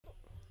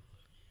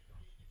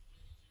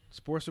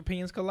Sports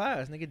opinions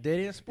collide, nigga. Dead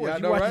End Sports. Yeah, I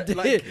You know, watch right? the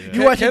Like, Dead.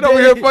 You watch Ken over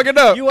here fucking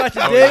up. You watch the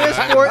Dead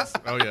End Sports.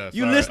 Oh yeah.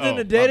 You sorry. listening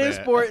to my Dead End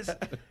bad. Sports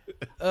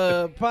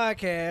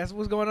podcast.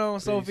 What's going on,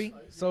 Sophie?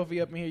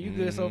 Sophie up in here. You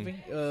good, Sophie?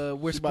 Where She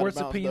about to sports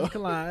bounce, opinions though.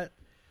 collide.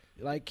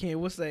 Like Ken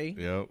would say.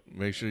 Yep.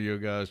 Make sure you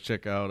guys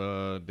check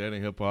out Dead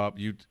End Hip Hop on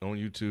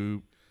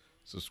YouTube.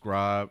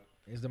 Subscribe.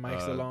 Is the mic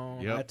still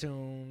on? Yep.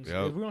 iTunes.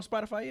 Yep. Is we on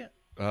Spotify yet?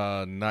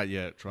 Not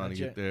yet. Trying Not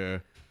to yet. get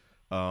there.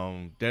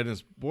 Dead End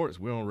Sports.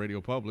 We're on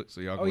Radio Public, so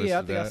y'all can Oh listen yeah,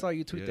 I to think I that. saw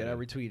you tweet that. I Yeah.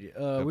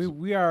 retweeted.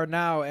 We are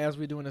now, as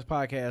we're doing this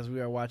podcast, we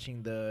are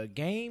watching the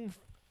game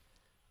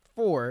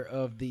 4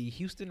 of the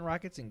Houston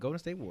Rockets and Golden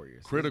State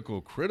Warriors.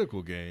 Critical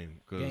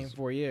game. Game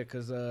 4, yeah,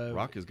 because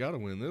Rockets got to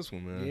win this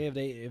one, man. yeah,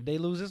 if they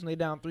lose this one, they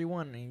down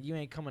 3-1, and you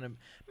ain't coming to.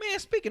 Man,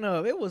 speaking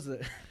of, it was a.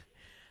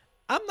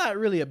 I'm not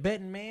really a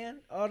betting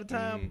man all the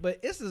time, but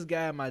it's this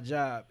guy at my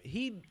job.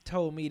 He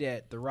told me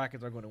that the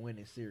Rockets are going to win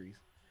this series,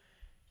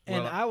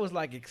 and Well, I was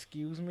like,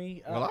 "Excuse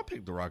me." Well, I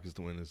picked the Rockets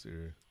to win this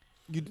series.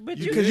 But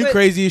Because you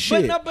crazy as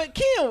shit. But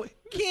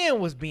Ken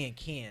was being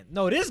Ken.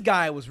 No, this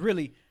guy was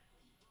really,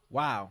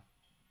 wow.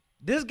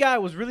 This guy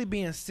was really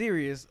being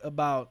serious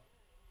about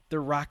the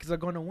Rockets are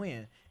going to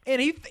win,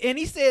 and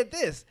he said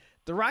this: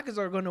 the Rockets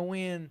are going to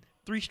win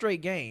 3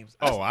 straight games.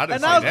 Oh, I didn't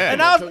and say I was, that.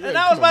 And I was, Yeah, and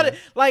I was come on, about to,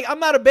 like, I'm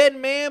not a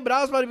betting man, but I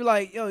was about to be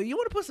like, yo, you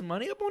want to put some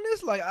money up on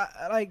this? Like,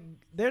 like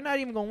they're not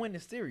even going to win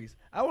this series.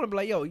 I want to be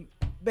like, yo, you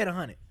bet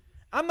 100.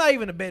 I'm not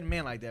even a betting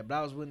man like that, but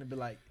I was willing to be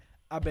like,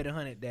 I bet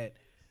 100 that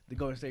the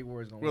Golden State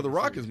Warriors going to Well, win the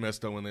this Rockets series.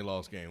 messed up when they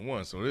lost game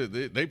 1, so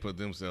they put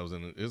themselves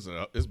in.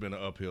 It's been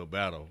an uphill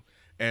battle,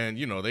 and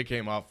they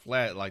came out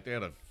flat. Like they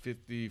had a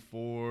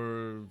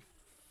 54.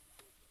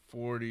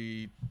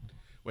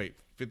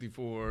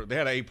 They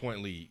had an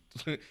 8-point lead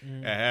at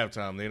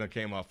halftime. They done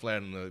came out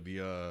flat in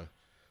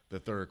the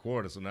third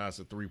quarter, so now it's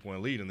a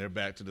 3-point lead, and they're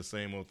back to the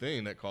same old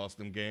thing that cost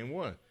them game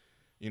 1.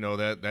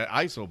 That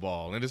ISO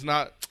ball, and it's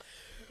not.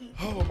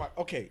 Oh my.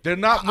 Okay. They're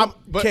not.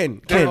 But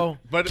Ken,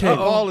 but Ken. the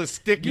ball is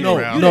sticking No,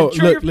 around. no.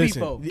 trigger Look,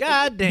 listen. people.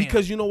 God damn.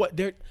 Because you know what?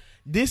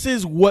 This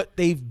is what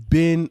they've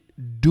been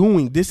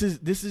doing. This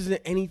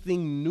isn't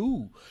anything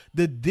new.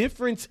 The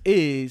difference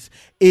is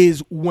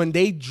when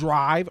they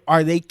drive,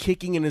 are they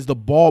kicking and is the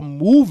ball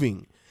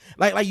moving?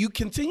 Like you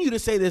continue to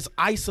say this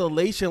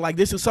isolation, like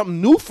this is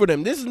something new for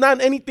them. This is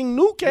not anything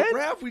new, Ken. But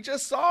Raph, we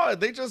just saw it.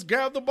 They just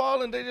grab the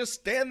ball and they just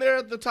stand there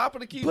at the top of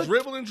the key,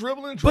 dribbling.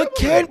 But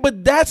Ken,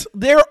 but that's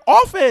their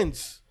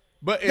offense.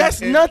 But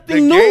that's in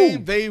nothing the new.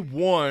 game they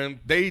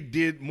won, they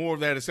did more of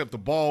that, except the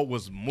ball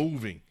was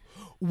moving.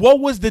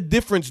 What was the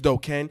difference, though,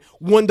 Ken?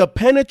 When the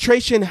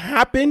penetration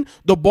happened,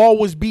 the ball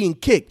was being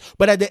kicked.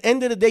 But at the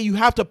end of the day, you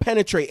have to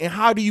penetrate. And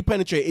how do you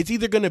penetrate? It's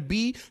either going to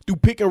be through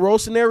pick and roll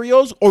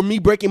scenarios or me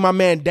breaking my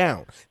man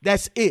down.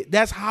 That's it.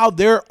 That's how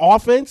their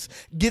offense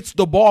gets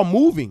the ball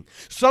moving.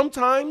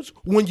 Sometimes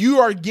when you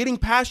are getting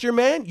past your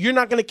man, you're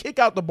not going to kick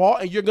out the ball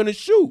and you're going to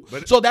shoot.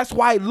 So that's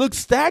why it looks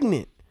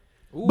stagnant.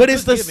 Ooh, but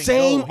it's the good giving.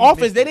 same Oh, he offense.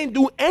 missed They it. didn't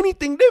do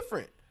anything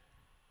different.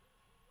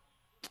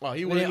 Oh,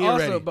 he But wasn't then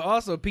ready. but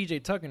also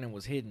PJ Tucker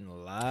was hitting a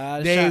lot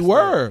of They shots.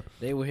 were.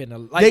 They were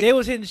hitting They- they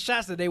was hitting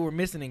shots that they were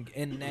missing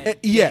in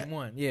that yeah. game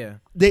 1. Yeah.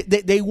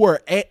 They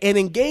were. And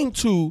in game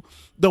 2,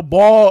 the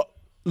ball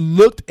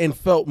looked and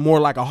felt more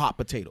like a hot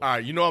potato. All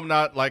right, I'm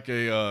not like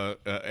a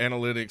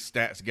analytics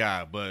stats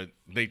guy, but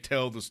they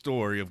tell the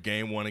story of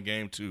game 1 and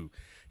game 2.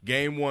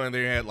 Game 1,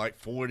 they had like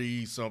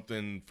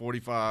 40-something,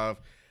 45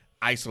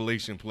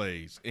 isolation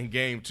plays. In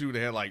game 2,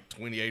 they had like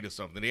 28 or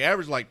something. They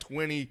averaged like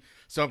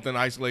 20-something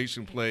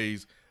isolation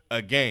plays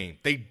a game.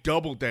 They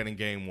doubled that in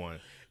game 1,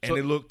 and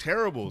it looked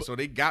terrible. So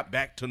they got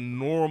back to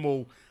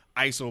normal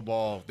ISO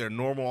ball, their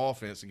normal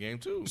offense in game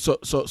 2. So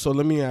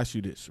let me ask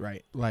you this,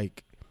 right?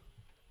 Like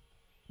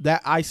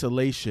that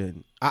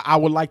isolation, I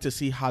would like to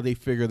see how they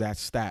figure that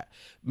stat.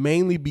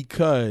 Mainly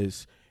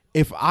because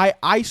if I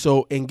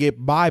ISO and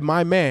get by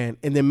my man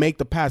and then make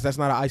the pass, that's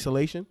not an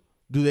isolation?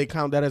 Do they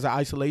count that as an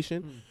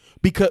isolation?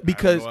 Because I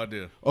have no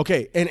idea.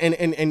 Okay,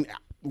 and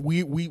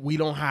we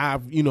don't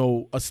have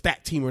a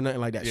stat team or nothing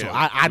like that. So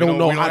I We don't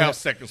know we how don't to have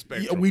second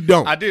spectrum. Yeah, we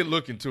don't. I did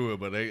look into it,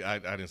 but I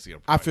didn't see a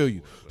I price feel for you.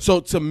 it, but- So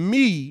to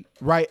me,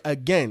 right,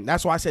 again,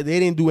 that's why I said they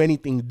didn't do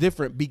anything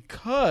different,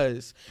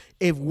 because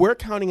if we're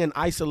counting an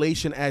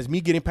isolation as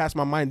me getting past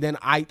my mind, then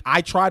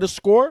I try to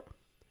score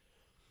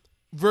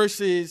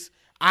versus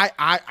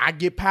I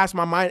get past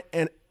my mind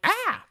and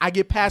I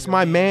get past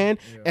my man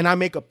and I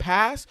make a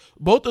pass.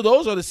 Both of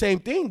those are the same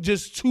thing,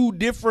 just two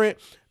different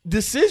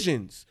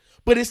decisions.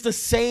 But it's the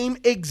same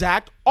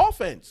exact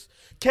offense.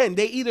 Ken,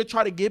 they either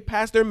try to get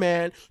past their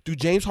man through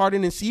James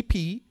Harden and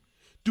CP,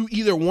 through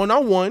either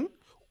one-on-one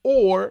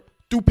or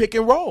through pick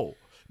and roll.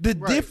 The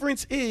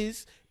difference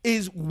is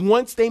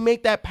once they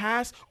make that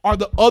pass, are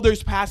the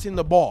others passing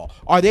the ball?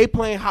 Are they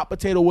playing hot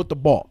potato with the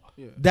ball?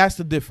 Yeah. That's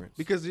the difference.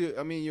 Because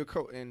your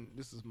coach, and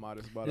this is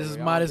modest. By the This way. is I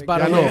don't modest, think by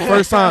the I that- way. know,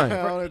 first time. I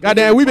don't think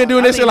Goddamn, it's we've been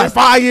doing modest. this shit like this-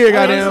 5 years,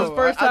 I think this goddamn. is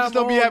first I just time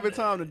don't be on- having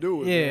time to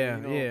do it. Yeah,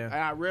 man, yeah. And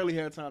I rarely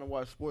have time to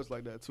watch sports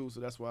like that too. So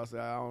that's why I say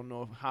I don't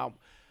know how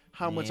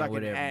much I can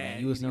whatever, add.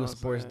 man. You was know a what I'm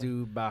sports saying?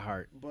 dude by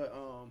heart. But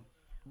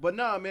But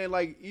nah, man,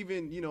 like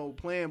even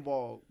playing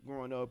ball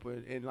growing up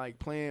and like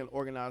playing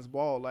organized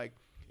ball, like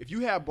if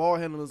you have ball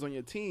handlers on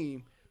your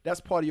team, that's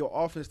part of your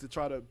offense to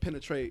try to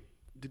penetrate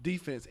the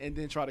defense and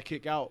then try to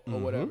kick out or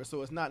whatever.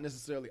 So it's not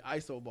necessarily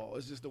ISO ball.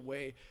 It's just the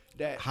way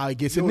that How it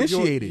gets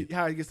initiated.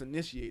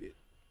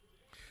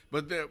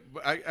 But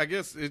I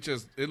guess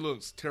it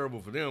looks terrible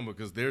for them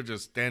because they're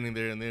just standing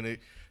there and then they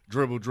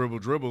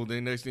dribble.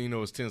 Then next thing you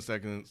know, it's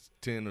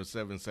 10 or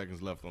 7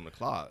 seconds left on the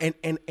clock.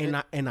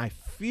 And I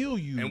feel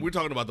you. And we're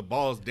talking about the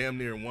ball's damn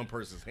near in one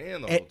person's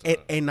hand the whole time.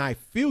 And I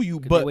feel you,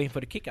 But but waiting for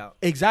the kick out.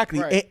 exactly.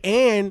 Right.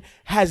 And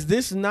has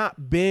this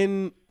not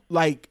been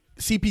like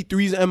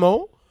CP3's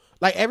MO?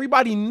 Like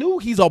everybody knew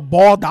he's a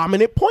ball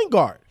dominant point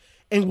guard.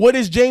 And what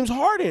is James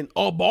Harden?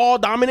 A ball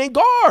dominant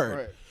guard.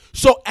 Right.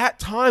 So at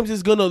times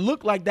it's gonna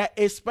look like that,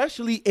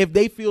 especially if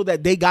they feel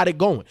that they got it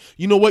going.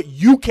 You know what?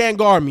 You can't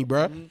guard me,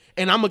 bruh.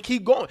 And I'm gonna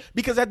keep going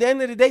because at the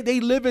end of the day, they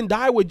live and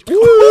die with.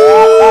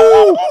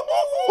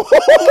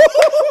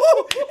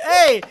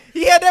 Hey,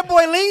 he had that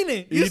boy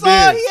leaning. You He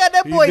saw did. he had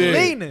that He boy did.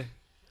 leaning.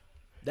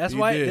 That's He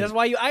why. did. That's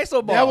why you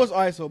ISO ball. That was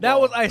ISO ball. That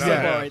was ISO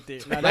Nah. ball right there.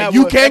 Now, Like, that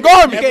you was- can't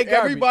guard me. You can't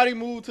guard me. Everybody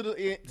moved to the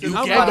You I'm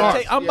can't about, guard. to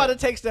take, I'm Yeah. about to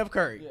take Steph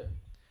Curry. Yeah.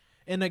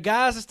 And the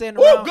guys are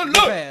standing Ooh, around good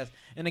for look. pass.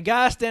 And the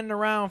guys standing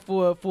around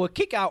for a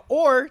kick out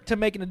or to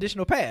make an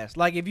additional pass.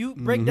 Like if you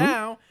break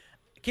down,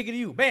 kick it to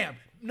you, bam,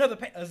 another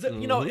pass.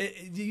 You know,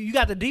 you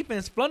got the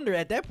defense flunder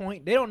at that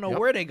point. They don't know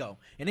where they go.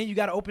 And then you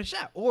got an open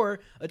shot or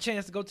a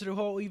chance to go to the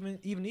hole even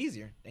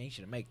easier. They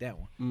should have made that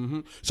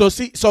one.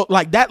 So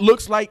like that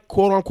looks like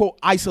quote unquote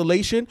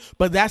isolation,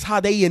 but that's how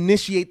they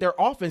initiate their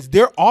offense.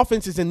 Their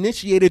offense is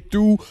initiated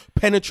through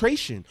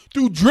penetration,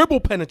 through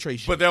dribble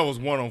penetration. But that was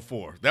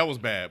 1-on-4. That was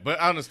bad. But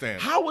I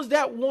understand. How was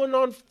that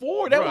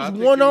 1-on-4? That Bro, I was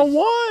think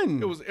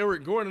 1-on-1. It was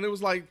Eric Gordon. It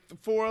was like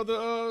 4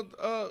 other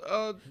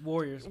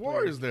Warriors.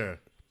 Warriors there.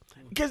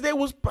 Because they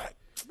was.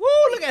 Woo,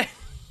 look at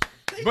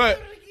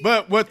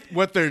But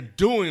what they're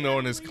doing though,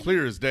 and it's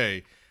clear as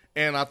day.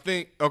 And I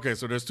think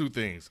so. There's two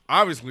things.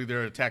 Obviously,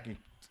 they're attacking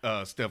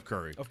Steph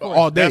Curry. Of course.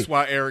 All day. That's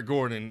why Eric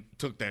Gordon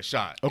took that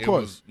shot. Of It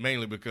course. was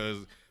mainly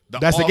because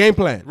That's the game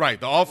plan. Right.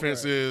 The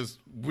offense is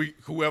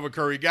whoever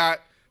Curry got,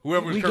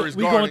 whoever we Curry's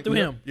going guarding. through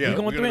him. Yeah, we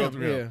going we're through gonna him. go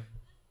through him.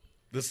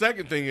 The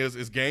second thing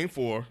is game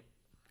 4.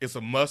 It's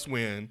a must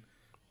win.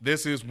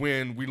 This is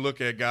when we look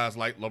at guys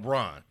like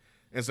LeBron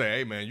and say,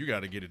 hey, man, you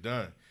got to get it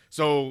done.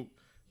 So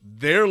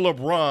their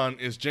LeBron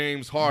is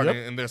James Harden,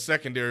 and their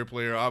secondary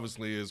player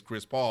obviously is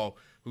Chris Paul,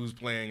 who's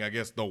playing, I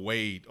guess, the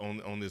Wade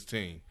on this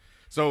team.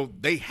 So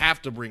they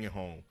have to bring it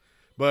home.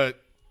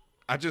 But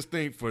I just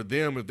think for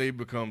them, if they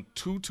become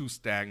too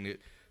stagnant,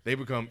 they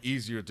become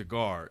easier to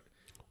guard.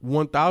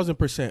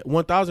 1,000%.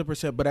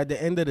 1,000%. But at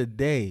the end of the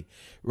day,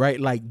 right,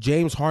 like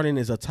James Harden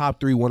is a top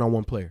 3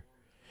 one-on-one player.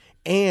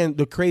 And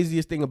the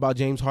craziest thing about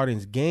James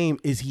Harden's game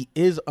is he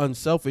is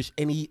unselfish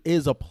and he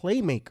is a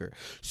playmaker.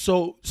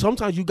 So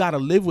sometimes you got to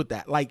live with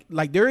that. Like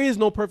there is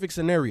no perfect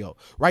scenario,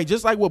 right?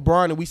 Just like with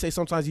Bron, and we say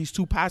sometimes he's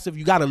too passive,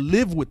 you got to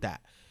live with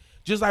that.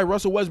 Just like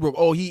Russell Westbrook,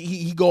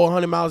 he go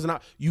 100 miles an hour.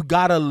 You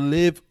got to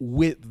live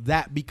with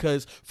that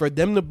because for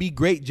them to be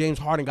great, James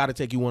Harden got to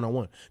take you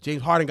one-on-one.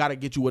 James Harden got to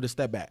get you with a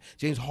step back.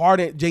 James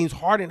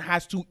Harden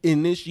has to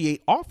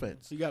initiate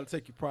offense. You got to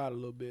take your pride a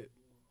little bit.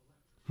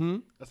 I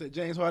said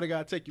James Harden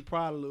got to take your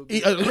pride a little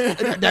bit.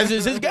 That's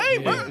just his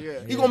game, bro.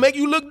 yeah. He's going to make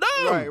you look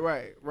dumb.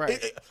 Right.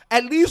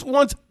 At least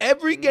once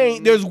every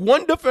game, there's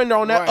one defender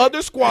on that Right.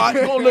 other squad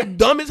who's going to look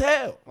dumb as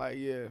hell. Like,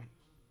 yeah.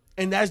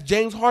 And that's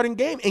James Harden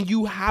game. And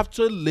you have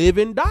to live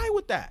and die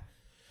with that.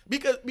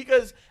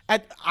 Because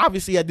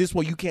obviously at this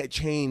point, you can't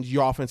change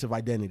your offensive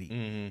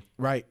identity,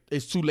 right?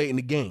 It's too late in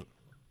the game.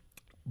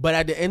 But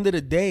at the end of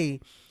the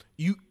day,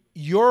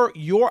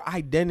 your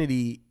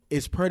identity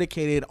is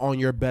predicated on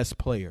your best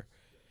player.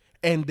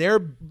 And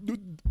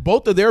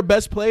both of their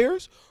best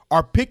players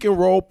are pick and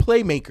roll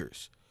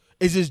playmakers.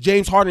 It's just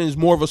James Harden is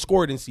more of a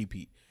scorer than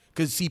CP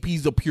because CP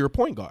is a pure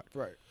point guard.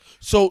 Right.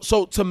 So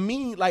to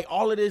me, like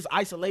all of this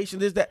isolation,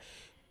 this, that.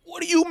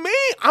 What do you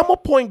mean? I'm a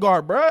point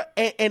guard, bro.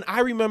 And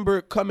I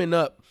remember coming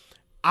up,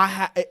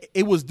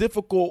 it was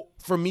difficult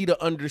for me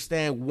to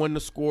understand when to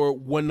score,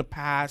 when to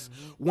pass,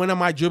 when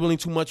am I dribbling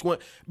too much,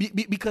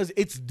 because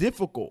it's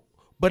difficult.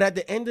 But at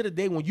the end of the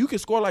day, when you can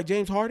score like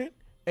James Harden,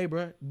 hey,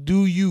 bro,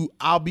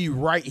 I'll be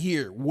right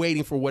here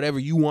waiting for whatever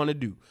you want to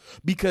do.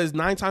 Because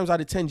 9 times out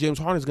of 10, James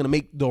Harden is going to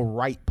make the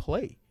right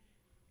play.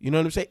 You know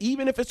what I'm saying?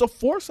 Even if it's a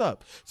force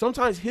up.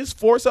 Sometimes his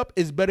force up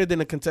is better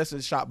than a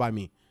contested shot by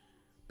me.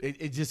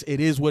 It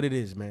is what it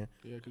is, man.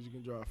 Yeah, because you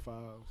can draw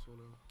fouls.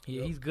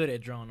 Yeah, he's good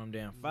at drawing them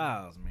damn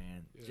fouls,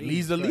 man.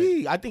 Leads the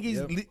league. I think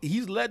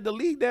he's led the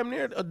league damn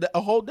near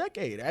a whole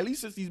decade. At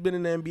least since he's been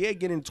in the NBA,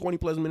 getting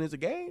 20+ minutes a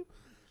game.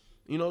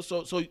 You know,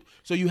 so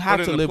you have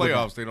But to in the live with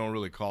playoffs, that. they don't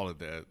really call it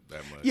that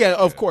much. Yeah,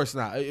 of course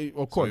not. Of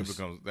So course. it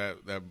becomes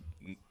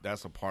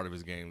that's a part of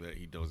his game that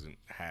he doesn't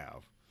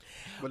have.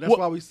 But that's Well-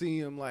 why we see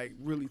him like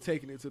really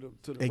taking it to the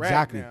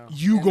Exactly. rack now.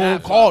 You And gonna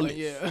not call fouling,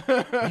 it.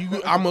 Yeah.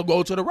 I'm gonna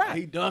go to the rack.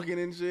 He dunking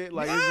and shit.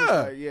 Like, it's Yeah.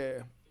 just like,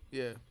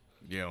 yeah.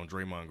 Yeah, on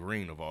Draymond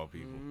Green of all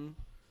people.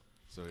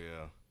 So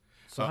yeah.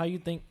 So how you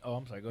think? Oh,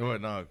 I'm sorry. Go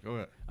ahead. No, go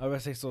ahead. I was gonna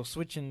say. So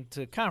switching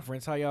to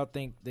conference, how y'all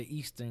think the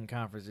Eastern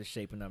Conference is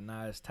shaping up?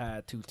 Now it's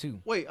tied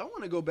 2-2. Wait, I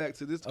want to go back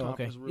to this Oh,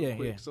 okay. conference real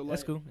quick. So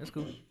That's like, cool. That's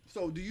cool.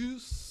 So do you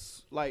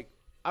like?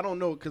 I don't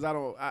know because I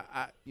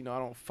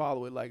don't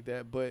follow it like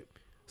that. But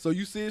so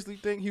you seriously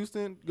think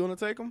Houston gonna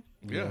take them?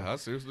 Yeah, I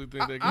seriously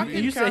think they I can.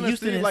 can You said kinda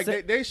Houston see, in like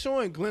se- they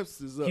showing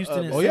glimpses of.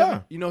 Houston in Oh,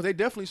 yeah. You know, they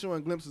definitely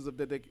showing glimpses of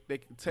that they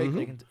can take. Mhm.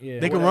 They them. can, yeah.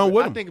 They can Whatever. run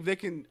with I him. think if they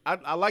can,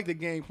 I like the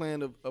game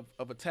plan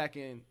of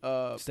attacking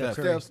Steph Curry.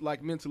 Steph's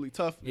like mentally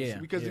toughness. Yeah,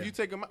 Because yeah. if you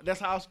take him, that's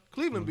how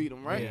Cleveland beat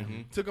them, right? Yeah.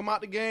 Took them out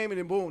the game and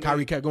then boom,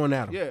 Kyrie kept going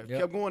at him. yeah, Yep.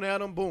 kept going at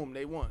them. Boom,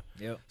 they won.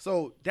 Yep.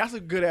 So that's a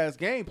good ass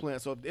game plan.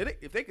 So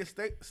if they can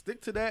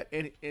stick to that,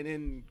 and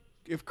then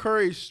if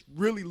Curry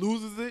really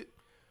loses it,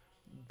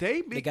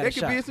 they got a could be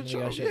shot. in some They got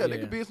a trouble. shot, Yeah, they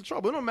yeah. could be in some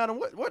trouble. It don't matter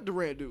what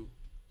Durant do.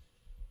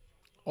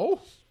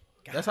 Oh,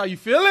 that's how you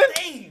feeling?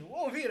 Dang,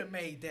 what if he'd have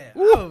made that?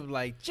 Woo. I was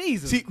like,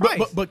 Jesus See,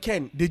 Christ. but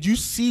Ken, did you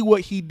see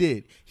what he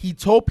did? He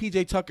told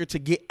PJ Tucker to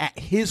get at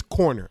his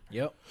corner.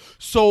 Yep.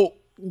 So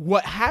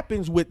what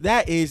happens with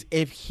that is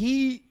if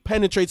he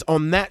penetrates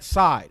on that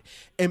side,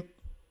 and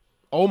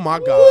oh my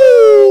God,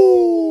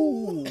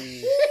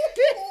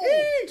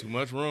 Too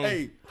much room.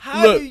 hey,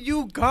 How look, do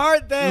you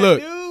guard that, look,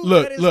 dude?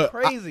 look, that is look,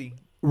 crazy.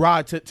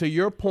 Rod, to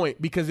your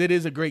point, because it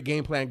is a great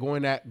game plan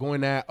going at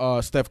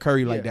Steph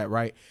Curry like Yeah. that,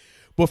 right?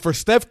 But for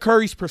Steph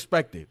Curry's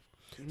perspective,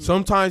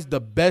 sometimes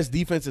the best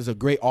defense is a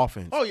great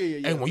offense. Oh, yeah, yeah,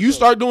 yeah, And when for you sure.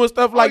 start doing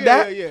stuff like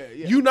yeah, that, yeah,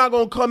 yeah. you're not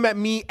gonna come at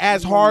me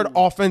as hard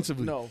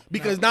offensively. No.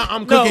 because now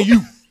I'm No. cooking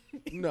you.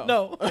 No,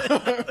 No.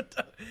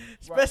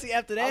 Especially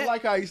after that. I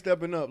like how he's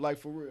stepping up, like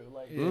for real.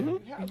 Like, you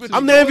have to.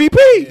 I'm the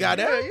MVP. Got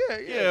Yeah, that? yeah.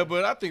 Yeah,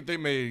 but I think they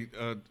made.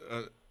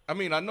 I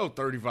mean, I know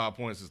 35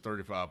 points is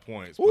 35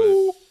 points,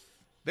 Ooh.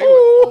 but they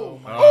Ooh.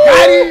 were.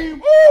 Got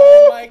him.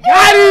 Oh my God.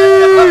 Got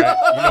him.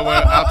 You know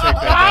what? I'll take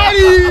Got that.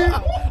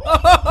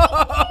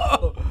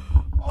 him.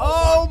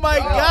 Oh my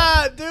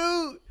God,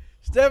 dude.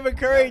 Stephen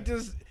Curry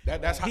just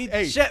That's how. he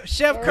Hey,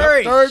 Chef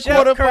Curry. Third Chef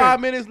quarter, Curry. 5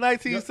 minutes,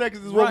 19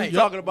 seconds is what Right. we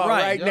talking about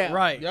right, Yep. now.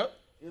 Right. Yep.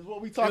 Is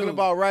what we talking Dude,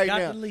 about right got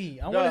now. the lead.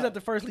 I Dog. wonder is that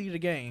the first lead of the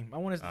game. I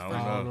wonder if it's the I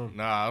first don't lead.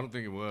 know. Nah, I don't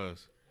think it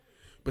was.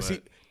 But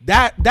see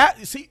that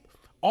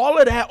all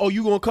of that. Oh,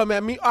 you gonna come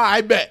at me?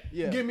 I bet.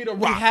 Yeah. Give me the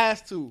He rock.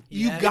 has to.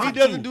 You Yeah. If got he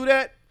doesn't to. do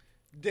that,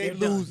 they They're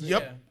done. losing.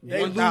 Yep.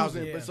 They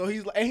 1,000. losing. Yeah. But so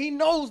he's like, and he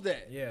knows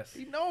that. Yes.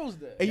 He knows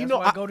that. And you That's know,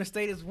 why Golden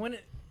State is winning.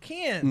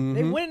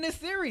 They winning this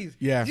series.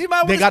 Yeah. You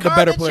might They win got the this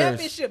better Cardinals players.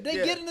 championship. They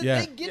Yeah. getting the, Yeah.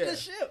 they getting the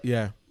ship.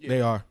 yeah, they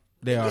are.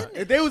 They are.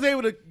 If they was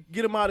able to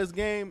get him out of his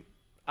game,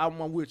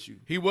 I'm with you.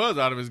 He was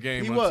out of his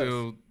game He was.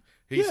 until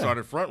he Yeah.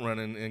 started front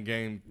running in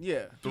game.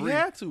 Yeah. Three. He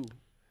had to.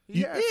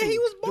 He had to. he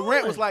was Durant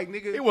balling. was like,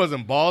 nigga. He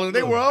wasn't balling.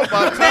 They were up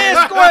by 10.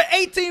 Man scored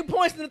 18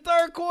 points in the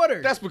third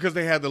quarter. That's because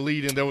they had the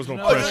lead and there was no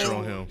No. pressure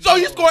on him. So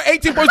you scored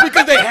 18 points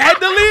because they had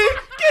the lead?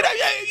 Get up,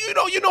 yeah,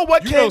 you know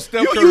what, You Ken? know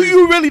Steph you Curry-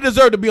 really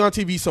deserve to be on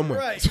TV somewhere.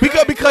 Right.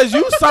 Because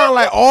you sound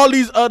like all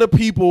these other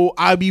people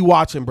I be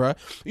watching, bruh.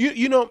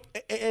 You know,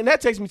 and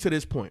that takes me to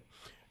this point.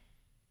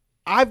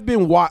 I've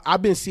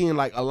been seeing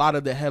like a lot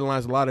of the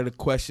headlines, a lot of the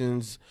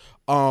questions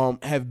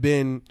have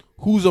been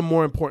who's a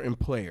more important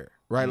player,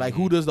 right? Like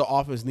who does the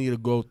offense need to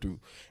go through?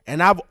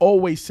 And I've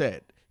always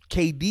said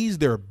KD's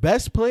their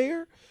best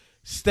player,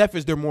 Steph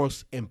is their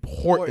most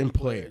important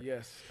player.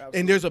 Yes.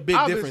 And there's a big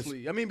difference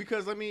Obviously. I mean,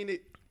 because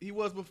he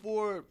was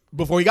before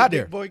before he got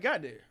there. Before he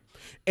got there.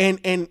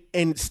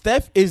 And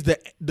Steph is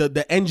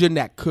the engine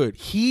that could.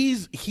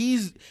 He's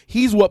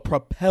what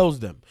propels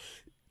them.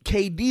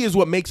 KD is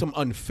what makes him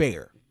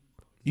unfair.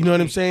 You know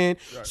what I'm saying?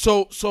 Right.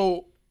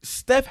 So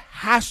Steph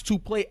has to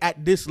play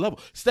at this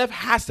level. Steph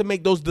has to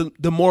make those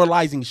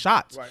demoralizing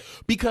shots. Right.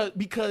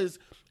 Because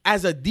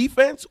as a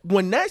defense,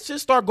 when that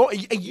shit start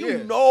going, and you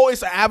Yeah. know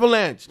it's an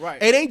avalanche.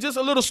 Right. It ain't just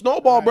a little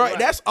snowball, Right, bro. right,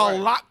 That's a right.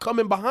 lot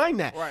coming behind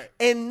that. Right.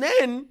 And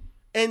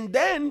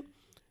then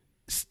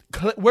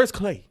where's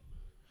Clay?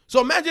 So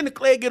imagine the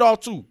Clay get all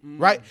two,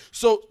 right?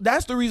 So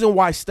that's the reason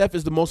why Steph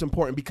is the most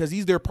important, because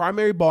he's their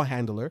primary ball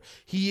handler.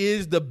 He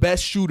is the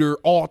best shooter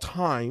all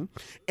time,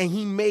 and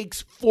he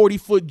makes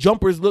 40-foot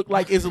jumpers look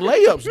like it's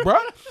layups, bro.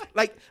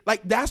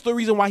 Like that's the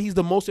reason why he's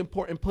the most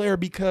important player,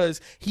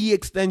 because he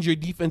extends your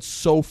defense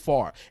so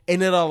far,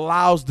 and it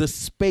allows the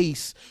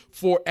space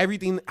for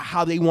everything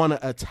how they want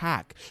to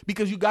attack,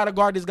 because you got to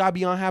guard this guy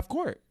beyond half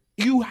court.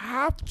 You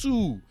have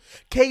to.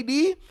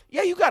 KD,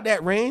 yeah, you got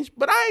that range,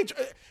 but I ain't.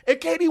 If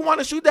KD want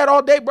to shoot that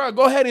all day, bro,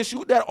 go ahead and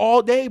shoot that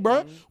all day,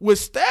 bro. With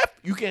Steph,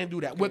 you can't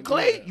do that. With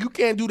Clay, you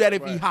can't do that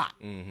if he hot.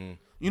 You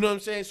know what I'm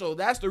saying? So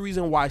that's the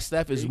reason why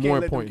Steph is You more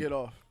can't let them important. get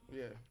off.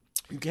 Yeah.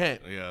 You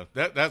can't. Yeah,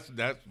 that's.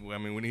 I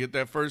mean, when he hit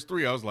that first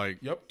three, I was like,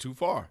 Yep. too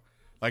far.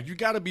 Like you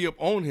got to be up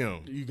on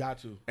him, You got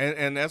to.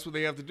 and that's what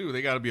they have to do.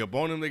 They got to be up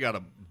on him. They got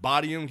to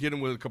body him, hit him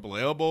with a couple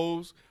of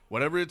elbows,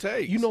 whatever it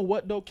takes. You know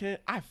what though, Ken?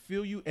 I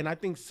feel you, and I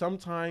think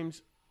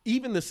sometimes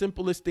even the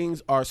simplest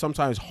things are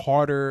sometimes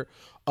harder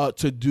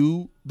to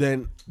do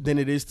than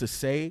it is to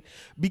say,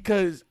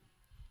 because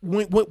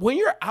when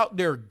you're out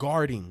there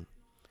guarding,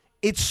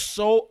 it's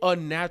so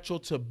unnatural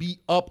to be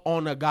up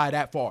on a guy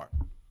that far.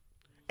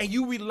 and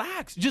you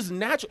relax, just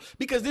natural,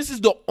 because this is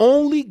the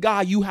only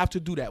guy you have to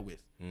do that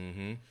with.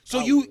 Mm-hmm. So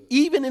you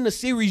even in the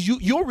series,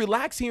 you'll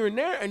relax here and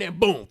there, and then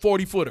boom,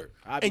 40-footer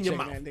I be in your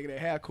checking mouth. that nigga that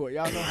half court.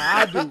 Y'all know how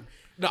I do.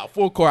 No,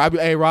 full court. I be,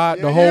 hey Rod,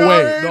 the Yeah, whole you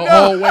way, already the know.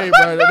 whole way,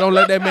 bro. Don't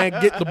let that man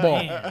get the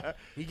ball.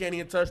 He can't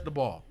even touch the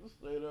ball.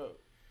 Straight up.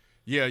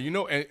 Yeah,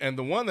 and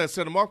the one that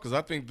set him off, because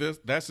I think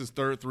that's his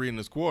third three in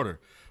this quarter,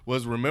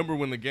 was remember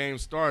when the game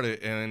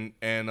started and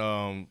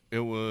it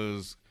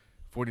was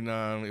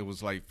 49, it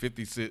was like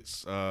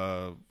 56,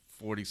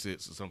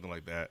 46 or something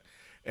like that,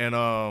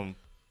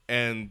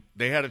 and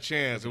they had a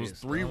chance. It was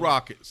 3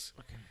 Rockets,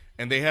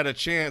 and they had a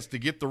chance to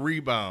get the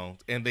rebound,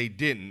 and they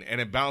didn't, and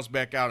it bounced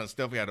back out, and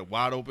Steph had a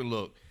wide open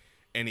look,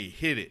 and he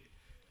hit it,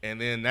 and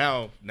then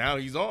now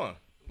he's on.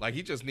 Like,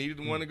 he just needed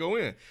the one to go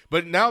in.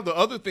 But now the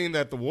other thing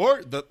that the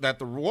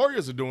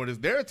Warriors are doing is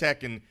they're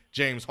attacking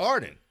James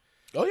Harden.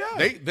 Oh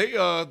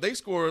yeah, They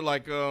scored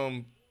like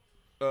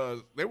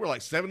they were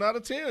like 7 out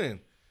of 10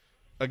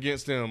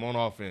 against him on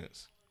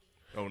offense.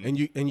 Oh,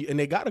 and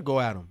they gotta go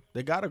at him.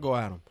 They gotta go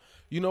at him.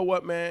 You know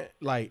what, man?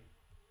 Like,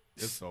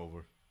 it's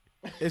over.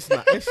 it's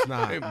not. It's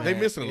not. They man.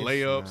 missing It's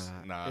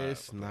layups. not. Nah.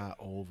 It's not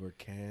over,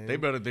 Ken. They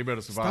better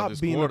survive Stop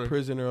this being quarter. a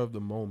prisoner of the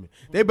moment.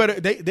 They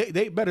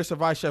better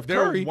survive Chef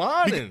They're Curry.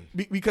 whining.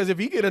 Because if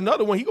he get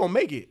another one, he gonna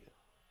make it.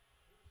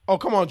 Oh,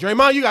 come on,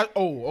 Draymond, you got.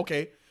 Oh,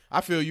 okay,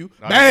 I feel you.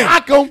 Bang!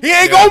 He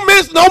ain't gonna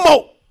miss no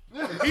more.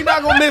 He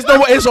not gonna miss no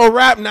more. It's a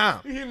wrap now.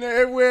 He in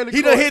there everywhere in the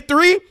He court. done hit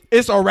 3.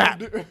 It's a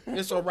wrap.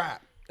 It's a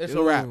wrap. It's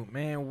a wrap. Dude,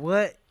 man,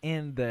 what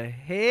in the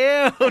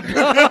hell,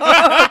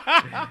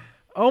 dog?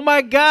 Oh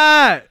my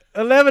God,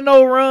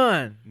 11-0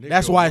 run.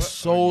 That's Nigga, why what it's are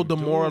so you doing?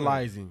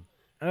 demoralizing.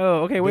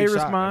 Oh, okay. Way to Big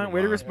shot. respond. Way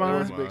to Never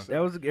respond. mind. That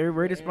was ready to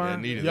Yeah,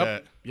 respond. needed Yep.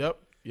 that.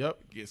 Yep.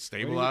 Get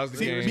stabilized the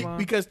See, game.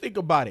 because think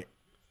about it.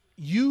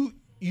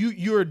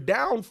 You're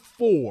down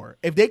 4.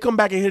 If they come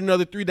back and hit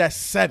another 3, that's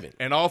 7.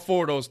 And all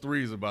 4 of those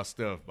threes are by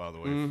Steph, by the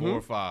way. 4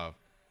 or 5.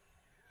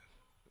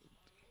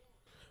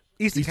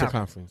 Eastern Eastern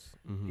Conference.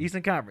 Conference.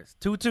 Eastern Conference.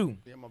 2-2.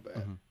 Yeah, my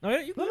bad. No,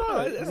 you,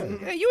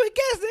 hey, you a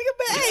guest, nigga.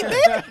 But hey,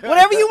 baby,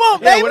 whatever you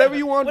want, baby. Yeah, whatever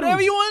you want to do.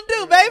 Whatever you want to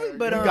do, baby.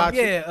 But got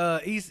you. yeah,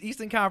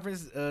 Eastern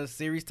Conference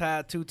series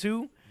tied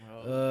 2-2.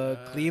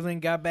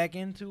 Cleveland got back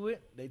into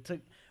it. They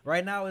took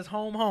right now it's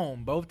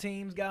home. Both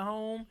teams got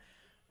home,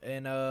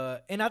 and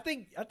I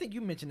think you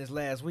mentioned this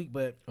last week,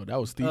 but Oh, that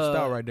was Steve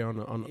Stout right there on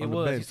the it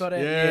was. bench. You saw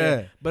that?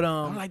 Yeah. But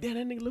I'm like, damn,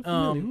 that nigga look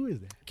familiar. Who is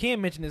that? Ken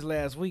mentioned this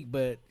last week,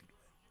 but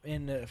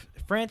in the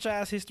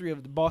franchise history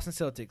of the Boston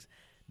Celtics,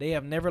 they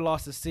have never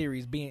lost a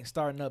series being up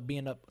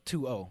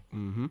 2-0.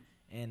 Mm-hmm.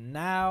 And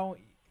now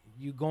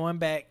you going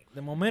back.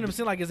 The momentum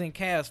seems like it's in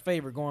Cavs'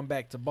 favor going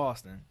back to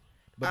Boston.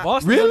 But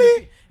Boston,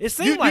 really? It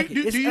seemed like it.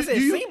 It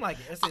seemed like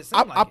it. I said it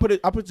seemed like I put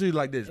it to you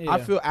like this. Yeah.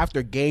 I feel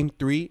after game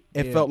 3,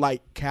 it Yeah. felt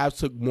like Cavs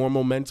took more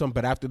momentum,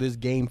 but after this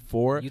game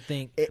 4, You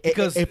think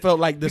it felt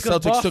like the because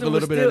Celtics took Boston a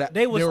little was bit still- of that.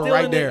 They were still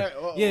right in there.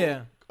 it.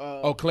 Yeah.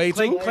 Oh, Clay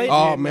Clay- too? Clay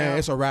Oh did man, now.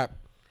 it's a wrap.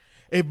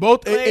 It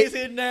both Clay's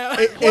in now.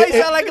 it- Why you it-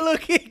 sound like a little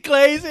kid?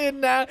 Clay's in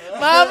now.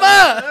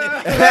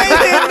 Mama.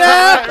 Clay's in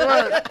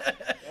now.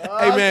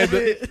 Hey man,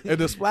 if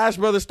the Splash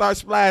Brothers start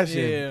splashing,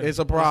 it's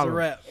a problem. It's a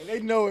wrap. And they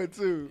know it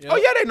too. Oh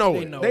yeah, they know They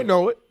it. know They it.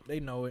 know it. They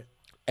know it.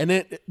 And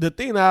then the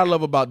thing that I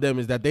love about them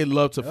is that they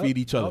love to feed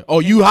each other. oh, Oh,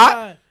 you okay.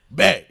 hot?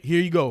 Bet. Here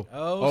you go.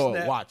 Oh,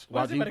 snap. watch.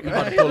 Why is He he about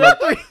about to to pull up.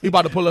 He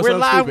about to pull us We're up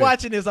live stupid.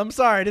 watching this. I'm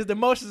sorry. The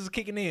emotions is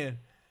kicking in.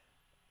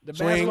 The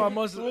Swing. basketball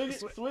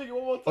emotions. Swing it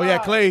one more time. Oh yeah,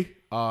 Clay.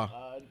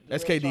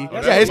 That's KD.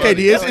 That's Yeah, it's funny.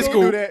 KD. It's That's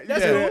cool. cool. That's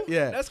That's Yeah, cool.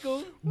 yeah. That's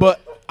cool.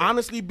 But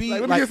honestly, B,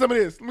 Let me like, get some of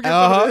this. Let me get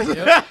some of this.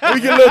 let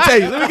me get a little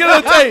taste. Let me get a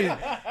little taste.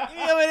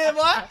 Give me that,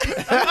 boy. Give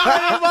me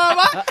that,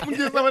 boy. Let me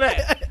get some of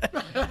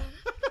that.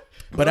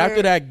 But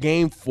after that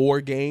game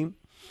 4 game,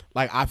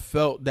 like I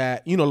felt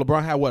that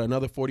LeBron had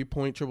another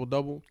 40-point triple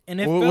double.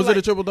 And it Was felt it a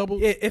like- triple double?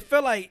 It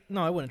felt like it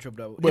wasn't triple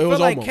double. But it felt was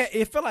like almost.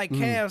 it felt like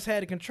Cavs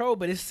had control,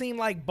 but it seemed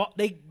like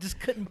they just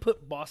couldn't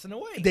put Boston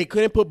away. They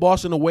couldn't put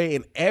Boston away,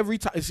 and every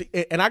time,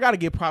 and I got to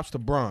give props to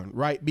Bron,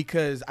 right?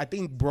 Because I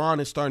think Bron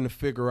is starting to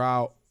figure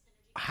out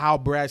how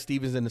Brad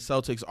Stevens and the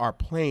Celtics are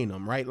playing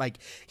them, right? Like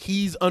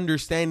he's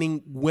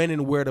understanding when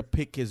and where to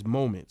pick his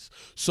moments.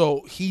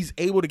 So he's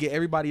able to get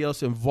everybody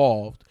else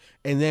involved,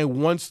 and then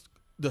once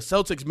the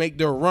Celtics make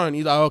their run,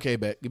 he's like, okay,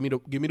 bet, give me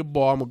the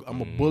ball. I'm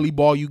a bully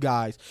ball you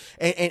guys.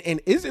 And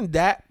isn't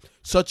that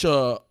such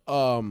an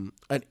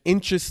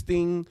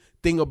interesting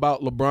thing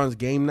about LeBron's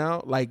game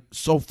now? Like,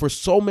 so for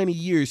so many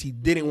years he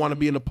didn't want to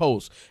be in the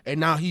post, and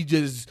now he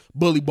just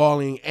bully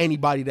balling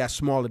anybody that's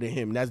smaller than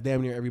him. That's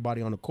damn near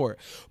everybody on the court.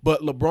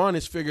 But LeBron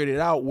has figured it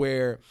out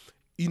where,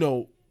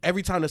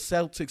 every time the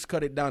Celtics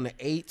cut it down to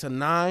 8 to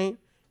 9,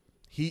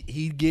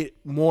 he'd get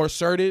more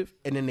assertive,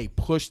 and then they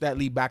push that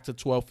lead back to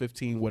 12,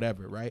 15,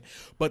 whatever, right?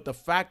 But the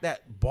fact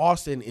that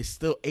Boston is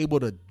still able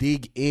to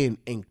dig in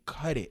and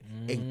cut it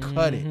and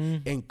cut it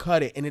and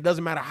cut it, and it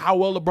doesn't matter how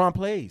well LeBron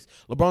plays.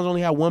 LeBron's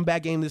only had 1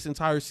 bad game this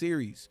entire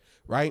series,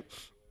 right?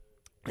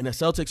 And the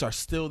Celtics are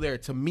still there.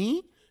 To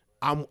me,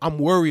 I'm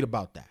worried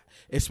about that,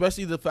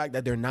 especially the fact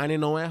that they're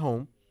 9-0 at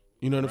home.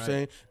 You know what I'm Right.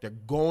 saying? They're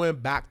going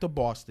back to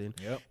Boston.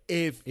 Yep.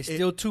 If It's it-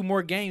 still 2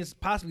 more games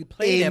possibly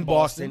played in at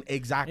Boston,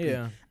 exactly.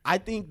 Yeah. I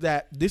think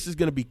that this is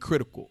going to be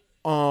critical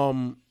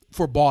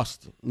for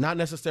Boston, not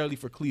necessarily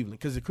for Cleveland.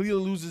 Because if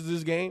Cleveland loses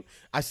this game,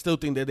 I still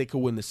think that they could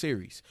win the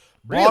series.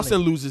 Really? Boston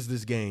loses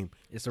this game,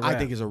 It's a wrap. I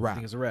think it's a wrap. I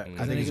think it's a wrap.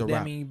 I think it's a that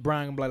wrap. mean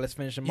Brian gonna be like, let's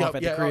finish him Yeah, off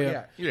at yeah, the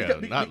crib. Yeah,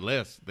 Because- not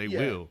less. They yeah.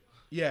 will.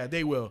 Yeah,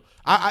 they will.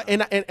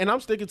 And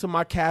I'm sticking to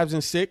my Cavs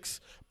in 6,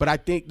 but I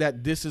think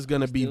that this is going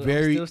to be I'm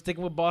very. still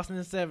sticking with Boston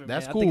in 7.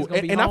 That's man. cool. I think it's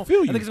gonna be And I home.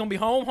 feel you. I think it's gonna be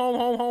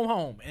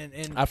home.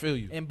 And I feel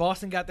you. And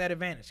Boston got that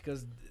advantage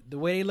because the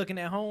way they looking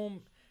at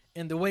home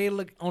and the way they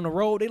look on the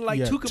road, they like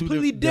Yeah, two two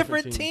completely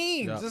different different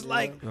teams. teams. Yeah. It's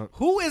like, Yeah.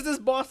 who is this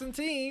Boston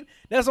team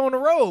that's on the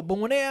road? But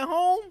when they're at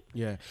home,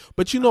 Yeah,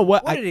 but you know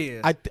what? What it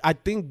is. I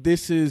think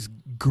this is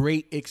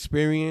great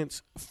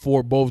experience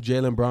for both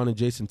Jaylen Brown and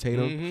Jason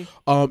Tatum.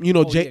 You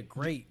know, yeah,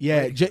 great.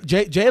 Yeah, great.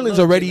 Jalen's love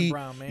already. Jaylen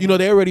Brown, man. You know,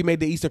 they already made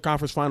the Eastern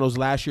Conference Finals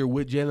last year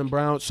with Jaylen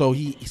Brown, so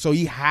he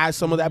has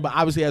some of that, but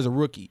obviously as a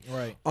rookie.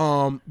 Right.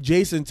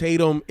 Jason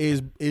Tatum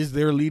is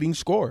their leading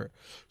scorer,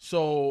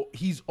 so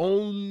he's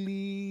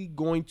only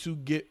going to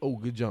get. Oh,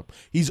 good jump.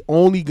 He's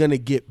only going to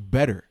get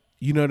better.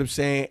 You know what I'm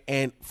saying?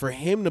 And for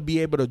him to be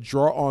able to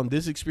draw on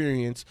this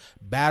experience,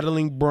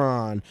 battling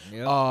Bron,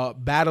 Yep.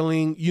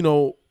 battling,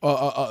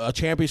 a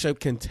championship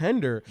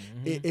contender,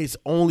 it's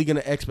only going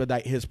to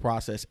expedite his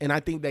process. And I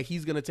think that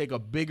he's going to take a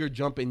bigger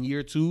jump in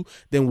year 2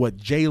 than what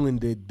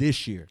Jalen did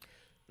this year.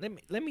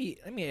 Let me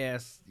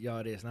ask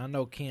y'all this. And I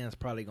know Ken's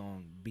probably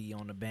gonna be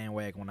on the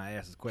bandwagon when I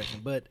ask this question,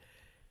 but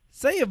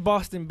say if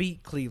Boston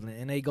beat Cleveland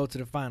and they go to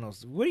the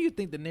finals, what do you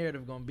think the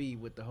narrative gonna be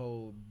with the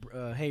whole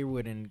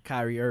Hayward and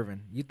Kyrie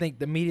Irving? You think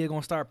the media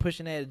gonna start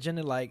pushing that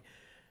agenda like,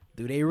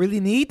 do they really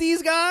need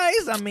these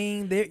guys? I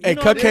mean, they. Hey,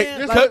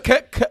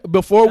 cut,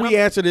 before we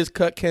answer this,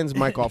 cut Ken's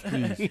mic off,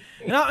 please.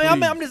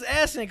 I'm just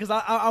asking because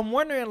I'm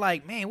wondering,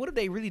 like, man, what if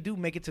they really do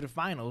make it to the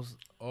finals?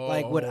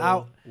 Like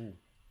without,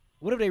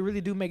 what if they really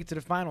do make it to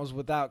the finals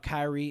without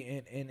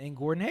Kyrie and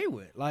Gordon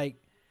Hayward? Like,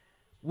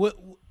 what?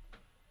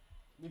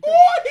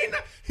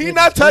 He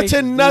not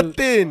touching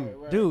nothing.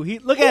 Dude, he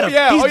look at him.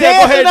 Yeah, He's go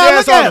dancing ahead, now.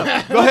 dance Look on at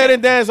him. him. Go ahead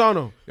and dance on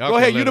him. Y'all Go can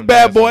ahead, let you the him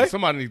bad dance on boy. him.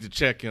 Somebody need to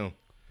check him.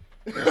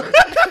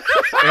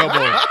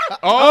 Elbow.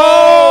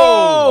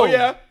 Oh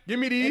yeah, give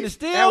me these. And the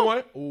steal? And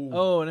one. Ooh.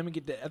 Oh, let me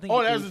get that. I think.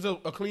 Oh, that's just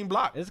a clean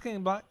block. it's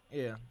clean block.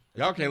 Yeah.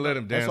 Y'all can't let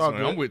him That's dance all on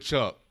him. good. I'm with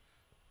Chuck.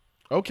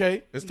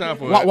 Okay, It's time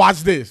for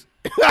watch this.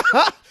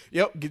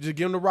 Yep, just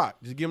give him the rock.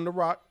 Just give him the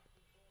rock.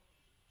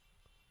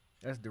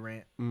 That's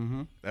Durant.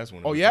 That's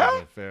when. Oh,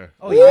 yeah? Fair.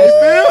 Oh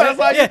yeah. That's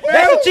like Yeah,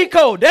 that's the cheat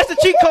code. That's the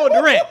cheat code,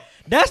 Durant.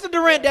 That's the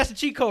Durant. That's the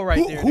cheat code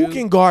right there. Who dude.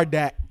 can guard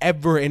that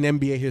ever in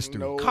NBA history?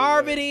 No.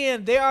 carve it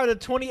in? They are the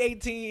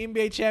 2018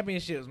 NBA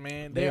championships,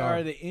 man. They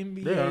are the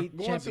NBA They are. Going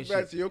back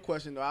championships. to your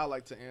question, though, I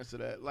like to answer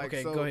that. Like,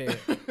 Okay, so, go ahead.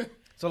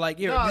 So like,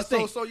 yeah, Nah, just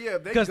think. so yeah,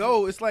 if they 'cause-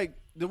 go, it's like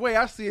the way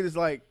I see it is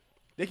like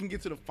they can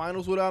get to the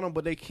finals without them,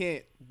 but they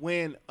can't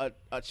win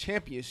a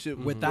championship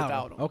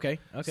without them. Okay.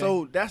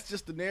 So that's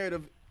just the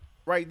narrative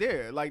right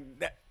there. Like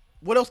that.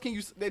 What else can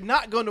you? They're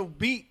not gonna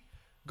beat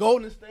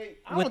Golden State.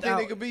 I don't think Without-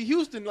 they could beat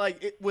Houston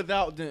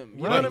without them.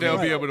 You know But what I they'll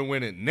mean? be able to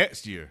win it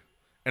next year.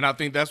 And I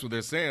think that's what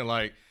they're saying.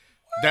 Like,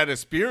 that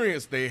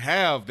experience they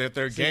have that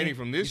they're gaining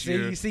from this you see-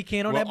 year you see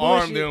Ken on will that arm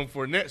bullshit? them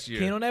for next year.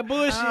 Ken on that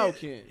bullshit. How,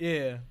 Ken?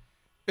 Yeah.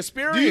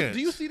 Experience.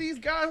 Do you see these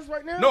guys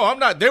right now? No, I'm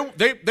not.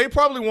 They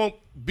probably won't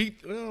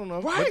beat. I don't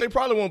know, Right. but they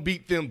probably won't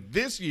beat them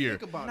this year.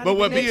 Think about it. But Not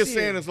what even B next is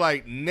year. saying is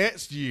like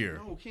next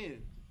year. No,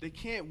 Ken. They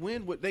can't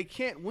win. They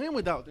can't win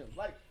without them.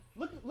 Like,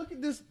 look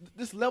at this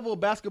level of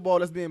basketball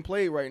that's being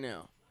played right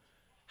now.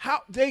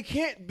 How they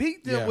can't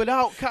beat them Yeah.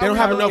 without Kyrie They don't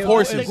have Irving enough and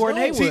horses.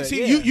 Gordon Hayward,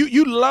 See, yeah.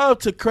 you love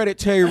to credit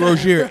Terry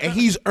Rozier, and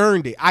he's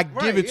earned it. I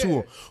give it to yeah.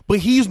 him. But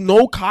he's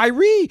no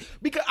Kyrie.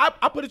 Because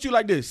I put it to you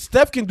like this.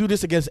 Steph can do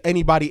this against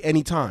anybody,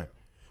 anytime.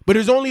 But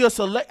there's only a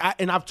select,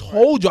 and I've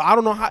told you, I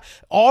don't know how,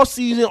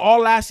 all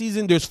last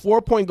season, there's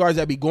 4 point guards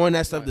that be going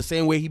that stuff the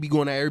same way he be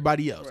going at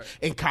everybody else.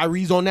 And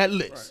Kyrie's on that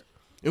list.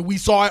 And we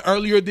saw it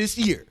earlier this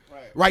year.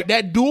 Right?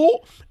 That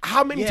duel,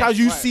 how many Yes, times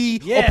you right. see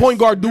Yes. a point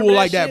guard duel Remember that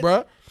like that, shit?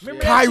 bruh?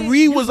 Remember that shit? Kyrie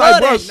You was love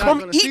like, that bro, shit. You're not come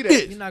gonna eat see that.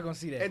 this. You're not gonna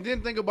see that. And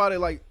then think about it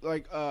like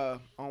I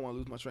don't want to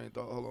lose my train of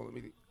thought. Hold on, let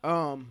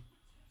me.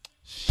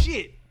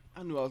 Shit.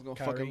 I knew I was gonna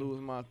Kyrie. fucking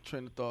lose my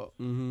train of thought.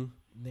 Then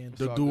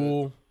The all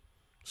duel,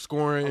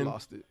 scoring. I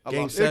lost it.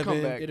 Game lost it. It'll come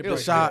 7, back. it'll It'll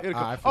be shot. it'll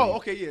come- I feel you.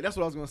 okay, yeah, that's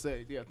what I was gonna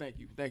say. Yeah, thank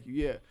you,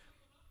 yeah.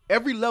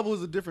 Every level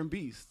is a different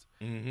beast.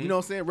 You know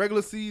what I'm saying?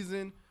 Regular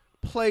season,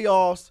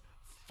 playoffs,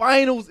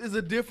 finals is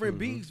a different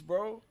beast,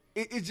 bro.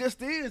 It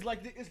just is.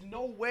 Like, there's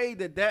no way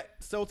that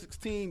Celtics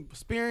team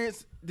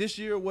experience this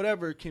year or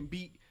whatever can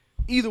beat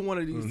either one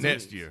of these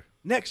Next teams. year.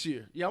 Next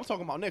year. Yeah, I'm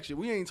talking about next year.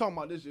 We ain't talking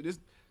about this year. This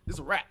is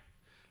a wrap.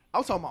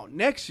 I'm talking about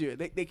next year.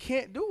 They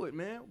can't do it,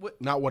 man.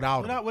 Not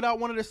without him. Without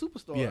one of their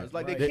superstars. Yeah,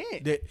 like, right. they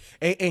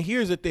can't. And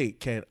here's the thing,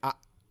 Ken.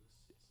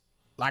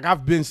 like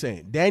I've been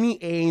saying, Danny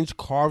Ainge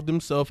carved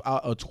himself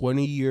out a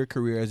 20-year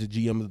career as a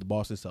GM of the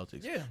Boston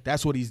Celtics. Yeah.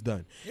 That's what he's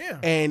done. Yeah.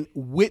 And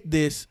with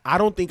this, I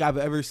don't think I've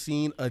ever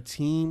seen a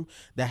team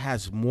that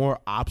has more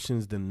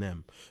options than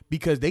them,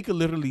 because they could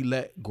literally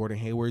let Gordon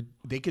Hayward,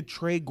 they could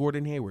trade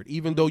Gordon Hayward,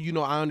 even though,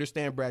 I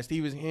understand Brad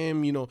Stevens,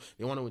 him, they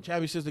want to win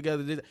championships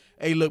together.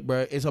 Hey, look,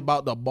 bro, it's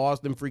about the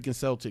Boston freaking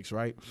Celtics,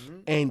 right? Mm-hmm.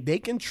 And they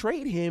can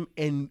trade him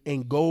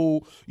and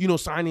go,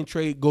 sign and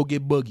trade, go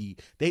get Boogie.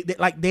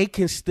 They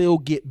can still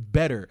get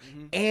better.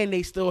 Mm-hmm. And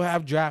they still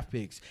have draft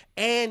picks,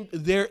 and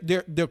their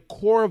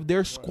core of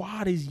their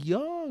squad is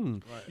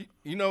young. Right.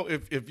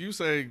 If you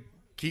say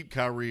keep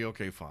Kyrie,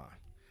 okay, fine,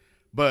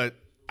 but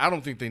I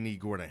don't think they need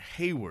Gordon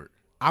Hayward.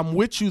 I'm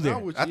with you there.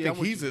 I think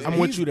he's I'm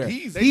with you there.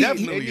 He's He's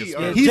definitely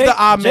the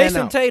odd man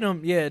Jason out.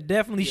 Tatum,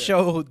 definitely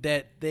showed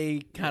that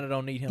they kind of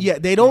don't need him. Yeah,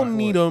 they don't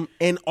need him,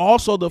 and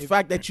also the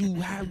fact that you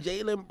have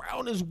Jaylen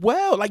Brown as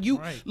well.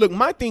 Look,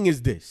 my thing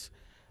is this.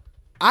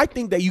 I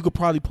think that you could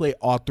probably play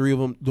all three of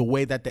them the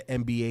way that the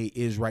NBA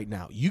is right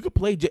now. You could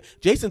play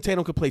Jason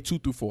Tatum could play 2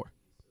 through 4.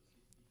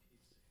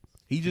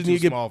 He just too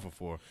need to small for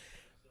 4.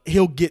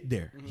 He'll get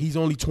there. Mm-hmm. He's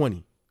only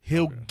 20.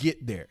 He'll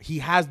get there. He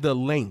has the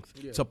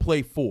length to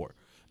play 4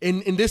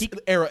 in this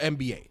era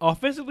NBA.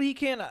 Offensively, he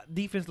can.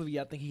 Defensively,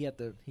 I think he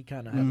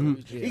kind of.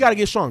 Mm-hmm. He got to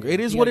get stronger. It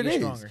is what it is.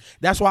 Stronger.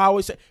 That's why I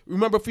always say.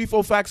 Remember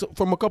FIFO facts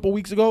from a couple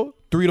weeks ago?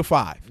 3 to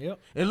 5. Yep.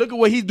 And look at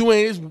what he's doing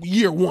in his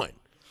year 1.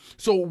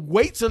 So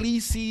wait till he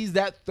sees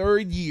that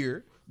 3rd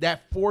year,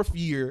 that 4th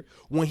year,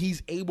 when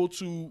he's able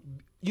to,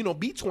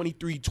 be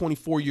 23,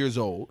 24 years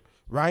old,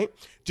 right?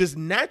 Just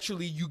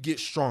naturally you get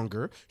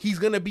stronger. He's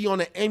going to be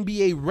on an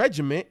NBA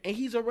regiment, and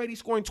he's already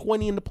scoring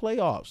 20 in the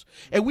playoffs.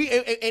 And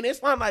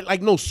it's not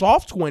like no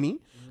soft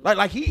 20.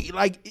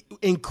 Like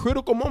in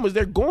critical moments,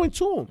 they're going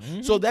to him.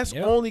 Mm-hmm. So that's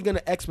only going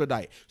to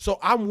expedite. So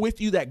I'm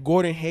with you that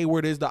Gordon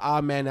Hayward is the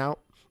odd man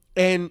out.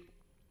 And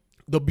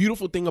the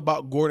beautiful thing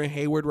about Gordon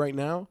Hayward right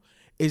now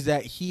is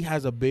that he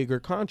has a bigger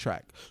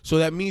contract. So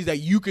that means that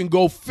you can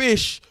go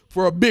fish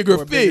for a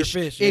bigger fish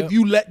if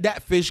you let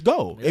that fish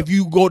go, if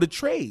you go to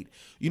trade.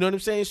 You know what I'm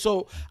saying?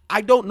 So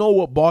I don't know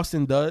what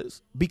Boston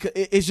does, because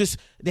it's just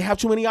they have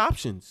too many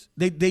options.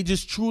 They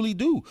just truly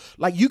do.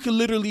 Like, you can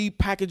literally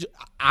package.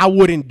 I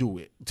wouldn't do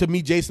it. To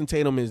me, Jason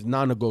Tatum is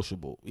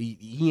non-negotiable.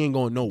 He ain't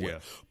going nowhere. Yeah.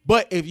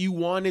 But if you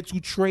wanted to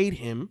trade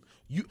him,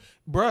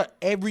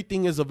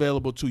 everything is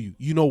available to you.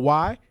 You know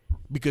why?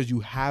 Because you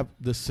have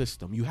the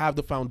system, you have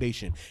the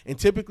foundation, and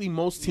typically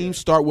most teams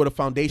start with a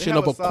foundation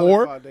of a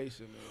core.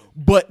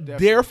 But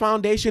their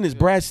foundation is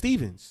Brad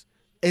Stevens.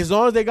 As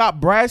long as they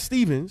got Brad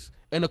Stevens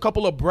and a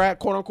couple of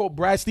quote unquote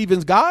Brad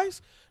Stevens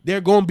guys,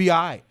 they're gonna be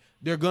all right.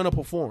 They're gonna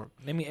perform.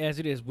 Let me ask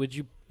you this: Would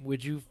you,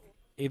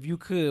 if you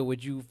could,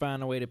 would you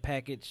find a way to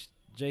package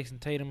Jason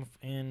Tatum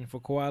in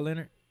for Kawhi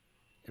Leonard?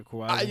 If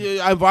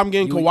I'm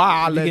getting Kawhi,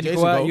 I'll let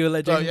Jason go. You'll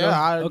let Jason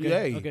go?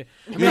 Okay.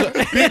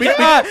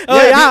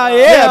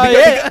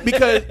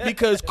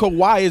 Because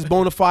Kawhi is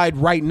bona fide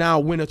right now,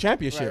 win a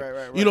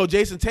championship. Right.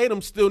 Jason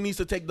Tatum still needs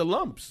to take the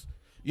lumps.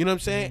 You know what I'm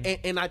saying?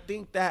 Mm-hmm. And I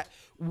think that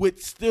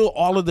with still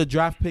all of the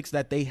draft picks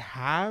that they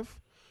have,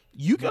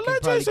 you can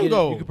let Jason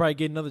go. You could probably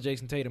get another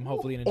Jason Tatum,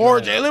 hopefully, in the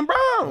or draft. Jaylen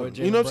Brown.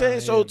 You know what I'm saying? Yeah.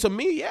 So to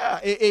me,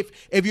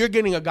 if you're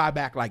getting a guy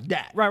back like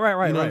that,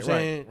 right, you know what I'm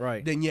saying?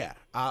 Right. Then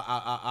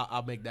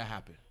I'll make that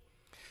happen.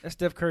 That's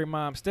Steph Curry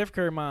mom. Steph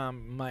Curry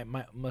mom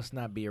must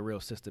not be a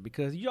real sister,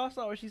 because y'all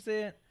saw what she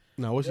said.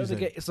 No, what she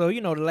said? So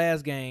the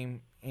last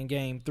game, in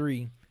Game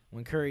 3,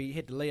 when Curry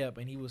hit the layup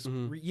and he was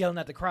yelling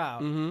at the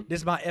crowd, "This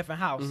is my effing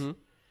house." Mm-hmm.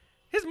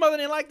 His mother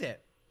didn't like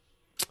that.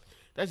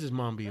 That's just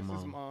mom being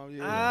mom.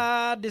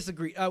 I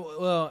disagree.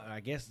 Well, I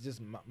guess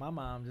just my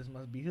mom just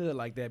must be hood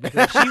like that,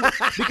 because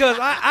because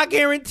I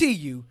guarantee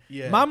you,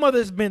 my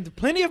mother's been to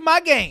plenty of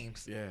my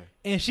games,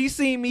 and she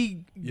seen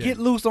me get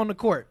loose on the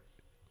court.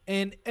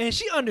 And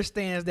she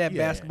understands that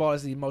basketball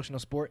is an emotional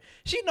sport.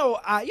 She know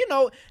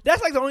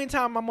that's like the only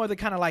time my mother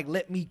kind of like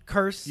let me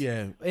curse.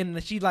 Yeah.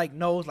 And she like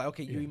knows like,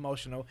 okay, you're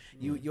emotional.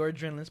 Your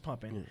adrenaline's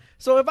pumping. Yeah.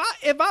 So if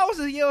I was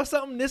to yell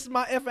something, "This is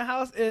my effing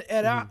house"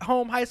 at our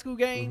home high school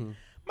game,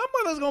 my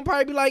mother's gonna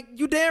probably be like,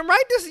 "You damn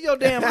right, this is your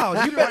damn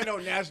house." You ain't no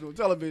national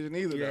television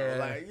either, though.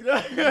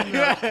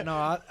 Like,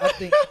 No, I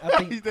think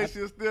you think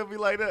she'll still be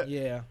like that.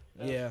 Yeah.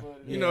 Yeah,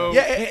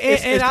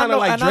 it's kind of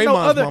like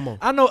Draymond's mama.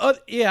 I know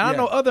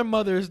other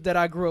mothers that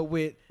I grew up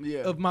with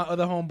of my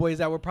other homeboys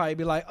that would probably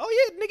be like, "Oh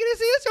yeah, nigga, this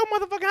is your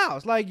motherfucking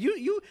house. Like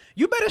you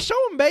better show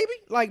them, baby."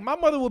 Like my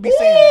mother would be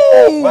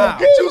saying, that. "Wow,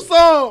 get you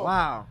some."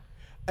 Wow.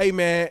 Hey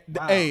man,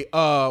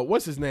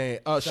 what's his name?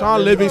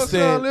 Sean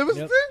Livingston.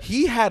 Yep.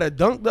 He had a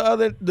dunk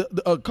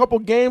a couple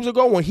games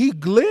ago when he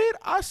glid.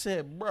 I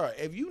said, bro,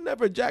 if you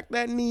never jack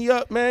that knee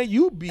up, man,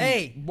 you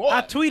be. Boy.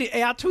 I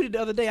tweeted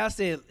the other day. I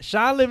said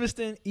Sean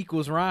Livingston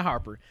equals Ron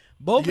Harper.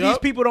 Both of these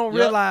people don't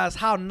realize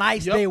how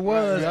nice they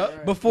was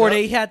before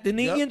they had the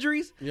knee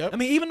injuries. Yep. I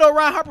mean, even though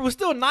Ron Harper was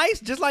still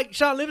nice, just like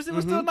Sean Livingston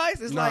was still nice,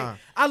 it's like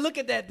I look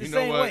at that the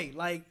same way.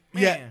 Like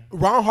Yeah,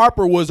 Ron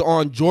Harper was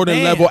on Jordan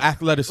Man. level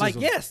athleticism. Like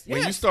yes.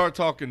 When you start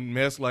talking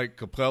mess like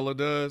Capella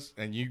does,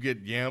 and you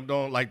get yammed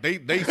on, like they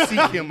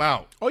seek him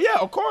out. Oh yeah,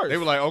 of course. They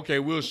were like, okay,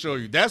 we'll show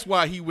you. That's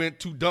why he went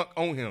to dunk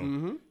on him.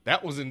 Mm-hmm.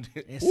 That was in.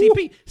 And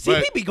CP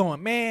But- be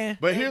going, man.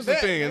 But here's the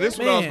thing, and this is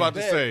what I was about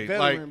to say. Veteran,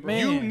 Like, bro.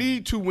 you Man.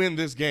 need to win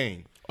this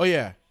game. oh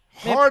yeah.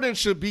 Harden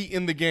should be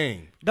in the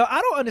game. Though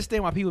I don't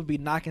understand why people be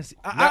knocking.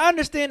 I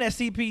understand that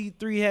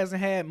CP3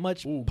 hasn't had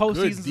much Ooh,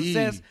 postseason good D.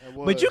 success, It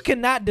but was. you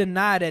cannot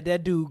deny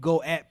that dude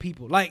go at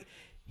people. Like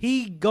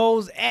he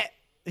goes at,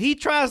 he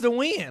tries to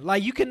win.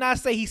 Like you cannot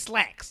say he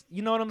slacks.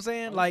 You know what I'm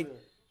saying? Like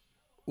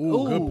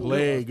Ooh, good Ooh,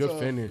 play, good good one.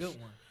 finish. good one.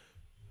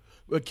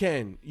 But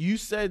Ken, you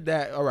said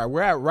that. All right,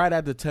 we're right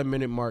at the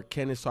 10-minute mark.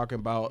 Ken is talking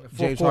about Fourth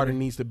James quarter. Harden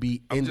needs to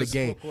be in the just-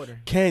 game. Fourth quarter.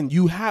 Ken,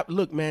 you have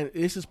look, man.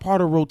 This is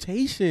part of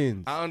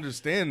rotations. I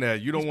understand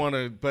that. You don't want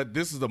to, but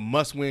this is a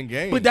must-win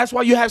game. But that's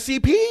why you have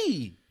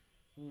CP.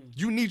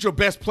 you need your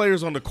best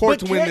players on the court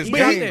But to win can't- this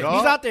He's out game, there. dog.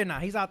 He's out there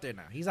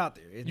now. He's out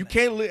there. You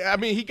can't. I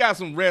mean, he got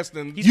some rest,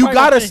 and He's You probably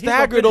gonna gotta fin- he's gonna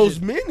stagger finish those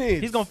this.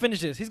 minutes. He's gonna finish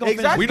this. He's gonna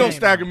Exactly. we finish don't this game,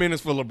 stagger man.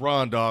 minutes for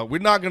LeBron, dog. We're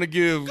not gonna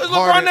give Because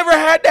Harden. LeBron never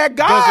had that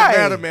guy.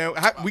 Doesn't matter,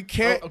 man. We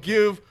can't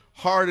give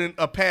Harden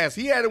a pass.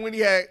 He had it when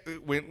he had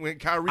when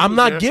Kyrie. I'm was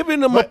not there. giving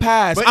him a But-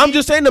 pass. but I'm he-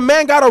 just saying the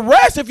man got to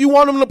rest if you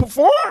want him to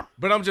perform.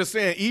 But I'm just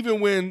saying, even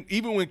when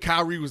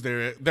Kyrie was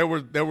there, there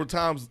were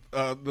times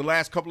the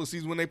last couple of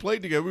seasons when they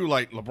played together, we were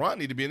like, LeBron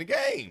need to be in the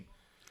game.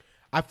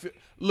 I feel,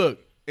 look,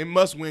 It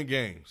must win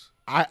games.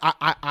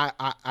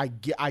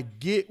 I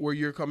get where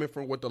you're coming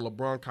from with the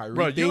LeBron Kyrie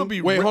Bro, thing. you'll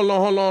be Wait, re- hold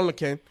on,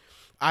 Ken.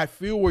 I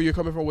feel where you're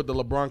coming from with the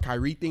LeBron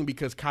Kyrie thing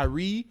because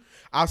Kyrie,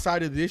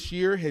 outside of this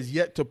year, has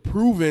yet to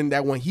proven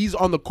that when he's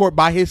on the court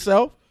by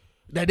himself,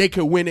 that they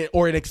could win it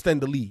or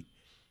extend the lead.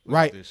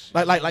 Right? this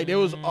Like there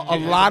was a Yeah,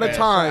 lot of bad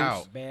times.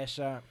 shot. Bad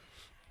shot.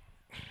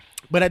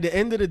 But at the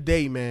end of the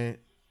day, man,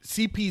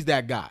 CP's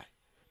that guy.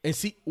 And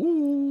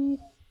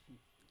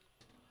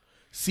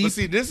But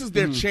see, this is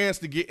their chance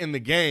to get in the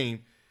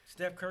game.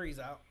 Steph Curry's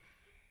out.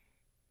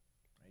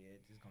 Oh, yeah,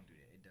 it's gonna do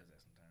that. It does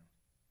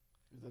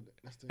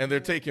that sometimes. And they're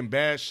taking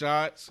bad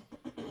shots.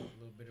 A little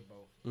bit of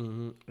both.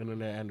 and then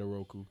that and the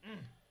Roku.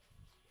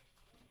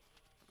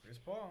 Chris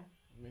Paul.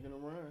 Making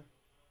them run.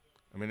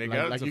 I mean, they Like-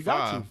 got like it you to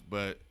got 5,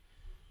 but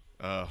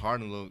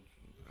Harden looked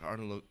a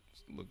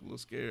little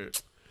scared.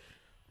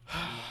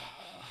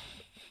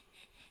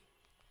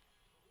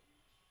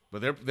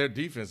 But their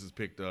defense is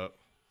picked up.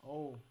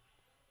 Oh,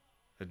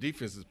 The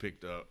defense is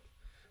picked up.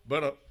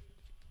 But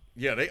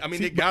yeah, they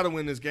got to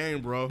win this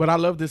game, bro. But I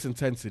love this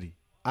intensity.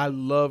 I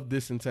love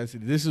this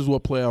intensity. This is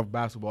what playoff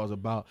basketball is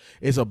about.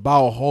 It's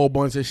about a whole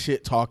bunch of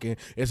shit talking.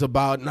 It's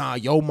about, nah,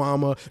 yo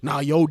mama, nah,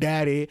 yo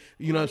daddy.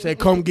 You know what I'm saying?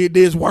 Come get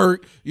this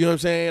work. You know what I'm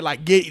saying?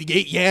 Like, get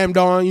yammed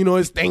on. You know,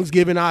 it's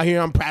Thanksgiving out here.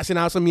 I'm passing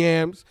out some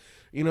yams.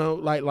 You know,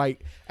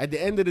 like at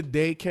the end of the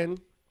day, Ken,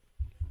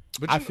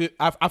 But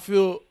I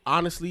feel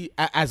honestly,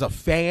 as a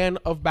fan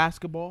of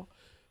basketball,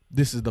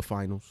 this is the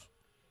finals.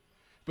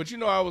 But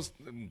I was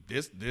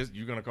this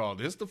you're gonna call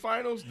this the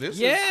finals? This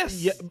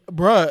Yes. Yeah,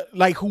 bruh.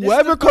 Like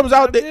whoever comes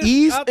out the this-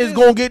 East out is this-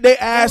 gonna get their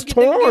ass they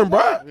gonna torn, get bruh.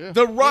 whacked.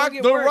 The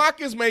get the worse.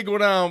 Rockets may go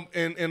down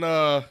in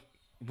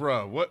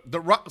bruh, what the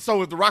Rock?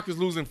 So if the Rockets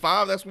losing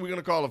 5, that's what we're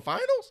gonna call the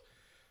finals.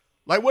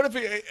 Like, what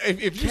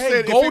if you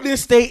said Golden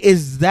State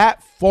is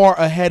that far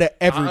ahead of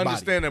everybody? I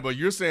understand that, but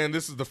you're saying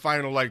this is the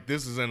final, like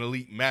this is an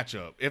elite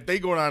matchup. If they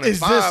go down at Is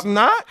 5, this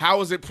not?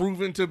 How is it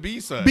proven to be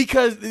such?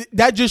 Because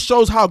that just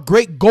shows how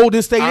great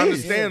Golden State I is.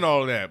 understand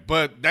all that,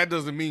 but that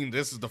doesn't mean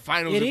this is the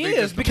finals. It if they is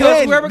just- because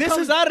Ken, whoever this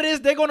comes is- out of this,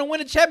 they're going to win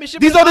a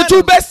championship. These in are the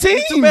two finals. best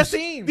teams. The two best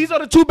teams. These are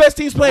the two best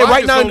teams playing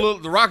right now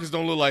The Rockets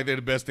don't look like they're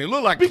the best team.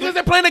 Look like because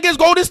they're playing against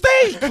Golden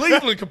State.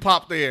 Cleveland can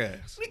pop their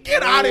ass.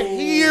 Get out of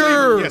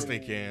here. Yes, they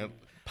can.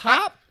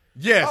 Pop.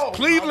 Yes,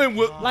 Cleveland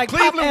would. Like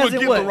Cleveland Pop would has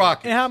get in what? the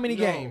Rockets. In how many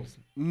games?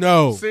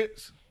 No.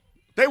 6.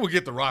 They would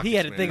get the Rockets. He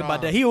had to man. think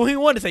about that. He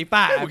wanted to say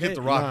 5. They would get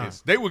the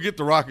Rockets. They would get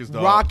the Rockets,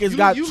 dog. Rockets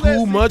got let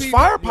too much CP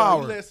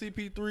firepower. You let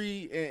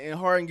CP3 and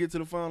Harden get to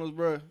the finals,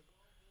 bro.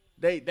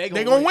 They They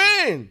gonna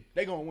win.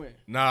 They gonna win.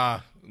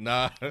 Nah.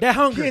 That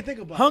hunger. Can't think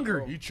about it, hunger.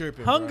 bro. You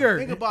tripping? Hunger.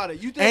 Think about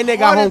it. You think And they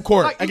got Harden- home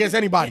court like, you against can-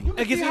 anybody. You can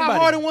Against see how anybody.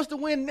 Harden wants to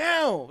win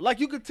now. Like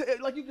you could see it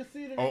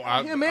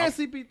in him and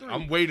CP3.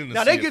 I'm waiting to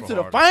now see they it get for to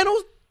the Harden.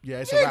 finals. Yeah,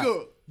 it's a wrap.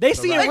 Nigga. They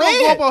see him They gonna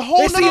go red. up a whole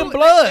They see him nother-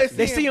 blood. they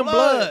They see see him him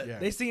blood. blood. Yeah.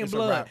 They see him It's a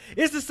blood. wrap.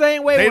 It's the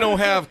same way. They when- don't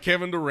have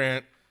Kevin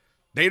Durant.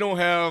 They don't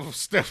have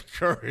Steph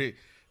Curry.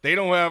 They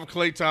don't have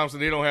Klay Thompson.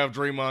 They don't have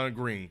Draymond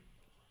Green.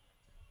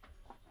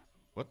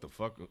 What the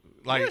fuck?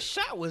 Like, What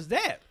shot was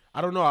that?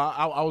 I don't know.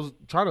 I was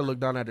trying to look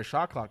down at the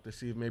shot clock to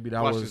see if maybe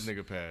that watch was. this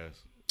nigga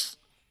pass.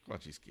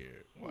 Watch he's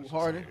scared. Watch he's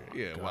Harden?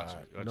 scared. Yeah, watch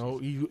it. Watch No,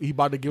 it. he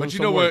about to give him But you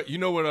some know work. what? You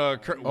know what?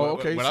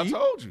 okay, What I see?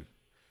 told you.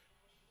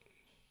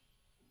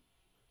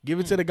 Give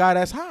it to the guy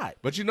that's hot.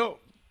 But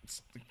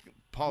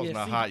Paul's Yeah,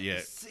 not see- hot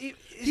yet. See,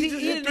 He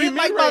just hit didn't three hit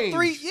like about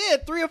mid-range.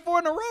 3 or 4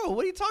 in a row.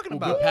 What are you talking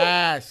about? Good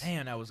pass.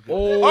 Damn, that was good.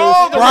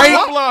 Oh, the Sprite.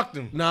 Rock blocked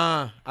him.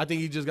 Nah, I think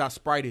he just got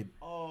sprited.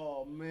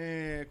 Oh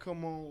man,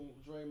 come on,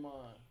 Draymond.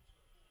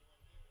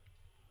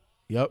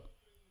 Yep.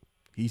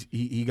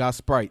 He got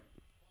Sprite.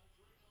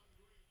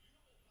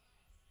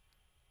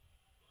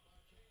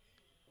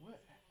 What?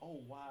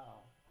 Oh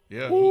wow.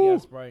 Yeah. He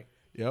got Sprite.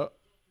 Yep.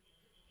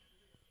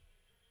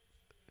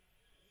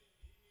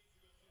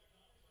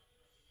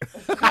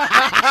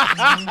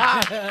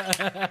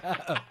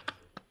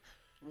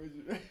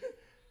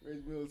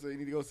 Reggie Miller said you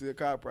need to go see a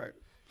chiropractor.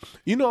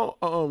 You know,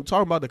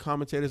 talking about the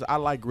commentators, I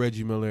like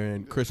Reggie Miller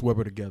and Chris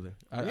Webber together.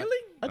 Really?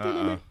 I think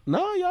they make,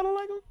 no, y'all don't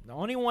like him. The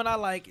only one I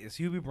like is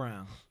Hubie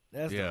Brown.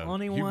 That's Yeah, the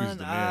only Hubie's one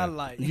the I man.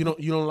 like. You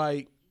don't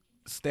like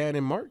Stan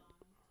and Mark?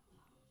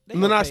 They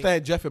No, not okay.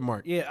 Stan, Jeff and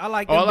Mark. Yeah, I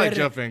like Oh, them I like better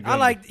Jeff than, and I Gundy.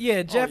 like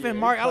Jeff yeah, and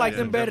Mark. I like yeah,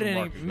 them better Jeff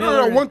and than Mark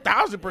is Miller. No,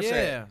 1,000%.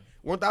 Yeah.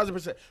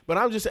 1,000%. But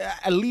I'm just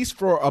at least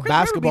for a Chris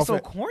basketball Webber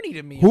be so fan. corny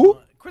to me. Who?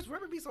 Chris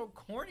Webber be so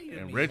corny to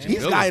And me. Reggie man. He's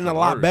Miller's gotten a the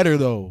lot worst. better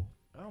though.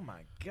 Oh my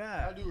I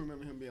god. do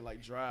remember him being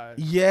like dry.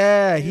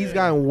 Yeah, he's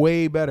gotten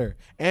way better.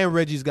 And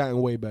Reggie's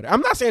gotten way better. I'm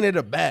not saying they're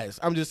the best.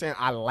 I'm just saying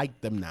I like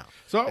them now.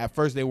 So- at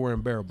first they were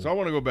unbearable. So I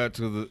want to go back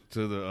to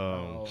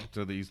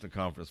the Eastern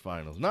Conference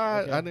Finals. No,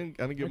 I didn't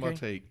give my Okay.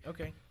 take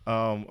Okay.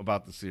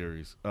 about the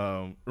series.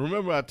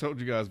 Remember I told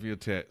you guys via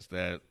text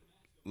that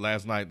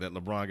last night that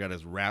LeBron got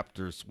his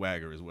Raptor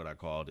swagger is what I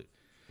called it.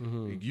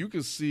 You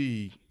can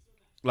see,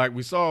 like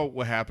we saw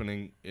what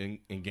happened in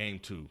Game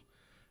 2.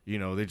 You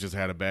know, they just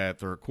had a bad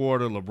third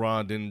quarter.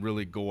 LeBron didn't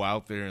really go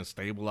out there and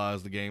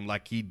stabilize the game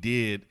like he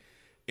did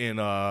in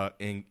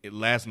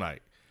last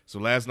night. So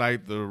last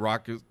night the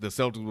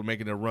Celtics were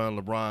making their run.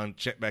 LeBron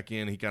checked back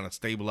in. He kind of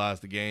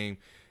stabilized the game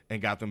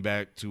and got them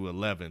back to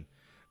 11.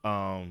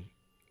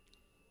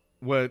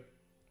 What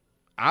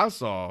I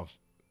saw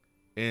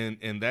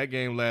in that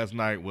game last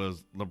night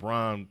was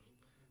LeBron,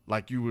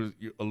 like you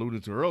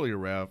alluded to earlier,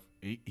 Ralph.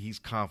 He's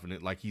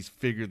confident, like he's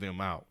figured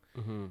them out.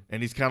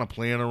 And he's kind of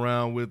playing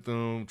around with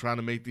them, trying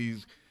to make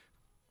these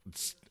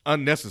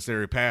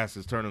unnecessary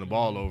passes, turning the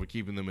ball over,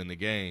 keeping them in the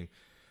game.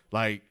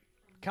 Like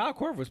Kyle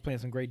Korver was playing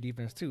some great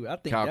defense too. I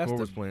think Kyle that's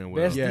Korver's the playing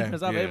well. best Yeah,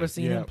 defense I've yeah, ever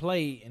seen yeah. him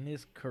play in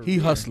his career. he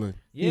hustling.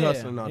 Yeah, He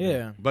hustling out there.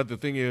 yeah. But the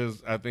thing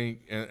is, I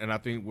think, and I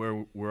think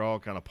where we're all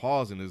kind of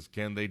pausing is,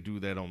 can they do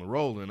that on the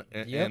roll? And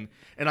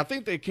I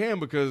think they can,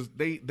 because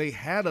they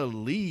had a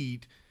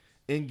lead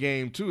in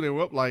Game 2. They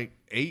were up like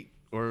 8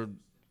 or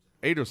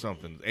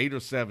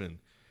 7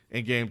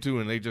 in Game 2,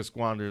 and they just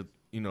squandered,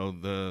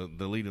 the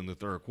lead in the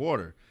third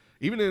quarter.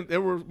 There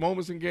were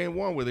moments in Game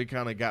 1 where they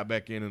kind of got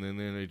back in, and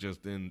then they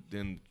just didn't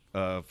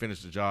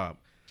finish the job.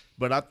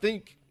 But I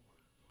think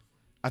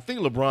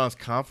LeBron's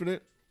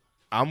confident.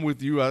 I'm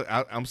with you.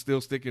 I'm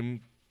still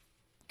sticking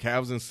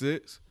Cavs in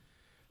 6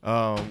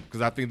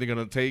 because I think they're going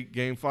to take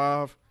Game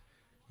 5,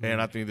 and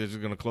I think they're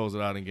just going to close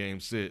it out in Game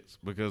 6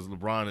 because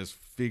LeBron has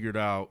figured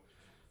out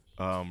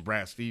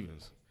Brad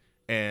Stevens.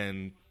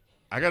 And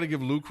I got to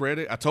give Lou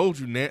credit. I told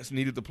you Nance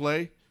needed to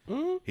play.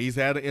 Mm-hmm. He's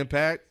had an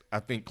impact. I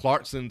think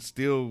Clarkson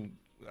still,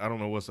 I don't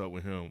know what's up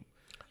with him.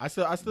 I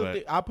still But-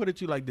 think I'll put it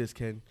to you like this,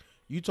 Ken.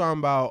 You talking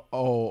about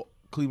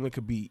Cleveland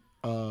could beat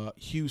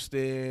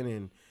Houston,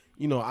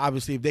 and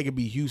obviously if they could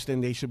beat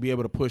Houston, they should be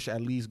able to push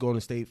at least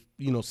Golden State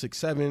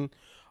 6-7.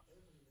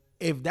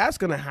 If that's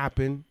gonna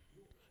happen,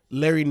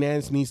 Larry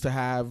Nance needs to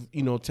have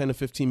 10 to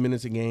 15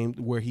 minutes a game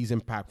where he's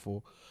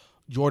impactful.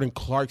 Jordan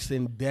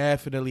Clarkson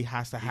definitely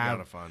has to You have,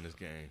 got to find this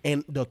game.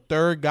 and the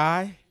third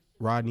guy,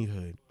 Rodney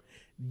Hood.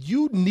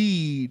 You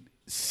need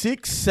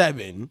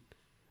 6'7",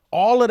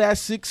 all of that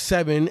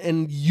 6'7",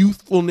 and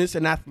youthfulness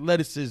and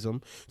athleticism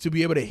to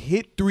be able to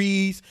hit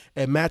threes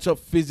and match up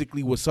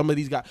physically with some of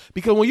these guys.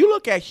 Because when you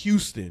look at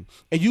Houston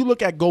and you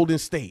look at Golden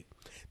State,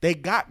 they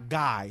got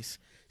guys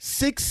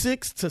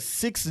 6'6" to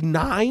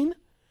 6'9"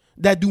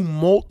 that do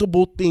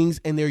multiple things,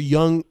 and they're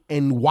young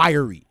and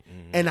wiry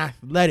and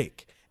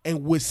athletic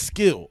and with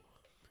skill.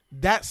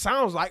 That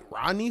sounds like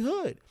Rodney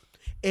Hood.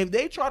 If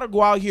they try to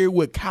go out here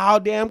with Kyle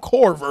Damn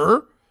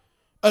Korver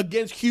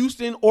against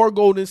Houston or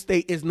Golden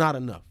State, is not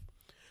enough.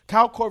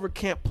 Kyle Korver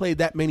can't play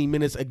that many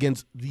minutes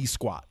against these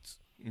squads.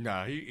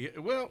 Nah,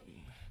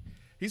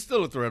 he's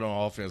still a threat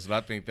on offense, and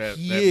I think that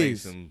He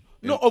makes is. him.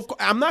 No, of course,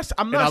 I'm not.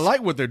 And I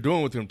like what they're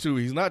doing with him too.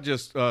 He's not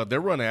just they're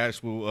running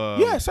actual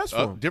sets for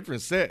him.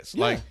 different sets,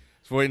 Yeah. like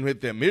for him to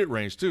hit that mid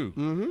range too.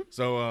 Mm-hmm.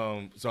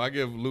 So I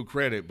give Lou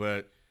credit,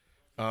 but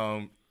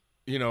I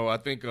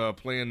think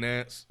playing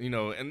Nance,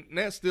 and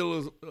Nance still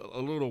is a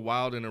little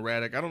wild and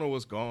erratic. I don't know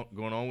what's going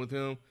on with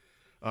him.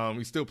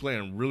 He's still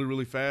playing really,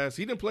 really fast.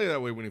 He didn't play that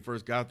way when he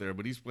first got there,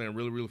 but he's playing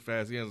really, really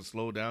fast. He hasn't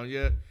slowed down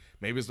yet.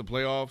 Maybe it's the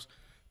playoffs,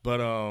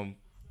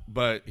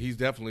 but he's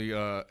definitely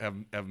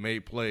have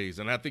made plays,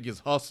 and I think his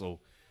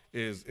hustle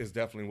is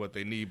definitely what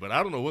they need. But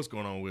I don't know what's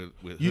going on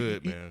with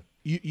Hood, man.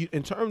 You,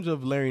 in terms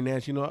of Larry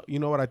Nance, you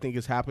know what I think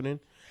is happening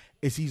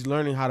is he's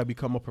learning how to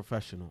become a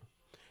professional,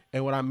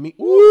 and what I mean.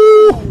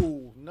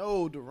 Ooh,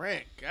 no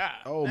Durant. God.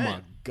 Oh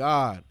my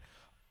God.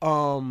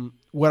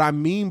 What I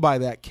mean by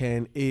that,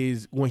 Ken,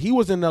 is when he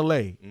was in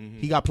LA,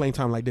 he got playing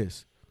time like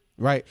this,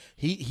 right?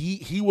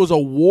 He was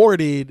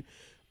awarded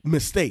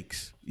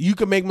mistakes. You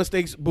can make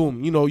mistakes,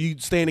 boom. You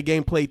stay in the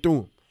game, play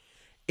through them.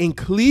 in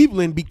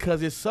Cleveland,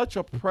 because it's such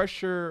a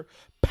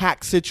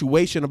pressure-packed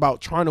situation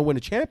about trying to win a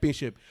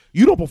championship,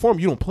 you don't perform,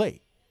 you don't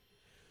play.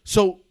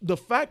 So the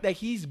fact that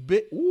he's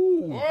been,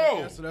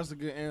 Whoa. So that's a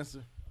good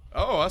answer.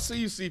 Oh, I see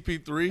you,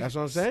 CP3. That's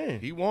what I'm saying.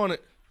 He won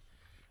it.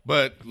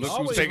 But look who's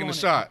Always taking the want it.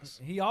 shots.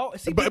 He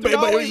CP3 But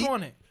always he-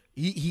 won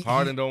it.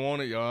 Harden don't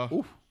want it, y'all.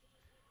 Oof.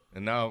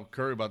 And now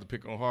Curry about to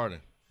pick on Harden.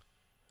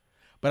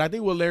 But I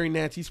think with Larry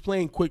Nance, he's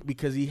playing quick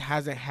because he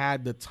hasn't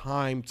had the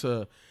time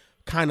to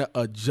kind of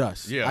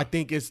adjust. Yeah. I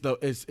think it's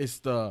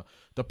the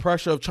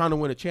pressure of trying to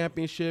win a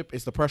championship.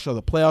 It's the pressure of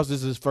the playoffs.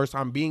 This is his first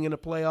time being in the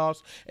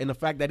playoffs, and the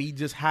fact that he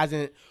just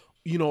hasn't,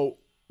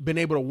 been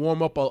able to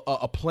warm up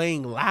a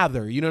playing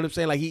lather. You know what I'm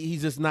saying? Like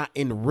he's just not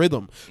in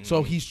rhythm.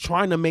 So he's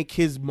trying to make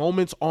his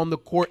moments on the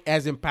court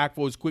as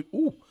impactful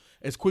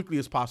as quickly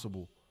as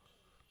possible.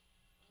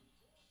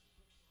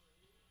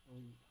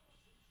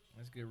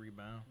 That's a good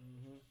rebound.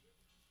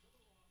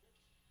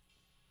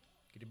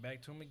 Get it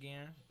back to him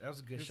again. That was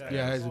a good shot.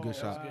 Yeah, that's a good That was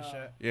shot. a good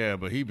shot. Yeah,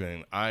 but he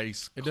been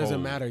ice It cold.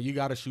 doesn't matter. You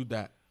got to shoot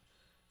that.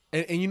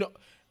 And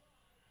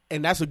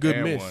that's a good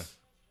And miss. one.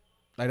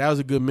 Like that was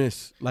a good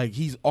miss. Like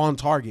he's on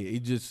target.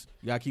 You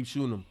got to keep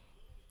shooting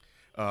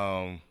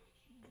him.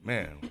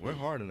 Man, we're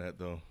hard in that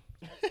though.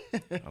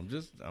 I'm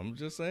just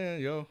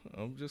saying, yo.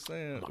 I'm just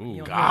saying. Ooh.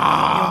 He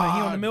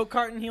on the milk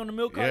carton. He on the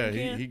milk Yeah, carton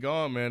again. he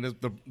gone, man. It's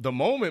the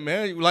moment,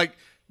 man. Like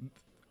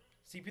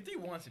CP3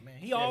 wants it, man.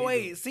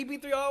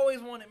 CP3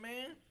 always won it,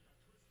 man.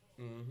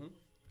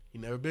 He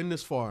never been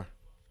this far.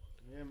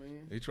 Yeah,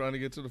 man. he trying to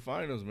get to the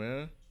finals,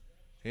 man.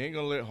 He ain't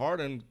gonna let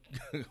Harden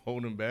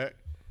hold him back.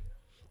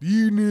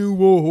 You knew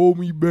won't hold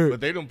me back.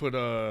 But they don't put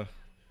Clay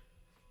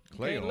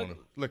Okay, on look- him.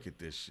 Look at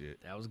this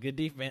shit. That was good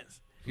defense.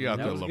 He out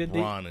That there was good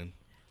LeBroning.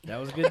 That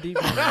was good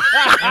defense.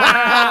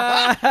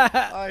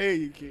 I hear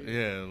you, kid.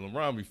 Yeah,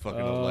 LeBron be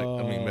fucking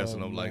up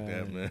messing up like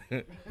that, man.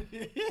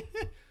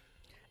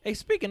 Hey,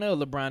 speaking of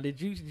LeBron, did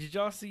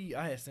y'all see?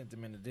 I had sent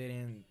them in the Dead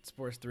End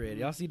Sports thread.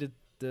 Y'all see the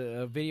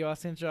video I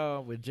sent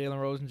y'all with Jalen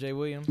Rose and Jay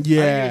Williams?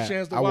 Yeah, a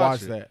chance to I watch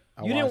watched it. that.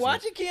 You didn't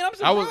watch it, Ken? I'm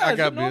surprised. I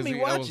got you normally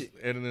busy. I watch was it.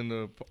 editing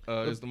the.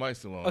 Is the mic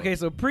still on? Okay,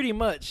 so pretty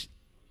much,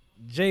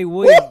 Jay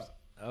Williams.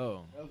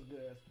 Oh, That was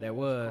good. that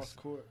was. Cross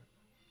court.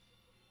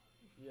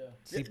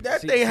 Yeah.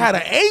 That thing had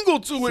an angle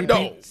to it,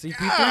 though.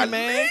 CP3,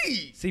 man.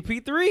 Golly.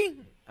 CP3.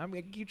 I'm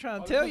gonna keep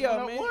trying to tell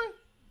y'all, man.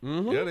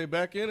 Mm-hmm. Yeah, they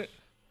back in it.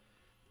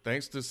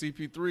 Thanks to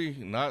CP3,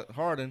 not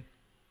Harden.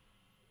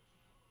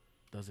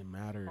 Doesn't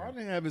matter.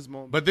 Harden have his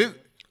moment. But this.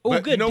 Oh,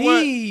 but good you know what?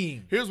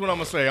 D. Here's what I'm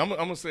gonna say. I'm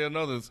gonna say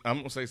another. I'm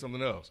gonna say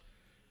something else.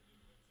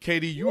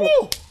 KD, you were,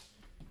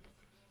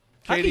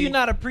 How can KD, you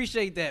not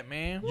appreciate that,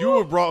 man? you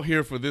were brought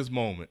here for this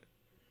moment.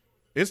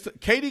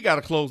 KD got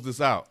to close this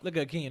out. Look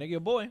at Ken. Look at your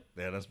boy.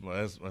 Yeah, that's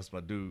my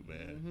dude,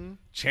 man.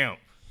 Champ.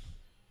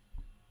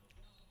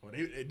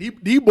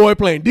 D boy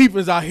playing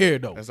defense out here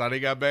though. That's how they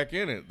got back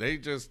in it. They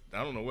just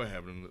I don't know what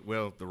happened.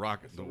 Well, the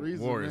Rockets, the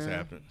Warriors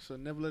happened.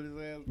 Should never let his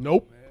ass.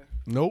 Nope. Man.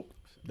 Nope.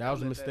 That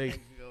was a Let that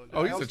mistake. nigga go.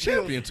 Oh, he's That a was still-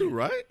 champion too,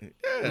 right? Yeah.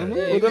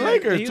 Mhm. With the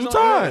Lakers, He's 2 on-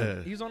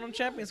 times. He's on them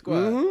champion squad.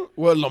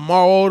 Mm-hmm. Well,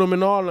 Lamar Odom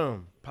and all of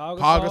them. Paul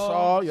Paul Gasol,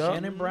 Gasol, yeah.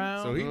 Shannon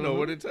Brown. So he know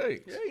what it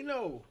takes. Yeah, you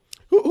know.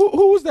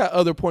 Who was that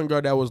other point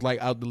guard that was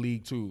like out the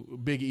league too?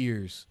 Big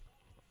ears,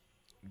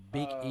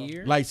 Big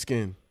ear. light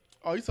skin.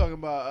 Oh, you talking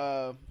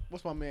about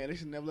what's my man? They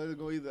should never let it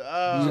go either.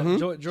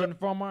 Jordan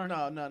Farmar.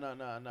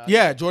 No.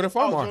 Yeah, Jordan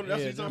Farmar. Jordan,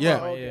 that's what you talking yeah,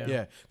 about? yeah,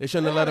 Okay. They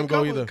shouldn't have let him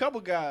go either. Couple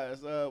guys.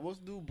 What's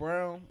the dude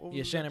Brown? What was Yeah,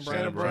 his Shannon name? Brown.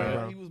 Shannon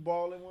Brown. He was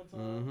balling one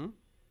time.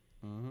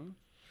 Mm-hmm.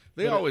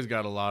 They always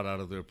got a lot out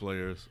of their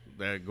players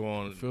that go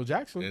on Phil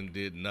Jackson. and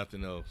did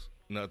nothing else,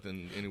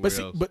 nothing anywhere But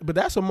see, else. but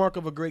that's a mark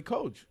of a great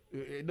coach.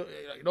 It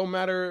don't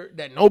matter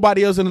that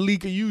nobody else in the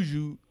league can use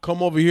you.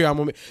 Come over here. I'm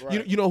gonna.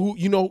 Right. You know who?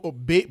 You know a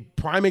big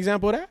prime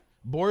example of that?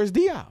 Boris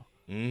Diaw.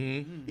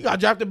 Mm-hmm. He got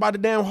drafted by the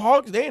damn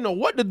Hawks. They didn't know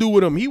what to do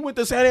with him. He went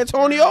to San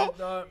Antonio.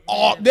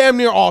 Yeah. Damn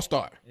near all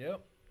star.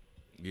 Yep.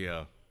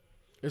 Yeah.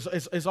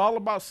 It's all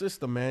about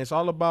system, man. It's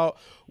all about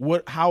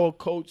how a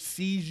coach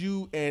sees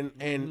you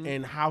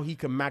and how he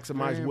can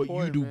maximize Very what you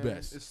important, do man.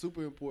 best. It's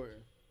super important.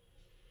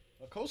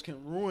 A coach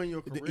can ruin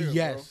your career.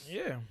 Yes.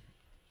 Yeah.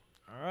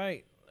 All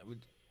right.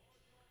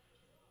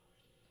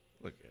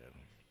 Look at him.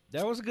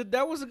 That was a good.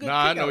 That was a good.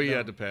 Nah, I know kick-out, he though.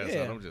 had to pass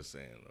Yeah. out. I'm just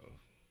saying though.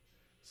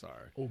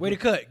 Sorry. Way to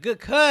cut. Good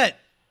cut.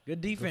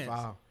 Good Good defense.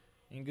 foul.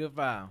 And good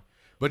foul.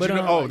 But, But, you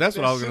know, that's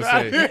what I was gonna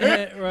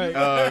say.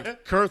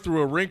 Right. Kerr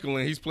threw a wrinkle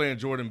and he's playing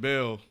Jordan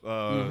Bell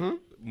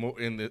Mm-hmm.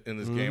 in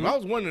this game. I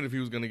was wondering if he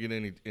was gonna get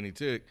any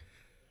tick.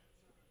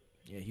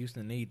 Yeah,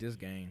 Houston need this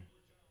game.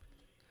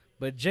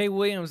 But Jay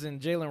Williams and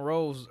Jalen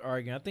Rose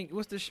arguing. I think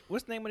what's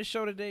the name of the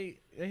show that they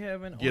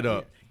having? Get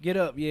Up. Get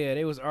Up. Yeah,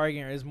 they was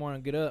arguing this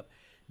morning. Get Up.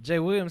 Jay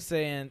Williams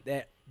saying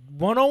that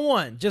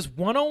 1-on-1, just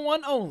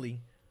 1-on-1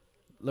 only,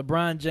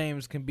 LeBron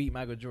James can beat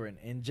Michael Jordan,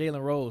 and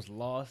Jalen Rose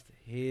lost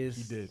his.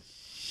 He did.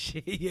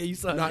 Shit. Yeah, you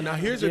saw. Now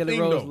here's the Jalen thing,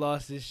 Rose though.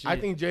 lost his shit. I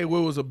think Jay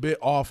Will was a bit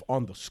off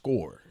on the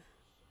score.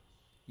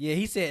 Yeah,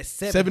 he said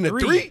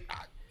 7-3.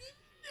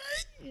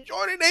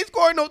 Jordan ain't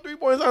scoring no 3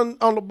 points on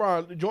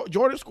LeBron.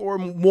 Jordan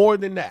scored more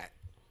than that.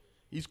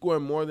 He's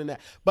scoring more than that.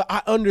 But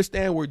I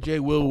understand where Jay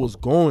Will was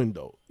going,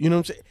 though. You know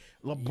what I'm saying?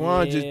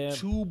 LeBron Yeah. just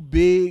too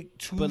big,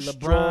 too But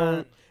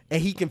strong,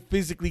 and he can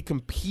physically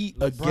compete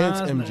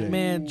against MJ.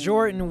 Man,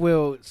 Jordan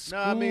will school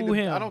Nah, I mean,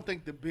 him. I don't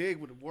think the big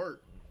would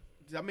work.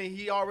 I mean,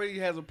 he already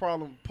has a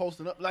problem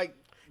posting up. Like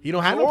He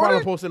don't have no Jordan?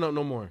 problem posting up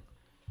no more.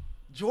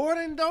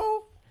 Jordan,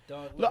 though.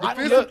 Look,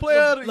 Defensive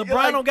player,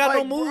 LeBron don't got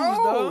no moves, bro.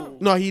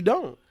 dog. No, he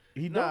don't.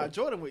 He Nah, don't.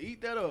 Jordan would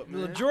eat that up,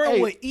 man. Jordan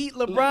Hey. would eat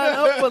LeBron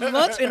up for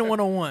lunch in a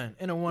one-on-one.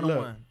 In a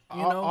one-on-one.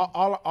 You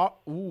know?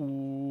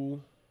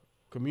 Ooh,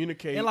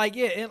 communicate. And like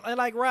and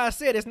like Rod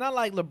said, it's not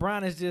like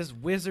LeBron is just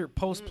wizard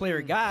post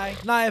player guy.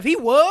 Now if he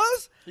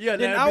was, Yeah,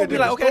 then that'd I be a would be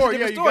like, different okay, it's a story. different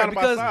Yeah, you got story him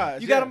by because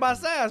size, you got yeah. him by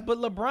size. But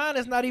LeBron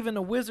is not even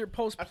a wizard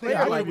post I think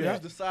player I like would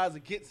that. use the size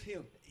against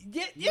him.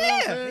 Yeah, know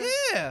what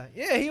I'm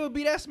yeah. He would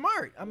be that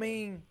smart. I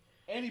mean,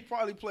 And he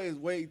probably plays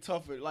way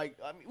tougher. Like,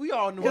 I mean, we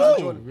all knew Yo. how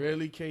Jordan.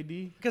 Really,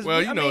 KD? because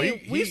Well, you know,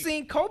 we've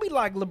seen Kobe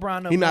like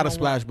LeBron. Up He not a one-on-one.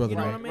 splash brother, You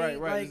know right. what I mean?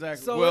 Right, Like,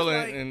 exactly. So Well,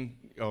 it's like, and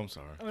I'm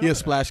sorry. He a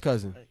splash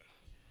cousin.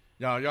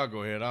 Y'all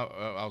go ahead.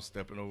 I was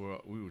stepping over.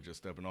 We were just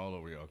stepping all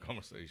over y'all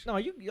conversation. no,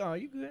 you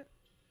good.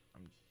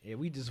 Yeah,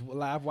 we just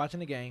live watching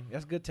the game.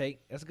 That's a good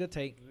take. That's a good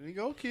take. There you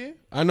go, kid.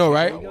 I know,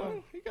 right? He got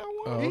one.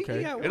 Oh, okay.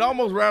 He got It one.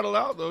 almost rattled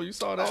out though. You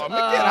saw that? Get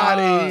out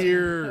of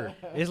here.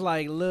 It's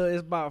like it's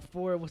about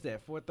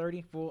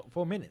 4:30,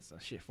 4 minutes. Oh,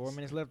 shit, 4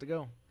 minutes left to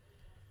go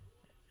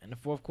in the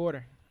fourth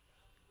quarter.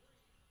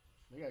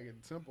 They gotta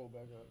get the tempo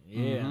back up.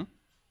 Yeah. Mhm.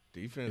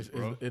 Defense,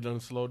 bro. It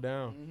doesn't slow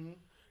down. Mm-hmm.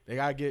 They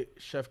gotta get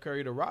Chef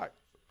Curry to rock.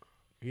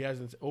 He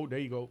hasn't. Oh, there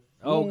you go.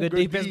 Oh, Ooh, good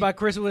defense by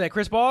Chris. Was that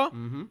Chris Paul?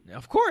 Mm-hmm.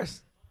 Of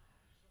course.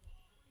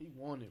 He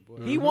won it,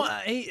 boy. He won.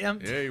 Yeah,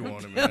 he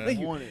won it, telling man.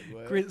 He you, won it,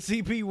 boy. Chris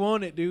CP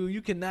won it, dude.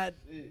 You cannot.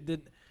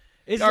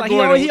 It's Y'all like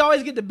go ahead he and-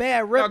 always get the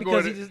bad rep y'all go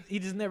because ahead he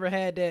just never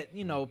had that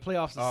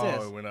playoff success.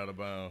 Oh, it went out of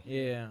bounds.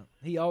 Yeah,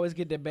 he always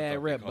get that thought bad they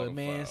rep, called but him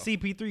man, foul.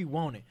 CP3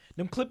 won it.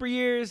 Them Clipper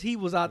years, he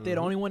was out there,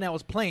 the only one that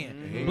was playing.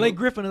 Mhm. Blake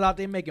Griffin is out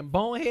there making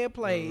bonehead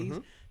plays.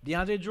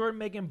 DeAndre Jordan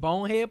making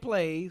bonehead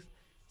plays.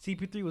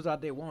 CP3 was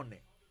out there wanting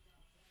it,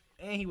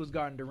 and he was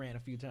guarding Durant a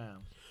few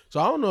times. So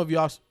I don't know if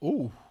y'all.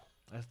 Ooh,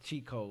 That's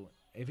cheat code.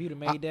 If he'd have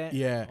made that,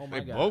 yeah. oh my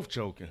They god, both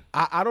choking.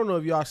 I don't know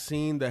if y'all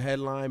seen the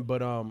headline, but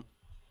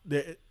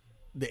the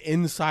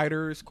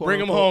insiders. Quote Bring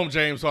him unquote- home,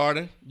 James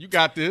Harden. You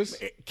got this.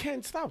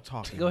 Ken, stop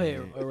talking. Go ahead,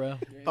 man.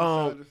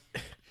 Arel.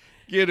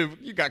 Get him.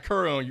 You got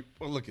Curry on you.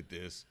 Oh, look at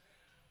this,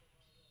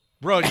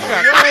 bro. You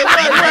got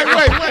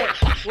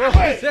What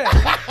was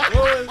that? What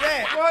was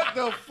that? What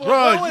the fuck?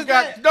 bro. was You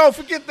got that? no.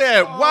 Forget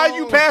that. Why are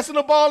you passing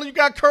the ball and you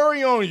got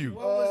Curry on you?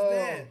 What was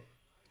that?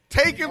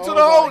 Take him to Oh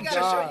the hole. my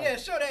God.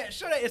 Show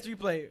that history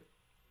play.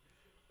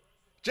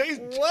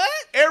 Jason, What?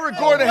 Eric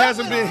Gordon What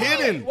hasn't was been that?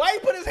 hitting. Why he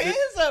put his hands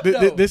up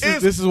though? This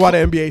is why the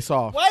NBA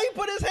soft. Why he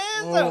put his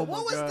hands Oh, up? my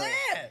What was God.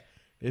 that?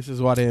 This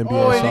is why the NBA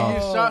Oh, and he soft.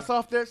 get shots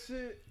off that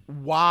shit.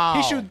 Wow.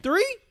 He shoot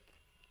three?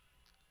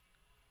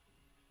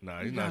 Nah,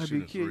 You he's not gotta be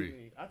shooting kidding three.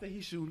 me. I think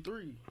he's shooting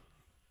three.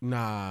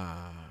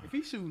 Nah. If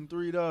he's shooting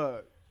three,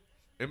 dog.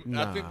 I think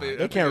they I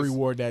think can't it's-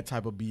 reward that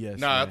type of BS.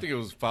 Nah, I man. think it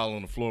was foul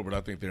on the floor, but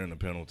I think they're in the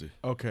penalty.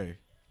 Okay.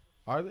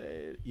 Are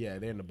they? Yeah,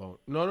 they're in the bonus.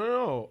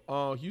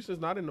 No. Houston's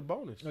not in the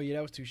bonus. Oh yeah,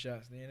 that was 2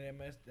 shots. Then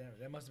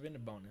that must have been the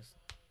bonus.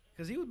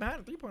 Because he was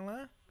behind the 3-point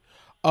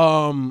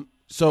line.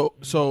 So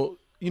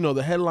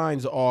the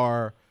headlines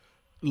are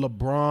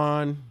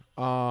LeBron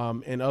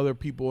and other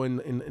people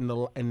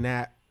in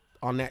that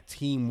on that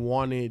team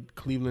wanted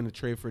Cleveland to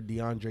trade for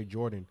DeAndre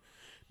Jordan.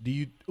 Do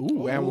you?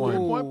 Ooh, and one.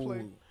 Point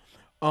play.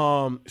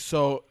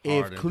 So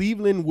if Harden.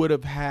 Cleveland would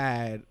have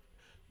had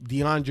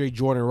DeAndre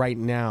Jordan right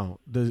now,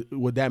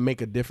 would that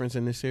make a difference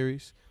in this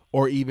series,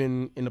 or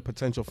even in the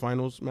potential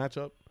finals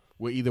matchup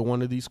with either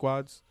one of these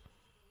squads?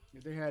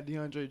 If they had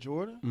DeAndre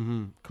Jordan,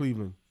 Mm-hmm.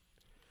 Cleveland.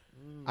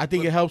 I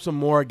think it helps them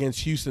more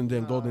against Houston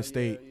than Golden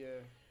State. Yeah.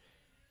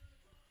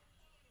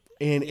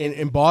 And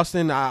in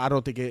Boston, I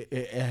don't think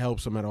it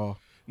helps them at all.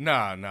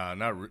 Not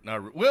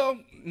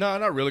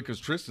really, because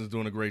Tristan's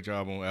doing a great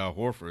job on Al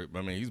Horford.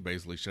 I mean, he's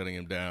basically shutting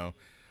him down.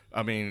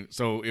 I mean,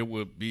 so you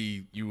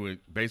would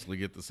basically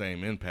get the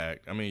same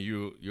impact. I mean,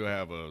 you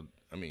have a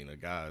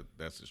guy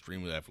that's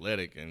extremely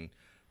athletic, and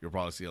you'll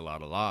probably see a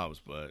lot of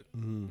lobs, but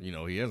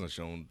he hasn't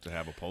shown to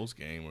have a post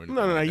game or anything.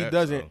 No, like he that,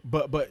 doesn't.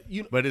 so.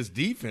 But His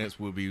defense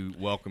will be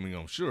welcoming,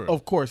 I'm sure.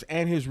 of course,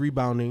 and his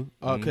rebounding,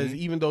 because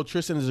even though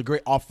Tristan is a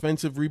great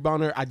offensive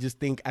rebounder, I just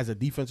think as a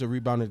defensive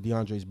rebounder,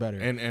 DeAndre's better.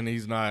 And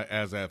he's not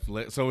as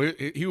athletic, so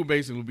he will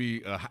basically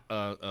be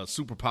a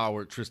super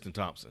powered Tristan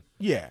Thompson.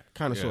 Yeah,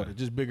 kind of, Yeah. sort of,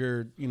 just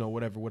bigger,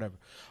 whatever.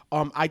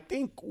 I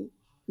think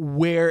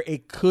where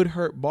it could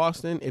hurt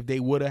Boston if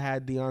they would have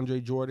had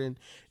DeAndre Jordan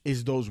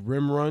is those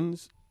rim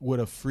runs would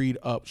have freed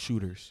up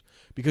shooters,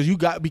 because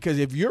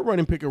if you're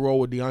running pick and roll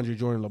with DeAndre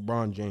Jordan,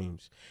 LeBron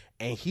James,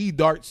 and he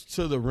darts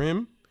to the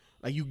rim,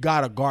 Like you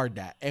gotta guard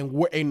that, and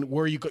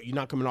where you're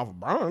not coming off of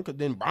Bron, because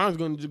then Bron's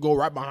going to go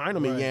right behind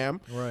him and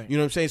yam. Right. You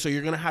know what I'm saying? So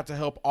you're gonna have to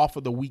help off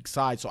of the weak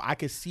side. So I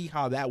could see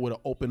how that would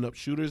have opened up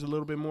shooters a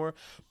little bit more,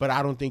 but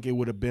I don't think it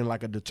would have been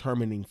like a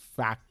determining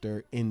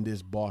factor in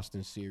this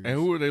Boston series. And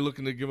who are they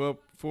looking to give up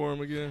for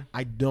him again?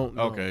 I don't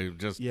know. Okay,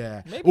 just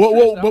Yeah. Maybe Well,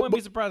 Tristan. I but- wouldn't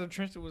be surprised if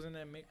Tristan was in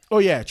that mix. Oh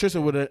yeah,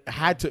 Tristan would have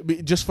had to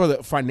be just for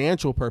the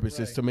financial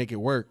purposes Right. to make it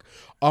work.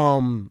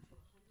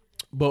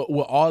 But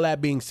with all that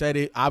being said,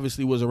 it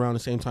obviously was around the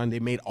same time they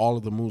made all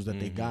of the moves that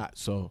they got.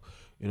 So,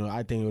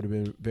 I think it would have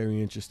been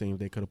very interesting if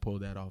they could have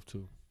pulled that off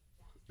too.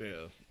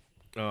 yeah.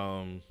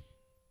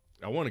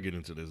 I want to get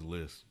into this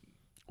list,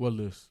 What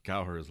list?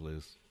 Cowherd's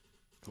list.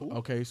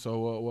 Okay,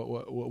 so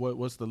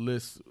what's the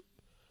list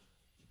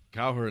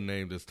Cowherd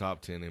named his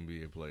top 10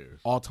 NBA players.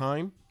 all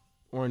time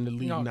or in the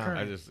league No, now? current.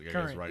 I guess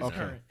Current. right It's now.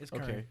 current. It's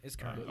current. Okay. It's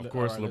current. Of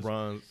course, All right,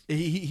 LeBron's.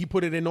 He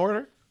put it in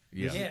order.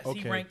 Yeah. Yes, Okay.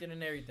 he ranked it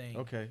and everything.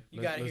 Okay,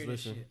 You gotta hear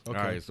this shit. Okay,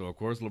 All right, so of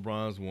course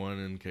LeBron's 1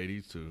 and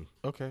KD's 2.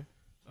 okay,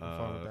 I'm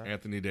fine with that.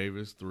 Anthony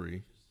Davis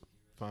 3,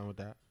 Fine with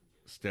that.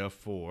 Steph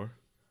 4,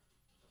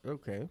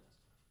 Okay.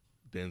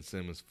 Ben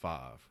Simmons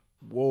 5.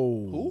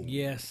 Whoa.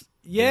 Yes.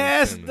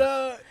 Yes, Simmons.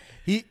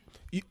 the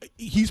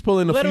He's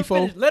pulling the let him FIFO.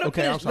 finish. Let him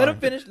Okay, finish. I'm Let sorry. him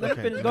finish. Let him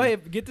Okay. finish. Go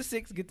ahead. Get the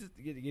 6.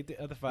 Get the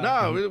other 5.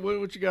 Nah,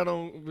 what you got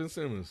on Ben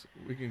Simmons?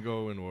 We can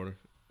go in order.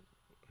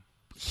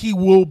 He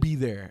will be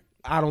there.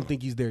 I don't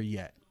think he's there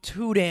yet.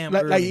 Too damn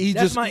Like early. he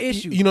That's just, my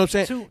issue. You know what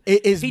I'm saying? Too-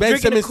 Is he Ben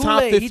drinking the Simmons top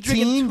Kool-Aid. He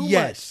drinking 15? too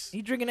Yes. much.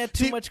 He drinking that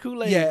too See, much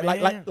Kool-Aid. Yeah,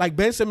 man. like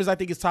Ben Simmons, I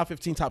think is top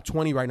 15, top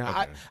 20 right now.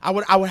 Okay. I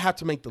would have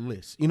to make the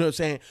list. You know what I'm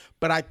saying?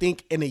 But I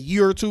think in a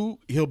year or two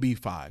he'll be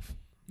 5.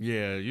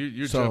 Yeah,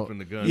 you're So, jumping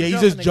the gun. Yeah, he's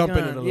Jumping just the jumping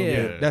gun, it a little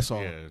yeah. bit. That's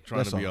all. Yeah, trying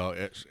That's to be all. all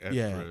extra.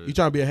 Yeah, you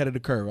trying to be ahead of the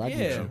curve. I get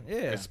Yeah, you. yeah.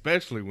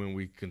 Especially when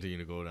we continue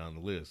to go down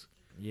the list.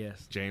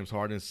 Yes. James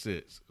Harden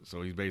 6,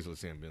 so he's basically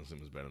saying Ben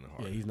Simmons better than Yeah,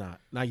 Harden. he's not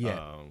yet.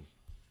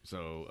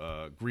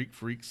 Greek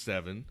Freak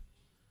 7,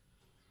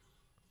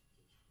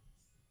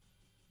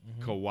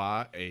 Mm-hmm.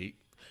 Kawhi 8,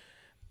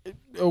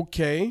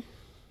 Okay.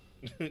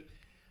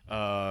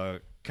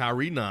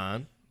 Kyrie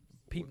 9.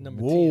 Peep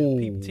number Whoa.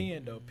 10. Peep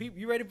 10 though. Peep,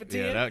 you ready for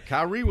 10? Yeah, that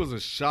Kyrie was a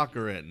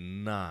shocker at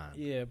 9.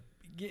 Yeah.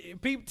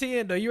 Peep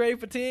 10 though. You ready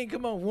for 10?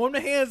 Come on, warm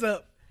the hands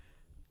up.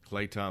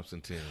 Klay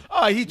Thompson 10.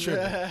 Oh, he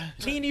tripping.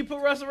 Teeny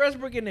put Russell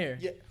Westbrook in there.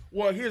 Yeah.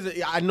 Well,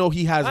 I know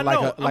he has I like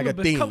know, a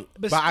but thing, but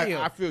but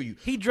still. I feel you.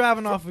 He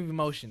driving off of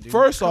emotion, dude.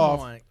 First Come off,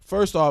 on.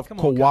 Kawhi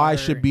on, Kyrie.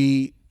 should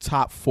be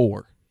top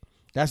 4.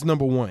 That's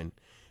number 1.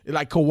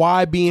 Like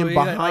Kawhi being So you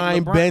got,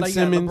 behind LeBron, Ben like you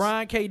got Simmons.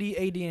 LeBron,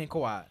 KD, AD, and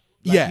Kawhi. Like,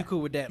 Yeah, you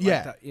cool with that?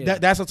 Yeah, Like,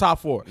 that's a top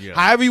 4. Yeah.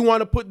 However you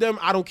want to put them,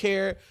 I don't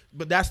care.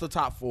 But that's the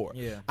top 4.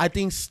 Yeah. I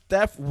think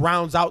Steph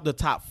rounds out the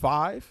top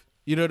 5.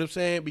 You know what I'm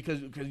saying? Because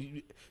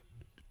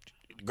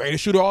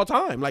greatest shooter of all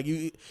time. Like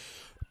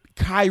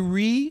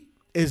Kyrie.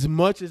 As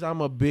much as I'm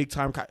a big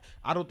time,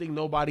 I don't think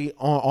nobody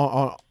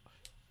on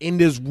in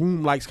this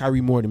room likes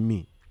Kyrie more than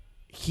me.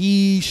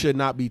 He should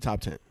not be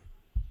top 10.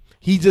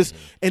 He just,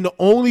 and the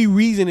only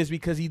reason is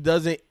because he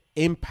doesn't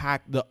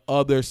impact the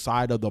other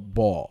side of the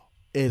ball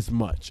as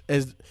much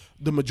as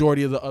the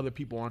majority of the other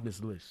people on this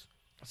list.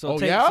 So Oh,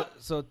 take, yeah?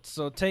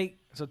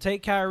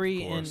 take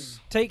Kyrie Of and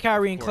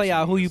course. Clay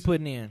out. Who he you is.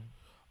 putting in?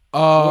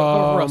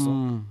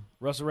 Russell.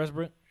 Russell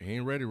Westbrook. He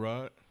ain't ready,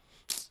 Rod.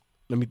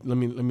 Let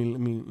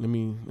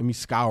me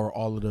scour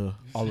all of the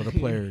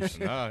players.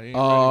 Nah, he ain't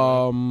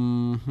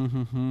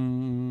ready.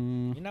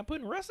 You're not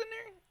putting Russ in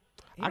there.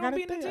 He I don't gotta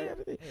be in the think. I 10?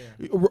 gotta think.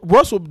 Yeah.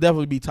 Russ will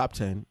definitely be top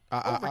 10.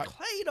 Over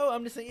Clay though,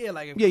 I'm just saying, yeah,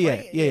 like if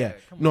Yeah. Clay,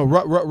 come No, on.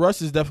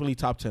 Russ is definitely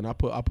top 10. I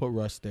put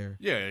Russ there.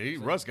 Yeah,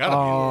 Russ got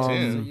to be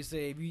in So 10. you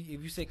say if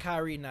you say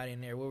Kyrie not in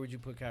there, where would you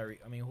put Kyrie?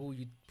 I mean, who would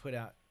you put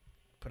out?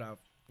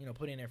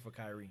 Put in there for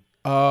Kyrie.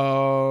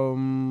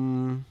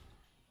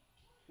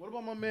 What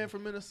about my man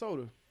from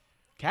Minnesota?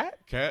 Cat?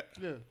 Cat,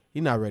 Yeah.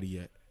 He's not ready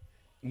yet.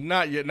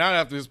 not yet, not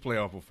after his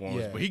playoff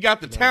performance, Yeah. but he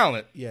got the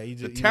talent. Yeah, The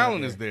he's not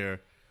talent is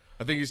there.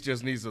 I think he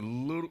just needs a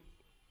little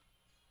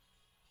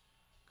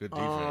good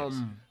defense.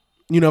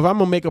 If I'm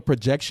gonna make a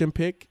projection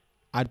pick,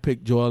 I'd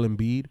pick Joel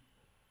Embiid.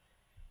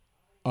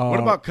 What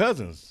about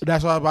Cousins?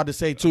 That's what I was about to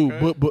say too.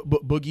 Okay.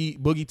 But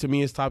Boogie to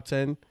me is top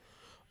 10.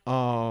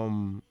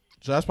 So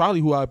that's probably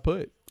who I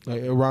put.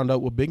 Like round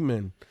up with big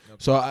men.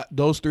 So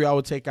those 3 I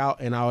would take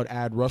out, and I would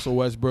add Russell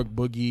Westbrook,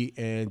 Boogie,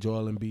 and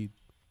Joel Embiid.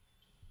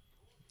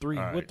 3.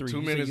 All right, What 3? 2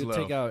 You said minutes you left.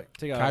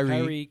 Take out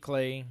Kyrie,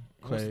 Clay.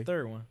 What's Clay. the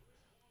third one?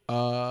 I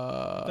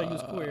thought you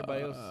was cool.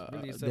 Everybody else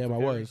really except damn, for I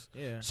Kyrie. was.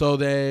 Yeah. So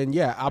then,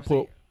 yeah,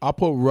 I'll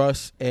put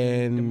Russ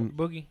and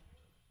Boogie.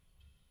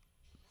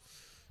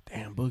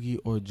 damn Boogie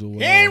or Joel.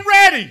 He ain't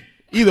ready.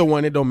 Either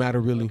one, it don't matter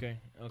really. Okay.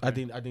 I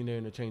think they're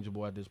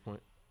interchangeable at this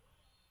point.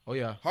 Oh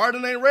yeah.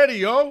 Harden ain't ready,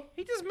 yo.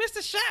 He just missed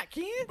a shot,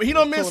 Ken. But he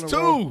done missed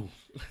 2.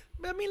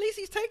 But I mean, at least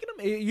he's taking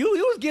them. You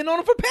was getting on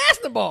him for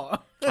passing the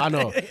ball. I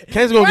know.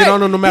 Ken's gonna get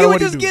on him no matter he was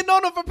what he just do. getting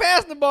on him for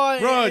passing the ball.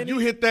 Bro, and you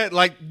hit that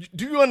like.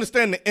 Do you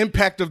understand the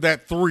impact of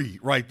that 3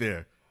 right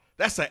there?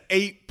 That's an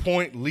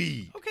 8-point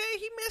lead. okay,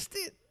 he missed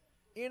it.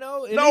 You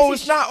know. At No,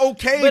 least it's not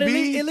okay, But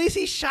B. at least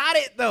he shot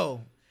it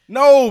though.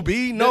 No,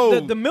 B,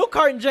 no. The milk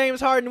carton James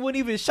Harden wouldn't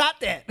even shot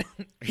that.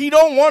 He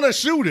don't want to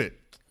shoot it.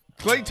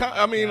 Chris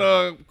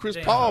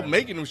James Paul Harden.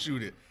 making him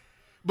shoot it.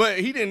 But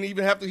he didn't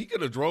even have to. He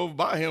could have drove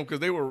by him because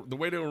the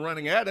way they were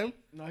running at him.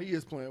 No, he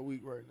is playing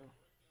weak right now.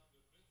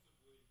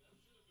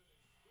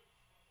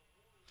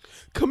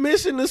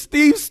 Commissioner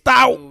Steve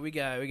Stout. Ooh, we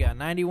got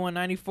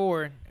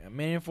 91-94. A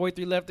minute and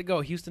 43 left to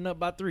go. Houston up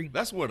by 3.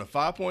 That's what, a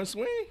 5-point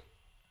swing?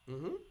 All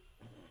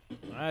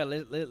right,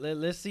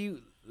 let's see.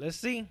 Let's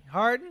see.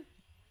 Harden.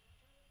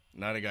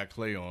 Now they got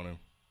Clay on him.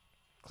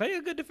 Clay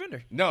a good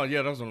defender. No,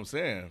 yeah, that's what I'm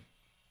saying.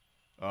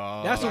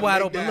 That's a gotta wide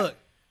make open that. look.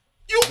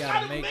 You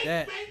gotta make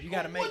that. You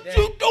gotta make what that.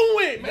 you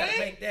doing, You man? gotta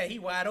make that. He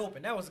wide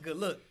open. That was a good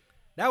look.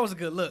 That was a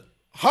good look.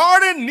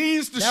 Harden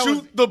needs to That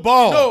shoot was- the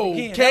ball. No,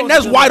 Ken, Ken, was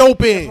that's a good wide look.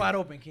 open. That's wide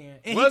open, Ken.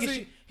 And Was he can he?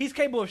 shoot- he's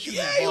capable of shooting.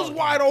 Yeah, that he ball, was Ken.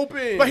 wide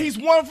open. But he's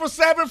 1 for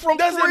 7 from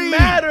Doesn't 3.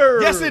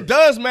 matter. Yes, it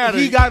does matter.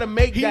 He gotta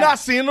make He that. not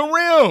seeing the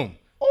rim.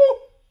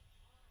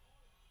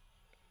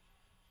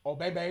 Oh,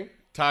 bang, bang.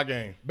 Tie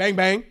game. Bang,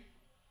 bang.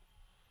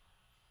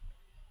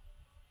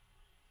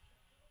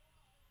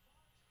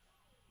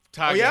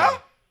 Tie Oh, yeah? game.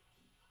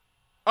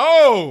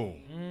 Oh.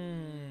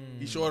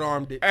 He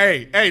short-armed it.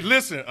 Hey,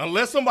 listen.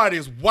 Unless somebody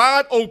is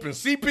wide open,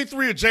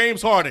 CP3 or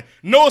James Harden,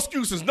 no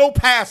excuses, no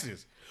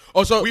passes.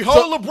 Oh, so We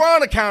hold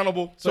LeBron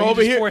accountable. So So you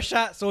over just here- force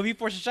shot. So if he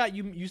force a shot,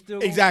 you still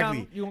gonna exactly.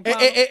 Count him? You And, gonna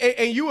count him?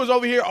 and you was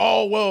over here.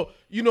 Oh well,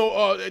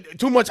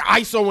 too much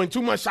ISO and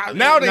too much shot.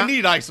 Now they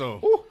need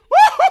ISO.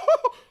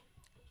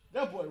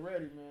 That boy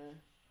ready, man.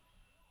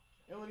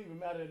 It don't even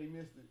matter that he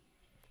missed it.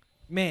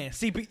 Man,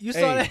 CP, you saw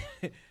Hey.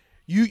 that?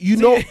 You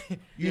know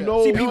Yeah.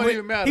 know. It don't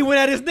even matter. He went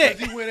at his neck.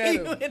 'Cause he went at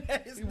him. went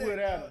at his He neck. would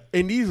have.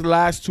 In these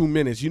last 2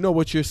 minutes, you know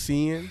what you're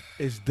seeing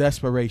is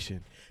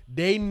desperation.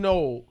 They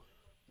know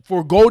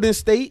for Golden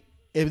State,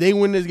 if they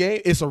win this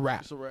game, it's a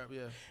wrap. It's a wrap,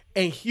 yeah.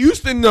 And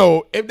Houston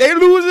know if they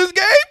lose this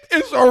game,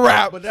 it's a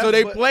wrap. So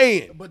they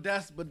playing. But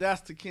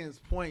that's to Ken's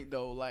point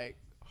though. Like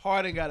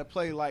Harden got to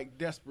play like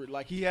desperate.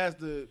 Like he has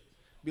to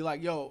be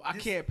like, yo, I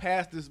can't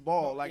pass this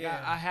ball. Like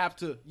Yeah. I have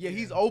to. Yeah,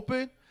 he's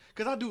open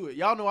because I do it.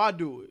 Y'all know I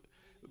do it.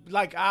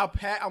 Like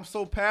I'm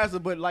so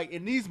passive, but like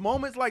in these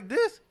moments like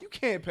this, you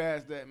can't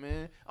pass that,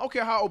 man. I don't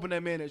care how open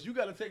that man is. You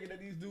got to take it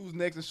at these dudes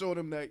next and show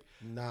them that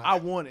I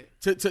want it.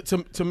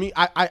 To me,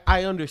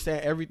 I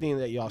understand everything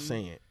that y'all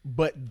saying,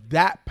 but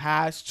that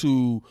pass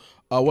to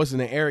what's his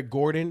name, Eric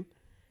Gordon,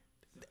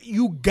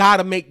 you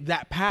gotta make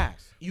that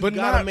pass. You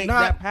gotta make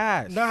that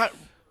pass.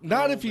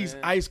 Not if he's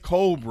man. ice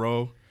cold,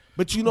 bro.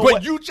 But you know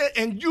But what?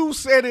 you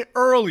said it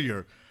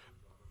earlier.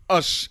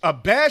 A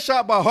bad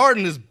shot by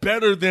Harden is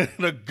better than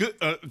a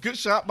good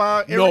shot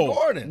by Eric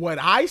Gordon. What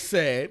I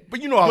said,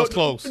 But you know I was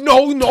close.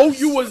 No,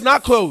 you was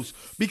not close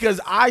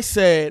because I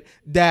said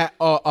that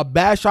a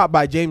bad shot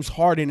by James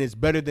Harden is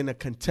better than a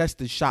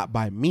contested shot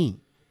by me.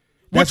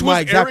 That's Which my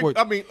was exact Eric- word.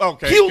 I mean,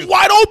 okay, he was 'cause-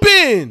 wide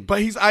open. But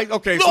he's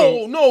okay.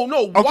 No,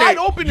 Okay, wide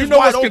open you is know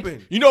wide what's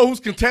open. You know who's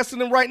contesting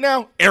him right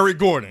now? Eric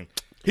Gordon.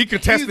 He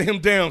contested him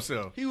damn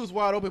self. He was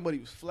wide open, but he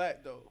was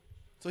flat though.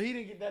 So he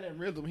didn't get that in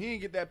rhythm. He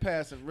didn't get that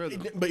pass in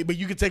rhythm. But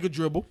you can take a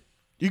dribble.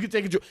 You can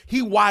take a dribble.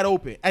 He wide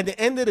open. At the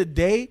end of the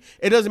day,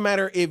 it doesn't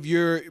matter if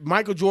you're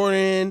Michael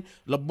Jordan,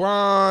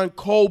 LeBron,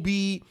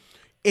 Kobe.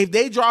 If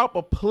they drop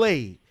a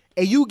play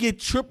and you get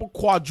triple,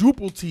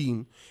 quadruple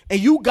team, and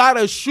you got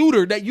a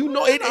shooter that you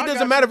know, it I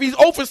doesn't got matter if he's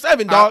 0 for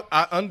 7, dog.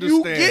 I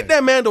understand. You get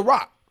that man to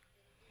rock.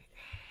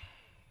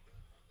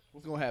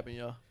 What's gonna happen,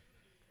 y'all?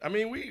 I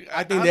mean,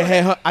 I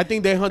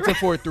think they hunting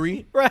for a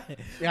 3. Right.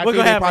 Yeah, I What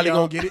think they happen, probably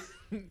y'all? gonna get it.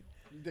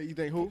 You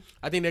think who?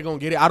 I think they're gonna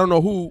get it. I don't know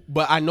who,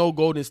 but I know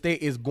Golden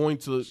State is going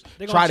to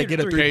They gonna try to shoot get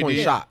a a three. 3-point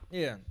KD. shot.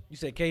 Yeah. You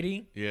said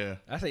KD? Yeah,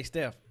 I say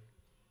Steph.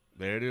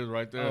 there it is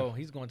right there. Oh,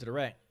 he's going to the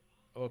rack.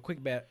 Oh, a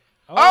quick bat.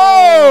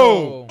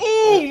 Oh!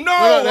 Ooh, no!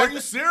 No, Are you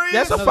serious?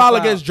 That's a Another foul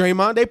foul. against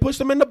Draymond. They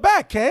pushed him in the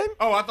back, Ken.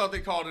 Oh, I thought they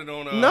called it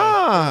on.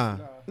 Nah.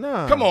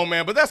 Come on,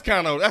 man. But that's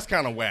kind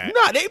of whack.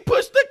 Nah, they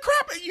pushed the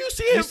crap. You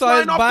see him You saw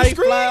his flying off the body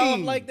fly off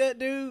screen. like that,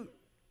 dude?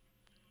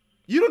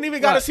 You don't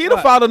even got to What? see the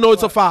What? foul to know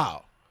it's a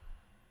foul.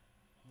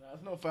 Nah,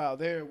 there's no foul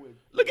there. With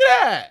Look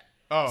at that.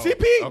 Oh,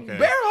 CP okay.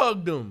 bear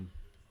hugged him.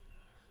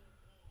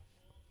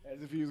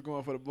 as if he was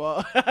going for the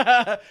ball.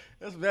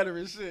 That's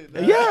veteran shit.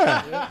 dog.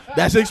 Yeah.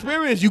 That's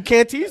experience. You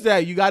can't teach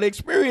that. You got to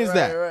experience Right,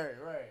 that. right.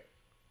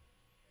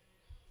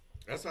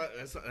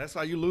 That's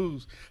how you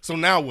lose. So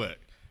now what?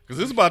 Because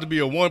this is about to be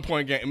a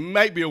 1-point game. It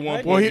might be a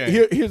 1-point Well,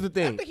 game. here's the I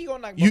thing. think he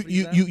gonna knock You both of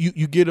these down.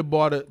 you get a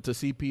ball to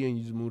CP and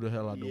you just move the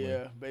hell out the way.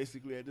 Yeah,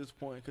 basically at this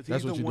point, because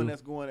That's he's what the you one do.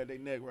 that's going at their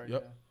neck right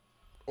Yep. now.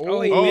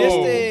 Oh, he Oh. missed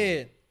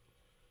it.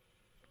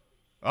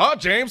 Oh,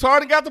 James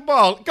Harden got the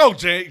ball. Go,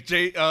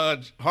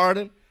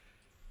 Harden.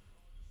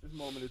 This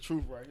moment of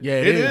truth right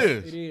Yeah, here. It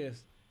It is.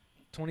 is.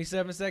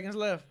 27 seconds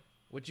left.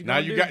 What you Now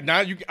gonna you do? got. Now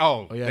you.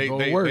 Oh, Oh, yeah, they go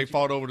they, work. they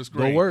fought over the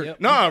screen. Go work. Yep.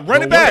 Nah, Go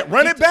run it back. work.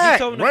 Run it back. He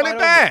told him to Run fight it over.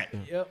 back.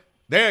 Yep.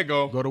 There you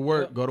go. Go to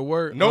work. Go to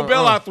work. No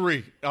bailout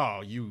 3.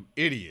 Oh, you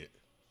idiot.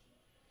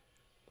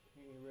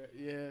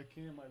 Yeah,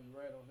 Ken might be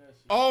right on that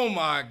shit. Oh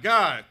my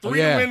God. 3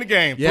 yeah. to win the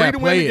game. Yeah, 3 to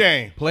win the it.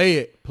 game. Play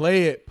it.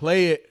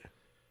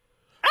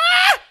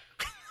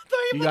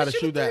 You got to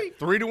shoot that.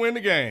 3 to win the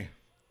game.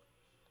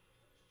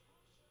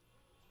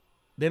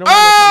 They don't have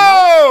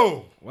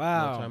Oh! no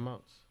Wow.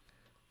 timeouts.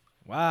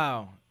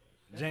 Wow.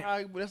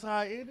 That's how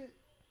I ended.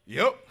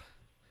 Yep.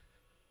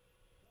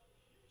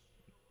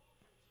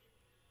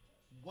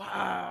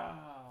 Wow.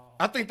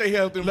 I think they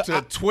held them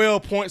to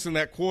 12 points in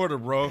that quarter,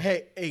 bro.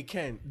 Hey,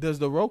 Ken, does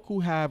the Roku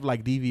have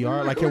like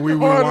DVR? Like, can we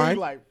Harden, rewind?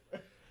 like,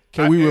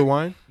 Can we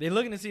rewind? They're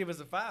looking to see if it's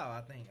a foul,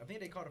 I think. I think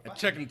they called a foul.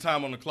 Checking the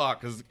time on the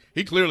clock because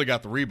he clearly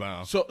got the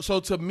rebound. So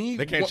to me,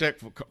 They can't check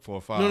for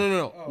a foul.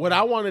 No. What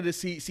I wanted to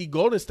see,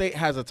 Golden State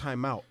has a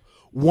timeout.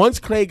 Once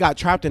Clay got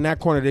trapped in that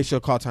corner, they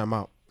should call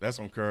timeout. That's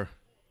on Kerr.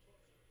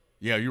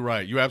 Yeah, you're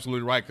right. You're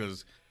absolutely right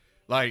because,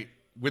 like,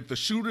 with the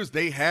shooters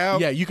they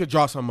have, Yeah, you could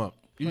draw some up.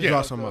 You can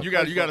draw some up. you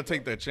got to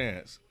take that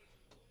chance.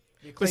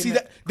 Yeah, But see,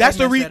 Clay that's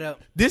the messed reason. that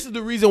up. This is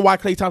the reason why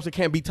Klay Thompson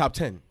can't be top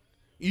 10.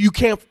 You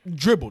can't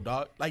dribble,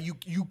 dog. Like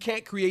you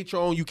can't create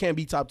your own. You can't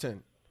be top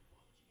 10.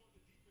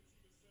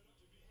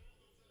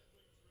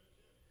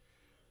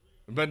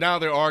 But now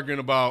they're arguing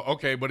about,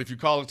 okay, but if you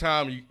call the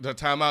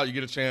timeout, you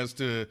get a chance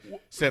to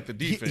set the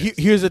defense.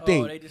 Here's the Oh,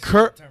 thing. they just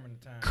Kerr determined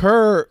the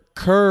time.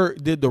 Kerr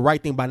did the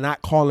right thing by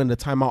not calling the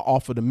timeout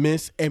off of the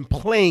miss and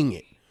playing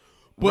it.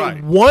 But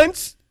Right.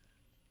 once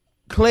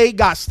Clay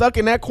got stuck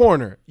in that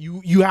corner,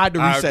 you had to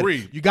I reset.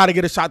 agree. You got to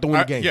get a shot to win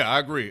the game. Yeah, I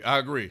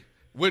agree.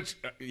 Which,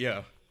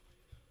 yeah.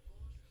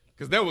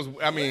 Because that was,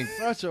 I mean,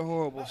 such a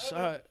horrible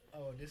shot.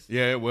 Oh, this.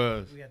 yeah, it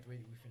was. We have to wait.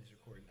 We finish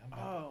recording. I'm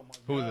about, Oh my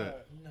Who was God.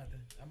 that? nothing.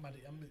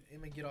 I'm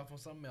gonna get off on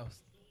something else.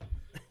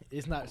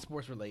 It's not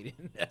sports related.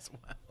 That's why.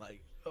 I'm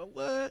like,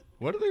 what?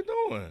 What are they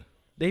doing?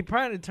 They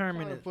probably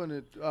determined Trying to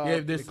it. put it, Yeah,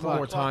 there's the clock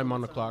more time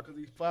on the time, clock. 'cause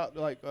he fouled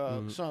like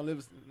Sean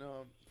Livingston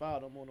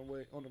fouled him on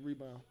the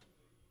rebound.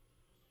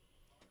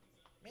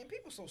 Man,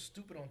 people so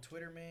stupid on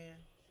Twitter, man.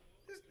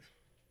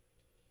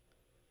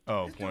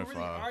 Oh, This dude really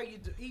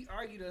 0.5. he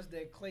argued us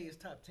that Clay is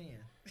top 10.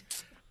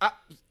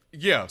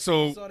 Yeah,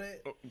 so Saw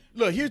that?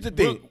 Look, here's the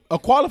thing. A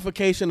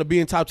qualification of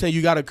being top 10,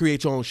 you got to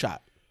create your own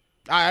shot.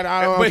 I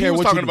don't but he care was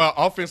what talking you do. about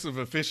offensive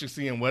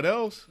efficiency and what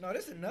else? No,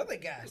 this is another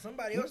guy.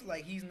 Somebody else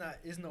like he's not.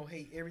 There's no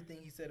hate. Everything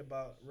he said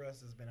about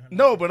Russ has been 100%.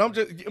 No, but I'm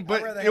just, I'd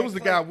but rather it have was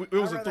the Clay- guy, it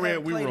was I'd a rather thread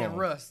have we Clay were than on.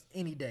 Russ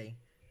any day.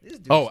 This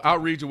dude. Oh, I'll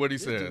read you what he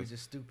this dude says. is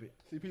just stupid.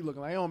 CP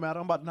looking like it don't matter.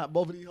 I'm about to knock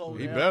both of these holes.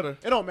 He down. better.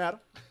 It don't matter.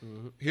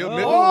 He'll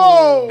admit,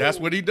 Oh! that's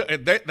what he do.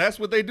 That's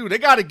what they do. They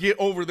got to get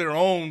over their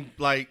own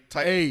like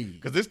type. Hey.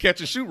 Because this catch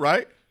and shoot,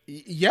 right?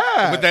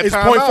 Yeah, With that it's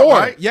timeout, point four.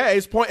 right? Yeah,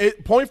 it's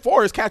point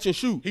four is catch and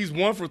shoot. He's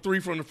 1 for 3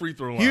 from the free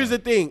throw line. Here's the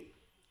thing: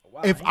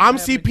 Wow, if he I'm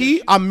having a good CP,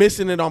 season. I'm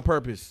missing it on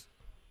purpose.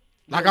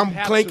 Like Yeah, I'm you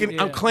have clanking, to.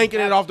 I'm Yeah. clanking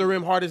it off the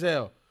rim hard as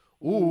hell.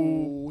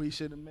 Ooh, he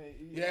should have made.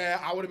 Yeah,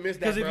 I would have missed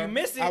that. 'Cause if bro. you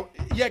miss it-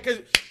 yeah, because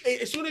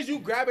as soon as you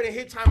grab it and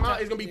hit timeout,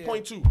 it's gonna be Yeah.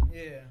 point 2.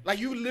 Yeah. Like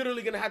you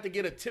literally gonna have to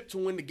get a tip to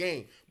win the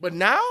game. But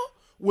now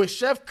with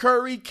Chef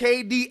Curry,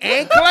 KD,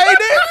 and Clay,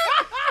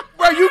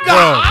 bro, you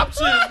got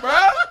options, bro.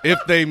 if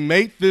they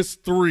make this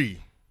 3,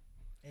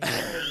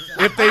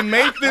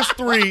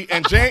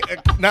 and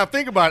now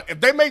think about it.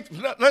 If they make,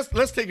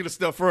 let's take it a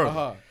step further.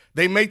 Uh-huh.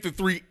 They make the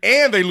 3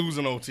 and they lose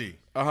an OT,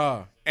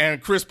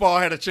 and Chris Paul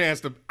had a chance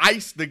to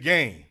ice the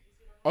game.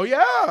 Oh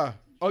yeah.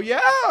 Oh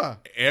yeah.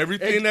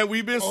 Everything that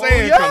we've been Oh,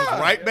 saying yeah.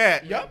 comes right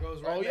back. Yep.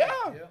 Goes right Oh back.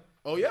 yeah. Yep.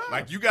 Oh yeah.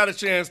 Like you got a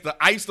chance to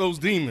ice those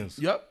demons.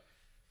 Yep.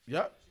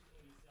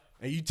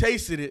 And you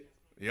tasted it.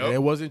 Yep. And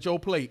it wasn't your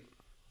plate.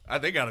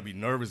 They got to be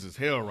nervous as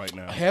hell right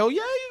now. Hell yeah,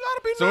 you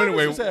gotta be So nervous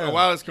anyway, as hell.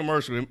 while it's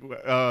commercial,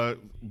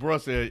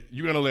 Bruh said,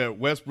 you're going to let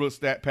Westbrook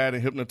stat pad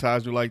and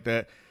hypnotize you like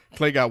that?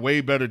 Clay got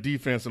way better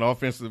defense and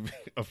offensive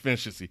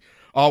efficiency.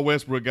 All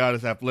Westbrook got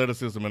is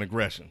athleticism and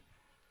aggression.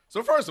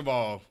 So first of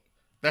all,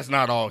 that's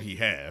not all he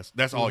has.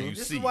 That's all you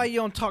This see. is why you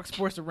don't talk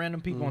sports to random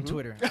people on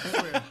Twitter. I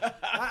swear.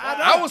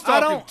 I was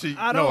talking to you.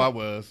 No, I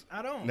was.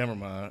 I don't. Never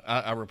mind.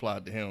 I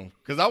replied to him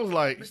because I was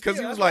like, But because he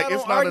still, was that's like, why I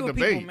it's don't not argue a with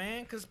debate. people,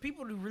 man. Because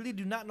people who really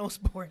do not know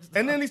sports.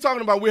 And then he's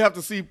talking about we have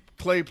to see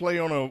Clay play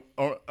on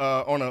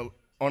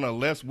a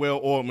less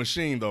well-oiled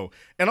machine though.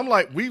 And I'm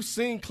like, we've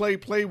seen Clay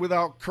play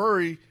without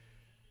Curry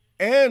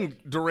and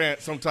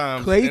Durant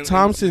sometimes. Klay And-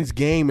 Thompson's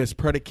game is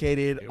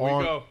predicated Here we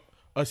on go.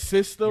 a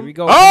system. Here we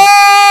go.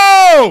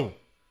 Oh!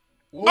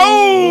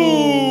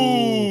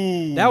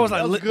 Oh! That was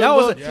like That was a good that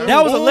was look, a, too.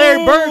 that was a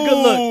Larry Bird good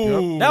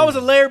look. Yep. That was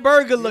a Larry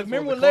Bird good look. was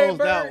Remember supposed when to Larry close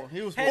that Bird one.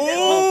 He was had supposed that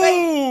to- pump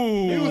fake?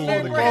 Ooh.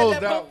 Larry supposed to Bird close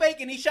had that that pump fake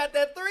and he shot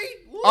that 3.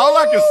 All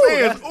I can say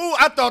is, That's- ooh,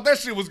 I thought that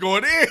shit was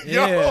going in,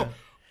 Yeah. yo.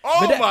 Oh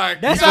But that- my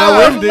That's God.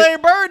 how it was with Larry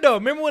Bird though.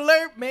 Remember when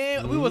Larry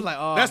we was like,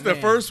 oh, That's the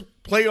man. first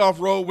playoff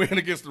road win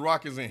against the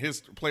Rockets in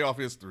playoff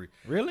history.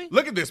 Really?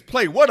 Look at this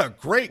play. What a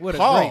great What a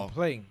call. great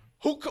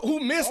play. Who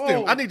missed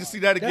him? I need to see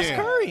that That's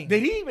again. Curry.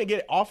 Did he even get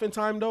it off in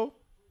time though?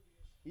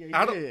 Yeah,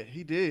 I he don't- did.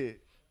 He did.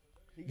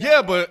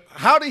 Yeah, but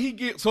how did he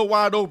get so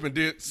wide open?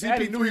 Did CP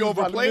Daddy knew he was about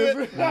to overplayed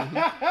miss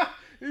it?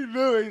 He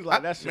knew it. He's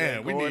like, that shit Man,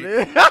 ain't we going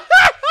need- in.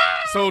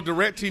 So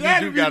DirecTV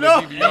Daddy, do we got know.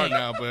 a DVR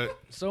now, but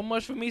So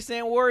much for me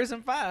saying Warriors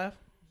in 5.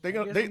 they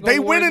guess they, we'll go they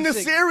win Warriors in the in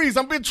 6. series.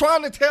 I've been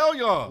trying to tell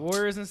y'all.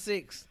 Warriors in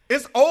 6.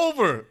 It's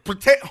over.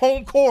 Protect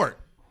home court.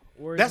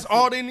 Warriors That's and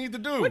all Sixers. they need to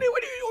do. What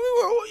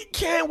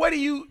do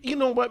you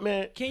know what,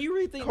 man? Can you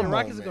really think Come the on,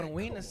 Rockets are man. gonna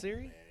win the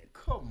series?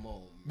 Come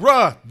on.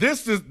 Bruh,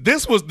 this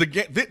was the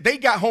game. They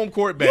got home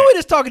court back. You were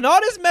just talking all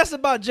this mess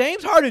about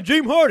James Harden,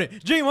 Dream Harden.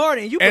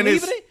 And you And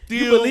believing it it? You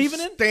still believing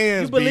it?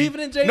 stands, You believing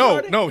B. in James No,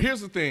 Harden? no, here's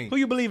the thing. Who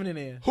you believing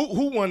in?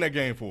 Who won that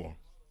game for him?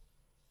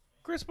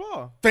 Chris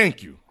Paul.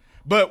 Thank you.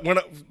 But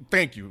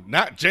thank you.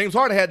 Not James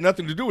Harden had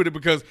nothing to do with it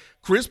because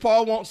Chris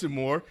Paul wants it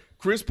more.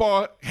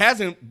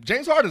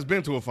 James Harden's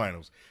been to a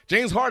finals.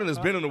 James Harden has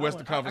been in the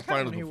Western Conference I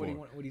Finals kinda before.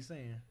 hear what he's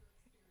saying.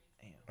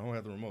 I don't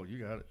have the remote. You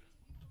got it.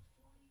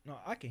 No,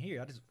 I can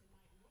hear. I just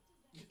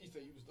You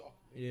said you was talking.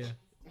 yeah.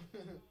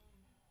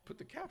 Put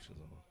the captions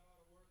on.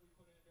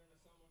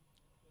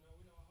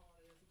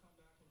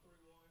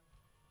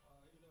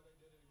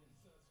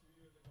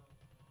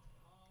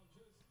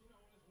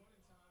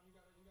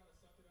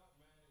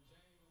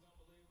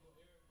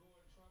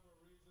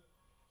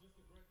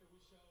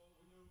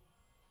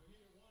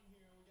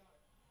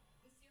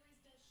 The series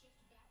does shift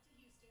back to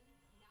Houston,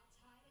 now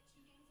tied at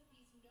 2 games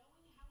apiece,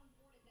 knowing how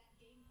important that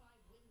Game 5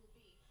 win will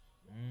be.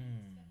 What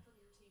will step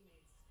from your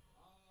teammates?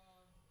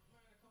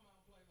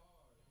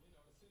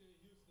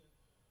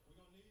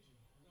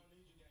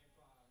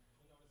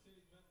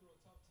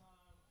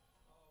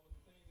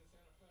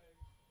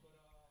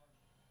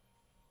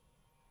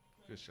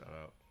 Good shout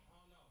out.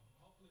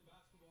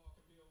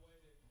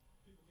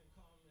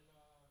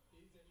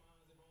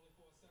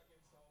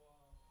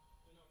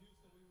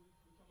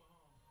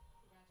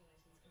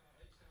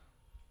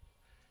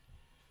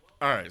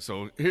 All right,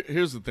 so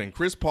here's the thing.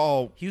 Chris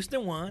Paul,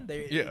 Houston won.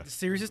 Yeah. The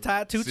series is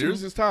tied 2-2.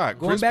 series is tied.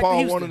 Going Chris back to Paul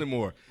Houston. wanted it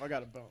more. I got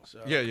to bounce.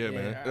 Yeah,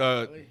 man.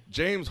 absolutely.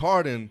 James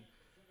Harden,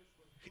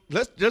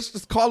 let's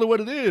just call it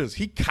what it is.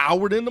 He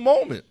cowered in the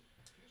moment.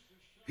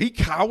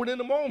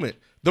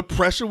 The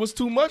pressure was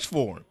too much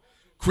for him.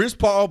 Chris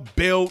Paul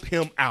bailed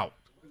him out.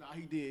 Nah,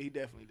 he did. He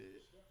definitely did.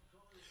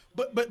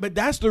 But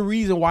that's the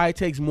reason why it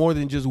takes more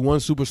than just one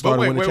superstar But to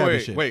wait, win a wait,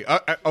 championship. wait.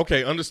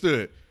 Okay,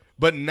 understood.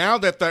 But now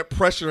that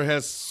pressure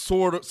has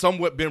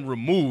somewhat been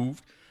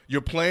removed,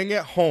 you're playing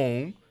at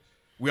home.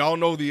 We all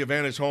know the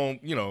advantage home,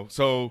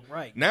 So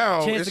Right.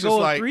 now Chance it's to just go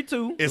like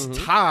 3-2. it's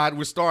tied.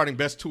 We're starting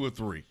best 2 or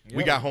 3.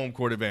 We got home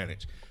court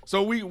advantage.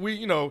 So we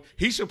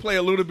he should play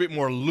a little bit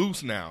more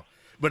loose now.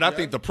 But I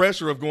think the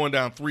pressure of going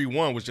down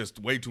 3-1 was just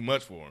way too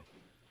much for him.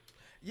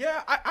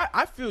 Yeah,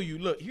 I feel you.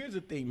 Look, here's the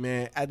thing,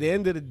 man. At the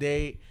end of the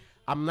day,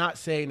 I'm not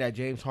saying that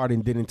James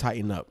Harden didn't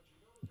tighten up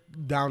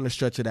down the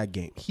stretch of that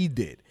game. He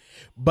did.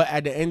 But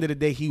at the end of the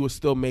day, he was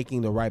still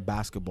making the right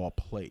basketball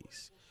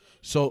plays.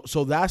 So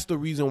that's the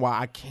reason why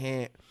I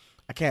can't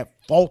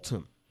fault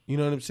him. You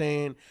know what I'm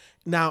saying?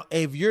 Now,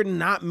 if you're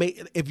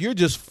if you're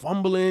just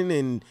fumbling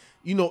and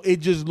it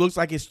just looks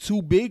like it's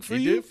too big for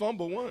He you. did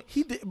fumble once.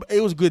 He did. But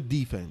it was good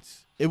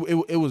defense. It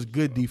was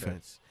good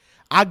defense.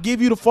 I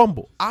give you the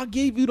fumble.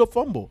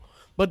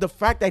 But the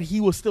fact that he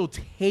was still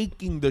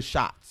taking the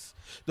shots,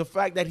 the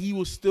fact that he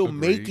was still Agreed.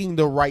 making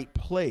the right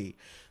play,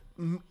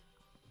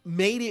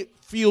 made it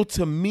feel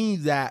to me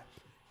that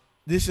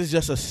this is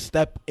just a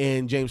step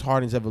in James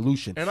Harden's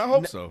evolution. And I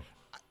hope so.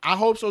 I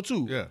hope so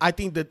too. Yeah. I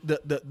think that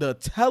the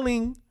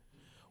telling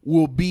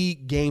will be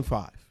Game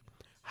 5.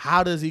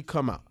 How does he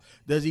come out?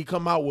 Does he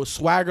come out with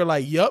swagger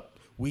like, "Yep,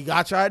 we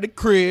got you at the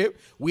crib.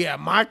 We at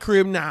my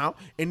crib now,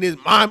 and this is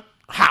my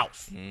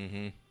house,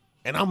 and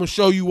I'm gonna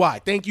show you why."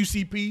 Thank you,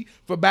 CP,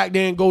 for back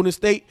there in Golden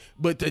State,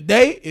 but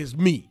today is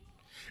me.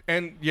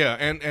 And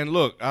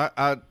look,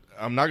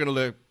 I'm not gonna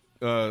let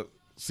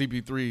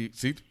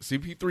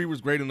CP3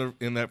 was great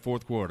in that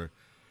fourth quarter,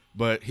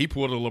 but he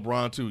pulled a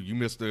LeBron too. You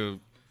missed a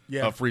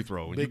free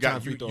throw. And Big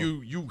time free throw.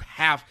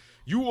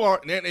 You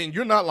are and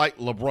you're not like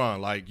LeBron.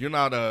 Like you're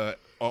not a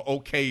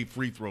okay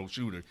free throw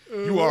shooter.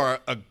 You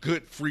are a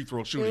good free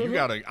throw shooter. You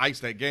gotta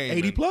ice that game.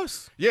 80 and-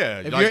 plus. Yeah,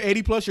 If like- you're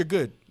 80 plus, you're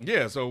good.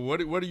 Yeah, so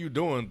what are you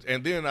doing?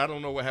 And then I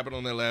don't know what happened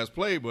on that last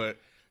play, but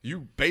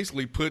you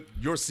basically put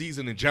your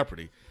season in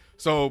jeopardy.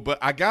 So, but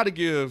I got to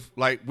give,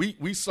 like,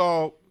 we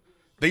saw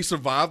they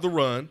survived the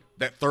run,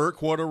 that third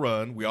quarter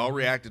run. We all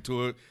reacted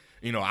to it.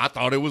 I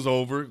thought it was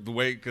over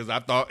because I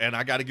thought, and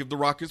I got to give the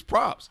Rockets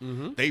props.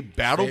 They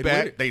battled Stayed with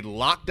back. it. They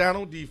locked down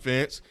on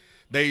defense.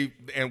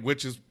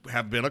 Which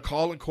have been a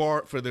calling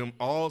card for them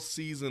all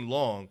season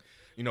long.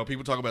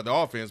 People talk about the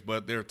offense,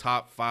 but they're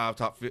top 5,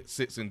 top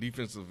 6 in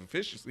defensive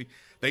efficiency.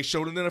 They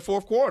showed it in the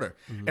fourth quarter.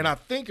 And I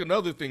think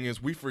another thing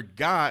is we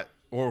forget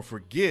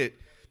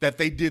that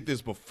they did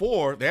this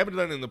before. They haven't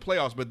done it in the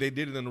playoffs, but they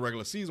did it in the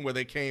regular season where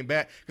they came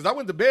back. Because I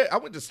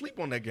went to sleep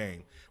on that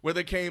game where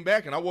they came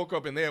back, and I woke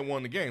up and they had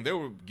won the game. They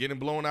were getting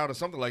blown out or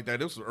something like that.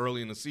 This was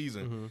early in the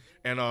season,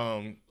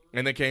 and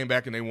they came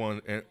back and they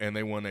won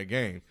that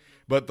game.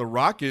 But the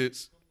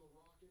Rockets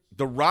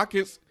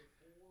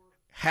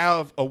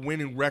have a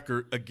winning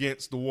record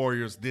against the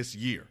Warriors this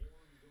year.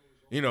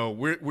 We know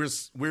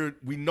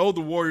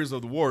the Warriors are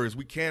the Warriors.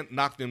 We can't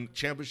knock them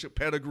championship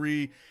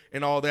pedigree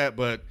and all that,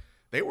 but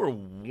they were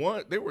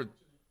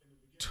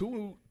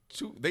 2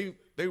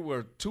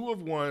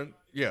 of 1.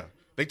 Yeah.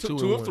 They took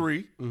 2 of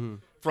 3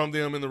 from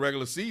them in the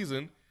regular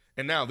season,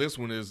 And now this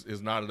one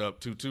is knotted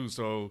up 2-2.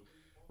 So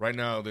right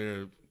now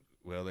they're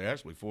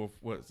actually four.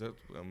 What is that?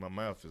 My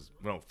math is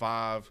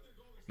 5.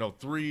 No,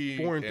 3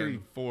 4 and 3.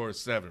 4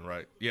 7.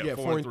 Right? Yeah, Yeah,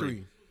 4 and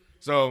 3.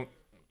 So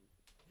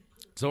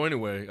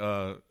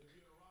anyway,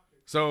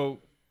 so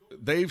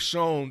they've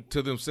shown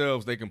to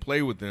themselves they can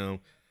play with them,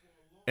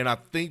 and I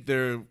think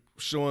they're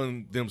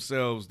showing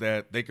themselves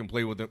that they can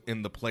play with them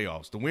in the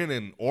playoffs. To win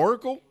in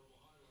Oracle,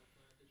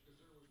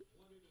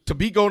 to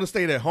beat Golden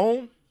State at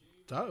home,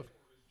 Tough.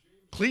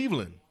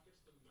 Cleveland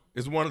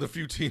is one of the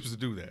few teams to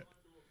do that.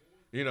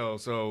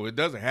 So it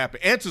doesn't happen.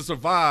 And to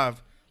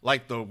survive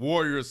like the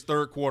Warriors'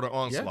 third quarter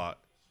onslaught.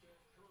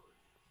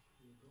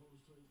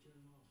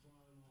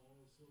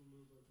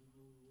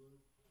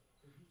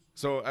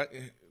 So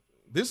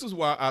this is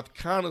why I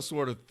kind of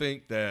sort of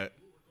think that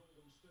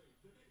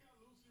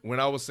when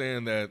I was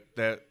saying that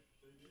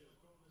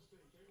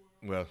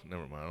well,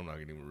 never mind. I'm not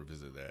going to even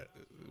revisit that.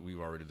 We've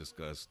already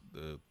discussed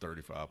the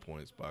 35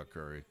 points by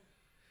Curry.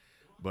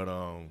 But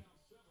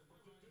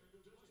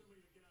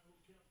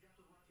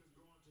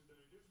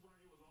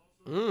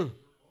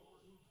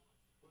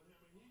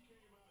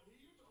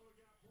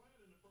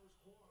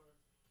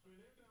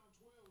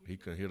he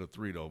couldn't hit a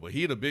 3 though. But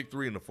he hit a big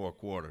 3 in the fourth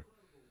quarter.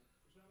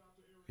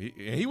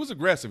 He was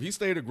aggressive. He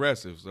stayed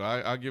aggressive, so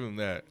I'll give him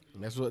that.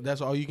 That's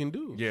all you can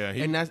do. Yeah,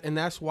 and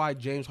that's why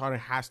James Harden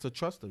has to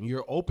trust him.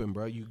 You're open,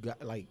 bro. You got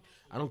I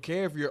don't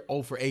care if you're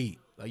 0 for 8.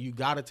 Like you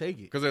got to take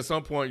it. Because at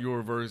some point you'll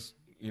reverse.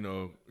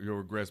 You'll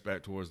regress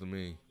back towards the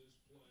mean.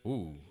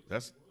 Ooh,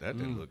 that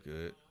didn't look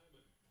good.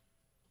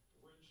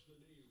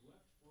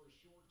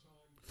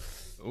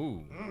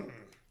 Ooh,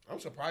 I'm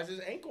surprised his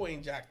ankle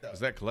ain't jacked up. is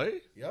that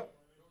Clay? Yep.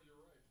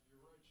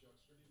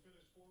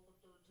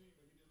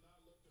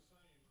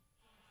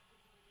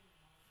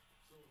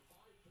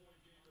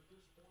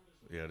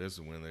 Yeah, this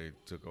is when they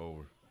took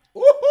over.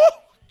 Woo-hoo!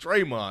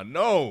 Draymond,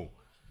 no.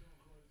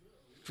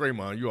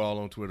 Draymond, you all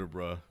on Twitter,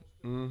 bruh.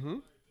 Mm-hmm.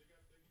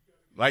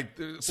 Like,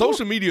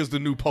 social media is the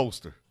new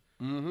poster.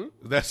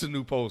 Mm-hmm. That's the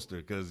new poster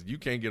because you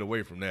can't get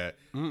away from that.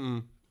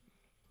 Mm-mm.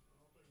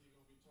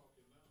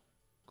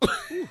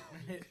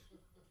 Like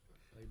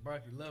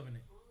Barkley loving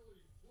it.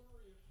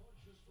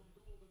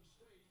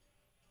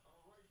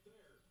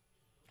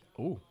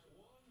 Ooh.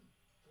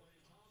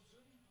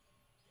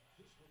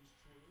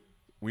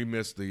 We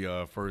missed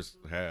the first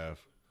half.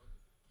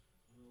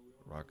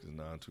 Rockets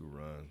 9-2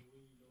 run.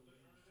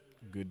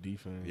 Good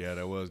defense. Yeah,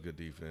 that was good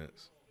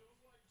defense.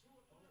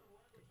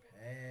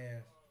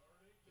 Pass.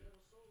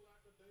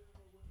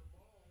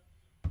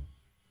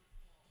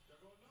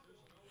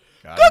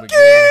 Got him again.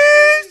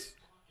 Cookies!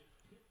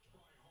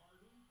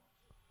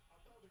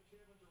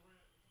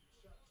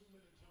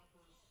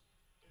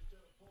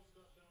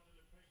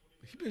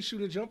 He's been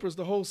shooting jumpers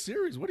the whole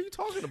series. What are you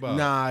talking about?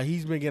 Nah,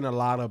 he's been getting a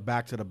lot of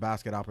back to the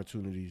basket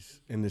opportunities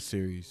in this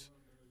series.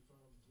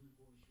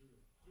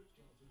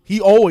 He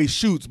always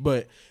shoots,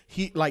 but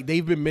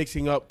they've been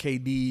mixing up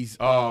KD's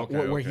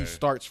where he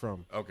starts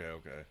from. Okay.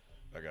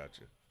 I got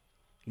you.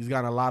 He's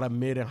got a lot of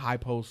mid and high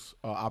post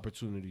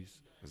opportunities.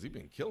 Has he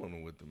been killing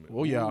them with them?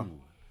 Oh, yeah. Ooh.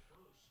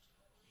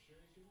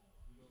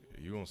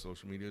 You on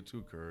social media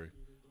too, Curry.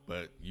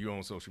 But you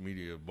on social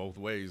media both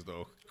ways,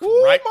 though.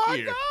 Oh, right my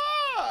here. God.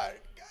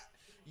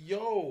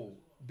 Yo,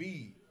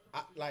 B.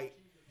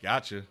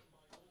 Gotcha.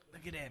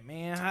 Look at that,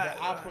 man.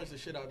 I'll punch the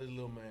shit out of this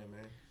little man.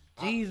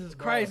 Jesus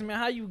Christ, man.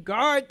 How you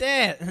guard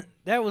that?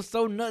 That was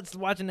so nuts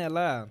watching that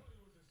live.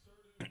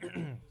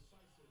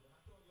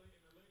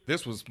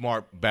 This was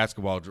smart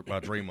basketball by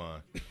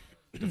Draymond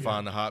to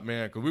find the hot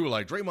man. Because we were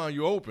like, Draymond,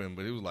 you open.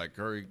 But it was like,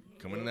 Curry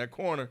coming in that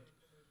corner.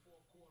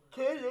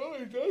 Curry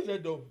always does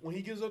that, though. When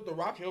he gives up the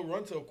rock, he'll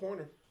run to a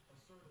corner.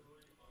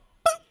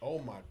 Oh,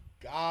 my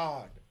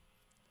God.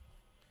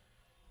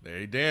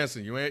 They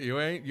dancing.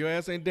 Your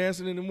ass ain't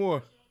dancing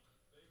anymore.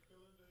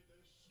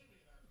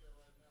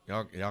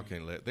 Y'all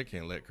can't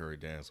let Curry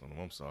dance on him.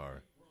 I'm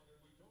sorry.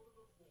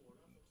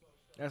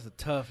 That's a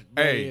tough.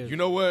 Hey, you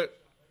know what?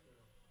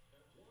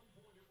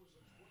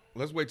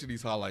 Let's wait till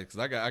these highlights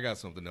because I got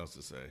something else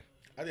to say.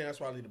 I think that's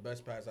probably the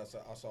best pass I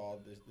saw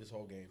this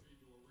whole game.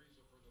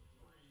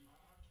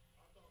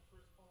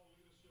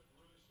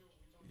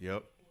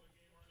 Yep.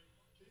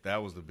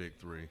 That was the big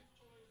 3.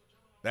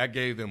 That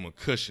gave them a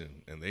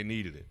cushion, and they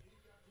needed it.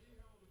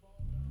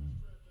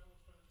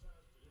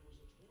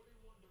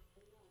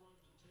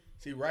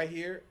 See, right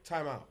here,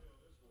 timeout.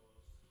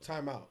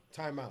 Timeout.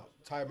 Timeout.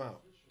 Timeout.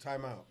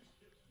 Timeout.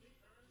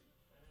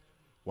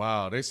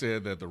 Wow, they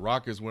said that the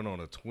Rockets went on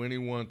a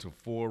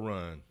 21-4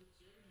 run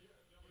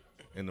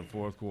in the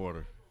fourth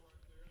quarter.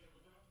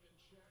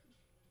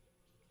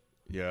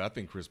 Yeah, I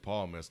think Chris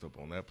Paul messed up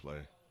on that play.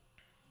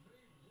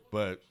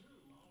 But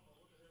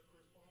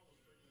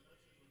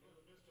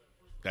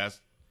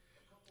that's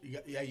you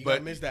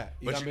gotta miss that.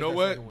 But you know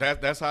what?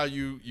 That's how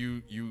you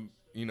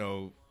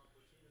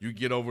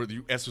get over.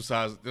 You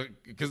exercise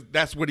because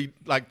that's what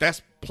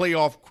that's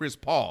playoff Chris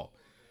Paul.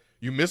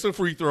 You miss a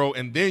free throw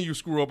and then you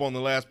screw up on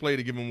the last play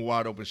to give him a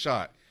wide open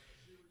shot.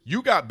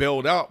 You got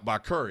bailed out by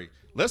Curry.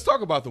 Let's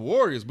talk about the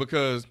Warriors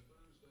because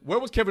Where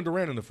was Kevin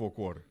Durant in the fourth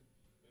quarter?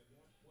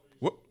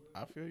 What?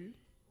 I feel you.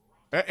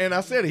 And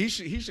I said he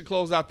should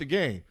close out the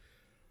game.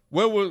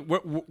 Where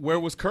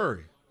was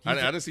Curry? I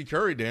didn't see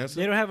Curry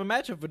dancing. They don't have a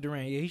matchup for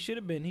Durant. Yeah, he should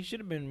have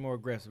been more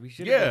aggressive. He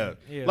should Yeah.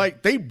 have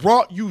Like they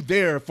brought you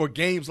there for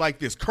games like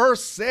this. Kerr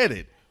said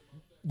it.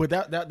 But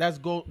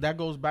that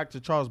goes back to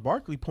Charles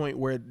Barkley point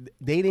where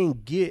they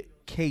didn't get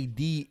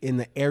KD in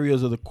the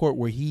areas of the court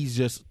where he's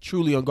just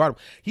truly unguardable.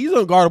 He's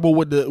unguardable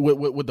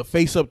with the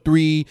face up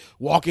three,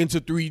 walk into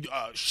three,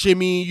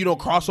 shimmy,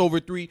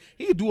 crossover three.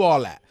 He can do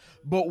all that.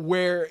 But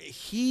where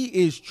he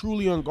is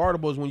truly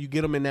unguardable is when you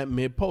get him in that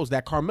mid post,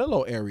 that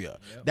Carmelo area,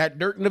 that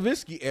Dirk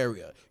Nowitzki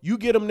area. You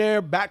get him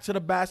there, back to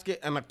the basket,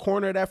 and the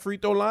corner of that free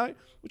throw line.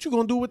 What you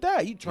gonna do with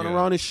that? He turn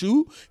around and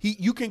shoot.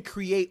 You can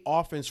create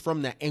offense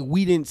from that, and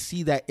we didn't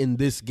see that in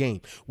this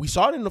game. We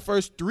saw it in the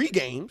first 3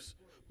 games,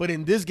 but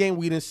in this game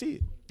we didn't see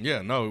it.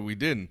 Yeah, no, we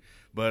didn't.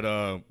 But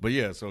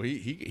yeah, so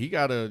he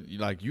gotta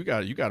you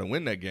gotta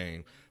win that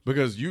game.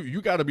 Because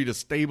you got to be the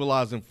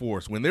stabilizing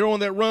force. When they're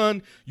on that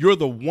run, you're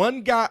the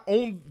one guy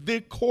on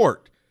the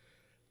court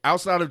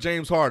outside of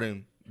James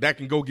Harden that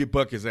can go get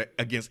buckets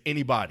against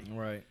anybody.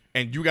 Right.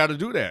 And you got to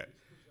do that.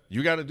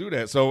 You got to do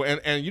that. So,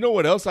 and you know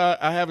what else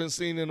I haven't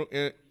seen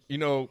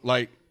in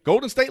like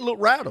Golden State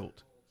looked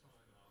rattled.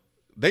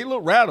 They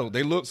look rattled.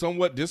 They look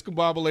somewhat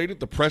discombobulated.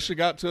 The pressure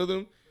got to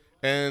them.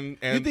 And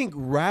you think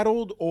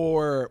rattled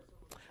or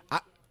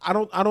I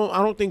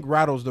don't think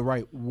rattle's the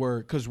right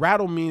word because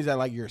rattle means that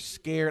like you're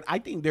scared. I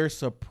think they're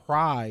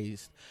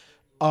surprised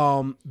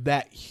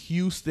that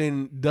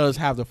Houston does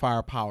have the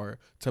firepower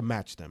to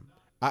match them.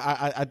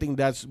 I think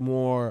that's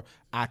more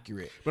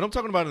accurate. But I'm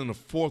talking about in the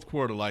fourth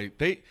quarter,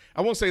 like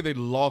I won't say they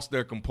lost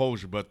their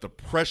composure, but the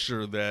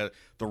pressure that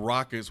the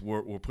Rockets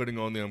were putting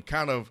on them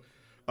kind of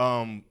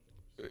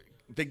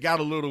they got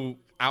a little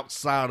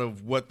outside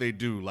of what they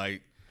do.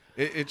 Like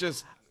it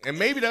just. And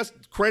maybe that's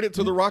credit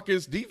to the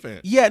Rockets'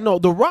 defense. Yeah, no,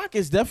 the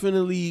Rockets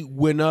definitely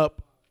went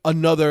up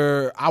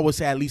another, I would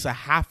say at least a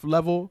half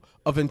level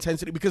of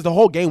intensity because the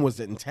whole game was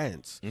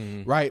intense,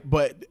 right?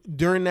 But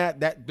during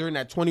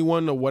that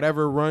 21 or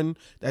whatever run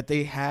that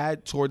they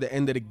had toward the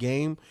end of the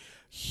game,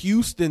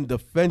 Houston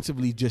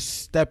defensively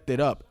just stepped it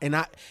up.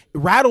 And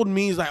rattled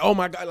means like, oh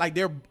my God, like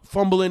they're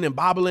fumbling and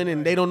bobbling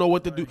and they don't know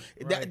what to do.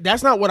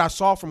 That's not what I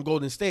saw from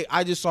Golden State.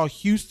 I just saw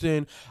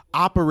Houston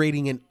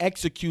operating and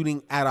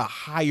executing at a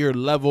higher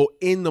level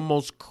in the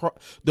most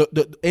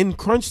in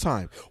crunch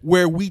time,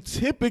 where we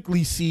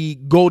typically see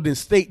Golden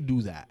State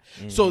do that.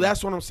 So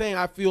that's what I'm saying.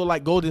 I feel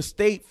like Golden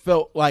State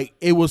felt like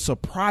it was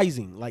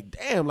surprising. Like,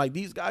 damn, like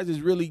these guys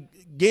is really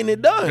getting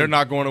it done. They're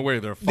not going away.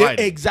 They're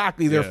fighting.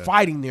 Exactly. They're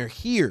fighting. They're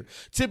here.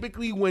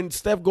 Typically when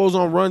Steph goes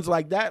on runs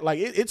like that, like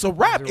it's a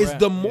wrap. It's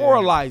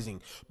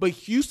demoralizing. But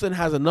Houston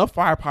has enough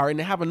firepower and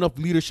they have enough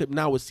leadership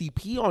now with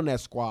CP on that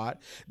squad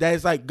that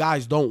it's like,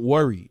 guys, don't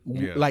worry.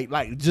 Yeah.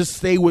 Like just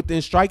stay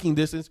within striking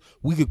distance.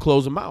 We could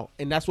close them out.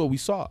 And that's what we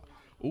saw.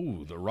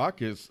 Ooh, the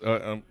Rockets,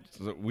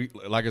 we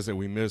like I said,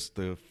 we missed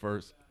the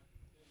first.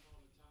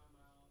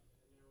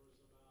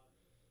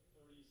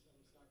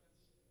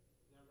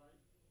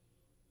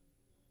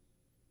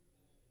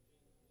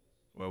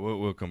 Well,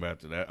 we'll come back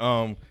to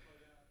that.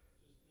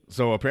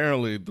 So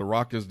apparently the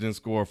Rockets didn't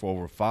score for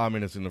over 5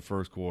 minutes in the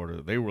first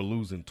quarter. They were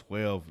losing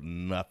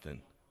 12-0.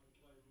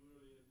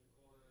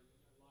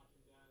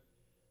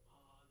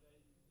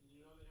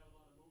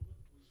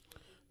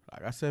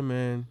 Like I said,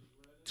 man,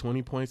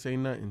 20 points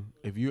ain't nothing.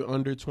 If you're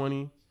under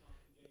 20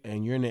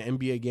 and you're in an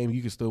NBA game,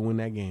 you can still win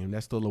that game.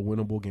 That's still a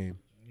winnable game.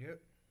 Yep.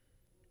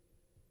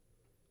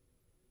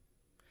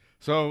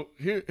 So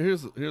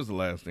here's the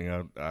last thing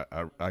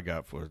I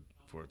got for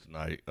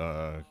tonight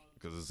because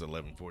it's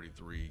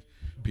 11:43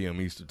 p.m.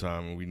 Eastern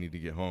time and we need to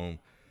get home.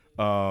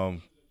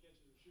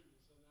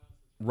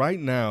 Right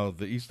now,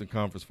 the Eastern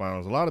Conference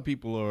Finals. A lot of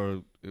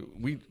people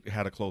we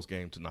had a close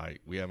game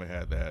tonight. We haven't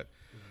had that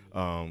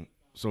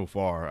so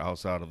far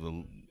outside of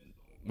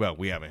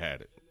we haven't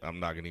had it.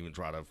 I'm not gonna even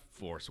try to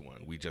force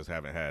one. We just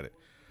haven't had it.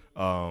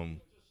 And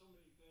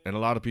a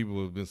lot of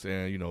people have been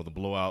saying, the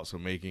blowouts are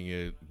making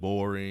it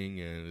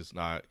boring and it's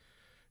not.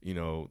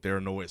 There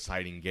are no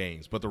exciting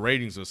games, but the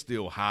ratings are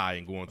still high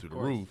and going through the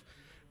roof.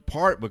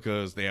 Part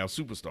because they have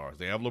superstars.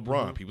 They have LeBron.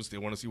 Mm-hmm. People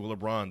still want to see what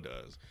LeBron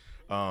does.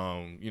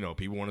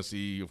 People want to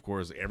see, of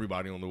course,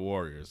 everybody on the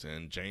Warriors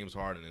and James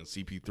Harden and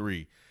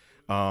CP3.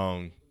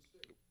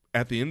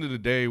 At the end of the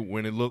day,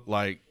 when it looked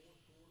like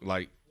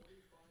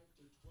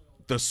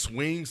the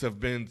swings have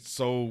been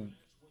so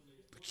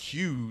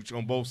huge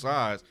on both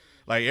sides,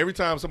 like every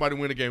time somebody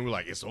win a game, we're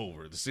like, it's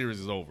over. The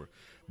series is over.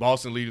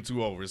 Boston leading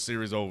 2-0,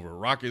 series over.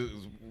 Rockets,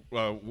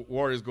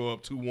 Warriors go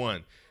up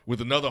 2-1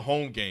 with another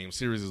home game.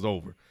 Series is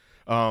over.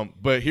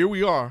 But here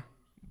we are,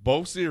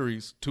 both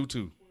series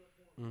 2-2.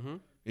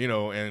 Mm-hmm.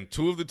 And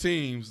two of the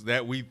teams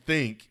that we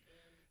think,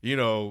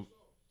 will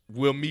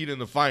meet in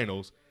the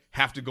finals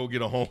have to go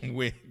get a home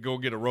win, go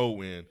get a road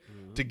win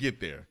to get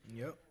there.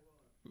 Yep.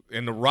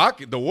 And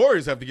the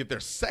Warriors have to get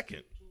their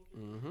second.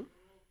 Mm-hmm.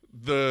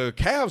 The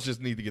Cavs just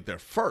need to get their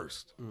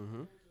first.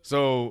 Mm-hmm.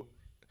 So.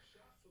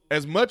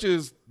 as much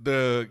as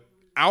the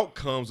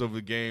outcomes of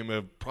the game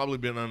have probably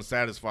been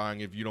unsatisfying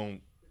if you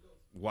don't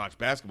watch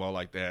basketball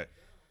like that,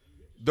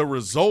 the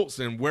results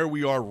and where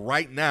we are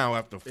right now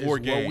after 4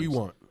 It's games what we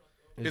want.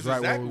 is right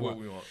exactly what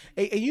we want.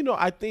 And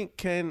I think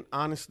Ken,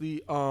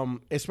 honestly,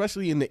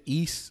 especially in the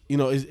East,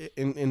 is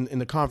in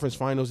the conference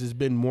finals, has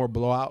been more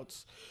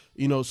blowouts.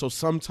 So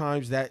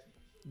sometimes that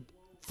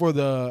for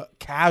the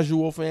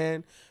casual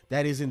fan,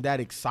 that isn't that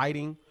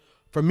exciting.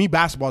 For me,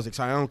 basketball is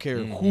exciting. I don't care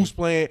who's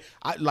playing.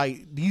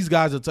 These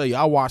guys will tell you,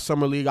 I watch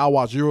Summer League, I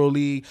watch Euro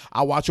League,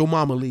 I watch Your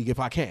Mama League if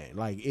I can.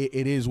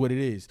 It is what it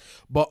is.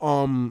 But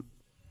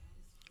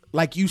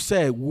like you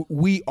said,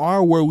 we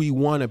are where we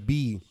want to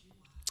be.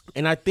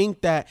 And I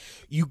think that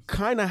you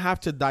kind of have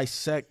to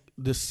dissect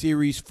the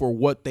series for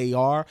what they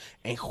are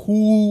and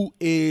who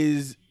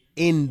is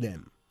in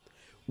them.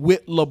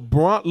 With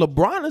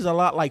LeBron is a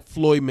lot like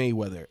Floyd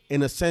Mayweather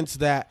in a sense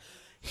that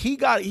he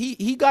got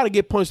to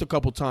get punched a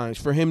couple times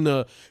for him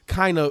to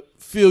kind of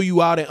feel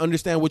you out and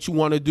understand what you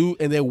want to do.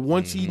 And then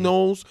once he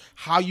knows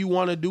how you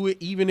want to do it,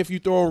 even if you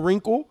throw a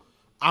wrinkle,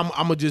 I'm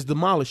gonna just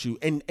demolish you.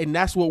 And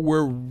that's what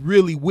we're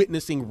really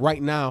witnessing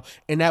right now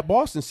in that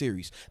Boston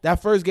series. That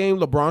first game,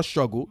 LeBron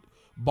struggled.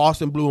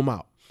 Boston blew him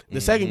out.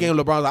 The second game,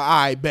 LeBron's like,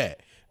 I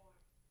bet.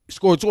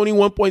 Scored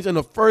 21 points in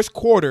the first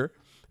quarter,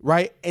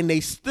 right? And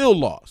they still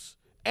lost.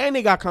 And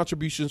they got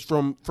contributions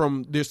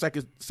from their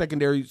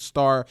secondary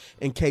star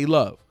and K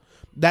Love.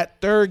 That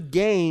third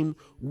game,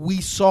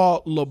 we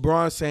saw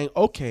LeBron saying,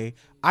 okay,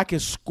 I can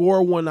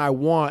score when I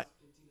want,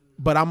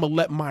 but I'm gonna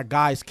let my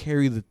guys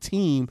carry the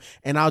team,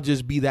 and I'll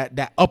just be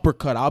that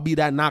uppercut. I'll be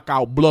that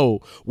knockout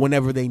blow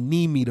whenever they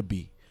need me to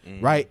be,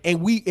 right?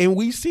 And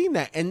we've seen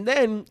that. And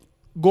then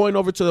going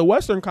over to the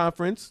Western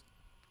Conference,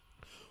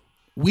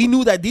 we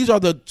knew that these are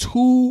the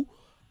two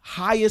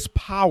highest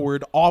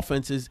powered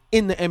offenses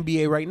in the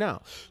NBA right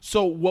now.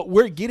 So what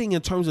we're getting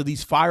in terms of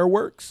these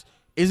fireworks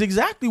is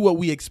exactly what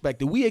we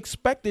expected. We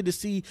expected to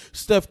see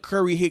Steph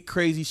Curry hit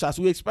crazy shots.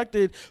 We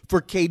expected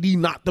for KD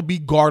not to be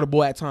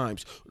guardable at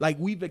times.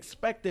 We've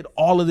expected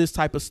all of this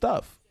type of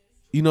stuff.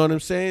 You know what I'm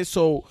saying?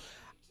 So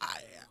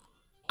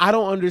I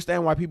don't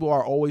understand why people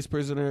are always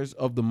prisoners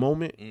of the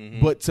moment.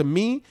 But to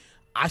me,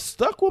 I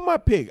stuck with my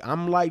pick.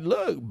 I'm like,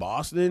 look,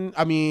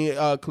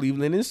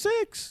 Cleveland in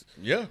 6.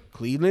 Yeah.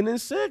 Cleveland in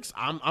 6.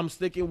 I'm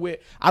sticking with.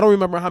 I don't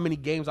remember how many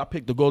games I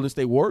picked the Golden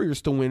State Warriors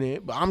to win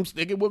it, but I'm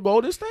sticking with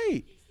Golden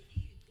State.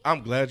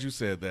 I'm glad you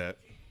said that.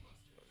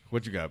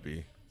 What you got,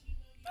 B?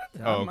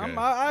 Okay.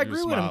 I You agree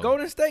with him. smiling.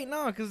 Golden State,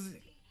 no, because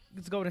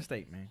it's Golden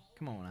State, man.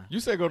 Come on now. You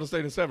said Golden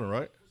State in 7,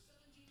 right?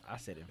 I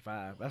said in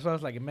 5. That's why I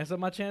was like, it messed up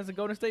my chance of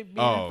Golden State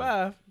being Oh. in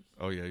 5.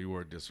 Oh yeah, you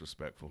were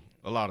disrespectful.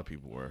 A lot of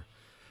people were.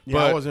 Yeah,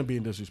 I But- wasn't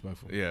being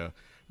disrespectful. Yeah,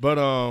 but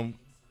I'm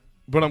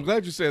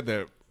glad you said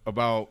that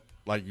about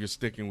you're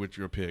sticking with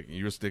your pick. And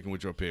you're sticking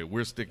with your pick.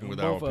 We're sticking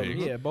with our Both of them,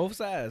 picks. yeah, both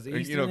sides, And,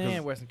 Eastern 'cause-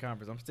 and Western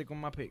Conference. I'm sticking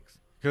with my picks.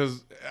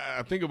 Because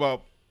I think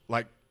about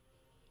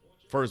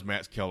first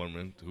Max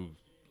Kellerman, who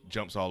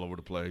jumps all over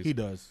the place. He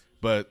does.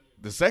 But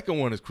the second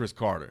one is Chris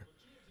Carter.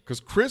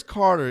 Because Chris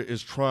Carter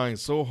is trying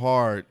so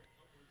hard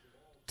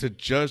to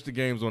judge the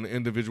games on an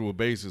individual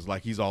basis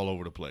like he's all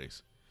over the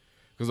place.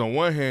 Because on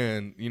one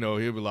hand, he'll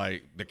be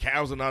like, the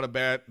Cavs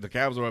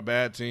are a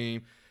bad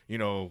team.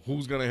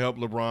 Who's going to help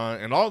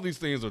LeBron? And all these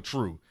things are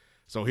true.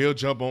 So he'll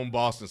jump on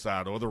Boston's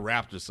side or the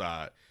Raptors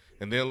side.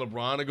 And then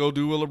LeBron will go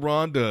do what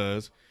LeBron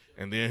does.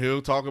 And then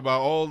he'll talk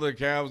about, the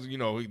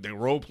Cavs, the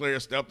role player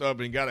stepped up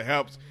and got to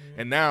help.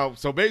 And now,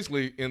 so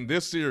basically in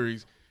this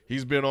series,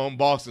 he's been on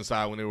Boston's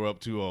side when they were up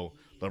 2-0.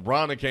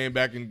 LeBron came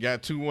back and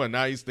got 2-1.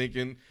 Now he's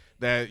thinking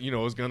that,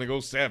 it's going to go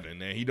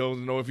 7. And he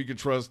doesn't know if he can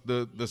trust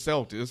the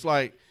Celtics. It's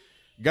like,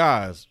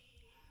 guys,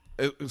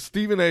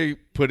 Stephen A.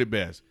 put it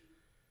best.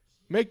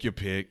 Make your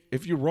pick.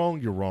 If you're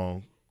wrong, you're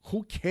wrong.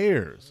 Who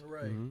cares?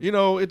 Right.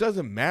 It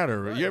doesn't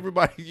matter. Right.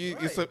 Everybody,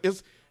 Right.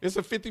 it's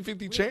a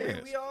 50-50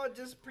 chance. We all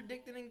just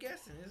predicting and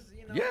guessing.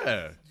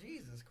 Yeah.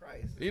 Jesus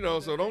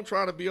Christ. So don't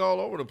try to be all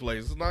over the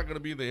place. It's not going to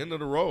be the end of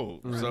the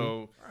road.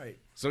 So Right.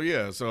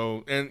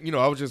 And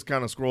I was just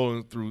kind of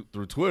scrolling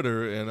through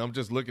Twitter, and I'm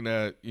just looking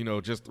at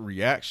just the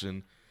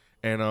reaction,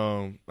 and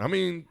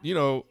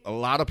a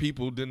lot of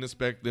people didn't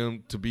expect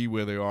them to be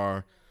where they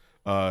are,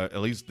 at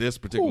least this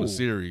particular Who?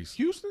 series.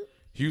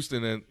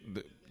 Houston, and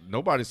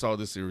nobody saw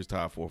this series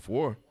tie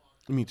 4-4.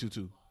 I mean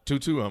 2-2.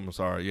 2-2. I'm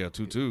sorry, yeah,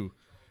 2-2.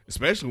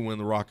 Especially when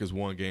the Rockets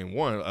won Game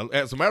 1.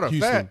 As a matter of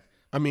Houston. fact,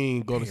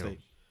 Golden Damn. State.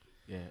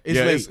 Yeah, it's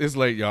late. It's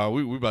late, y'all.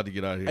 We about to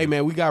get out of here. Hey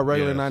man, we got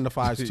regular Yeah. 9 to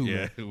 5s too.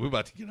 Yeah, Man. we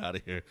about to get out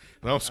of here.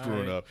 I'm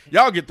screwing right. up.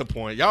 Y'all get the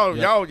point. Y'all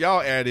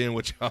Yep. add in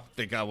what y'all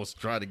think I was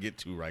trying to get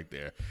to right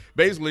there.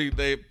 Basically,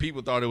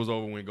 people thought it was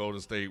over when Golden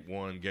State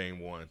won Game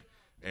 1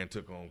 and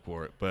took home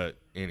court. But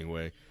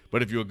anyway,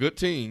 if you're a good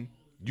team,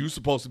 you're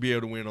supposed to be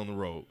able to win on the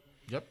road.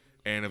 Yep.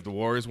 And if the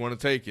Warriors want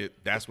to take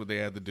it, that's what they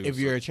had to do. If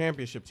you're a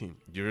championship team,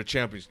 You're a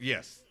champion.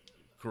 Yes,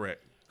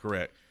 correct.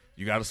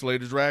 You got to slay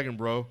the dragon,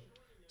 bro.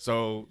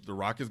 So the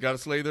Rockets got to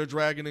slay their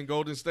dragon in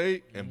Golden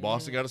State, and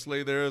Boston got to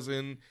slay theirs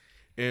in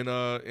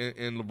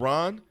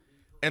LeBron.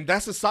 And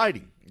that's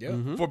exciting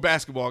Yeah. for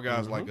basketball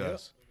guys like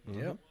us.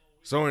 Yeah.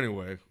 So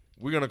anyway,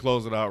 we're gonna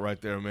close it out right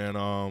there, man.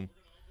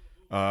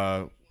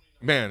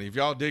 Man, if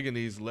y'all digging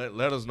these, let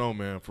us know,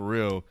 man, for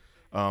real.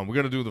 We're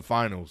gonna do the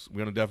finals. We're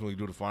gonna definitely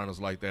do the finals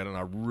like that, and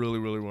I really,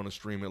 really want to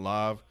stream it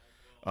live,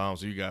 so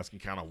you guys can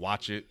kind of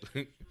watch it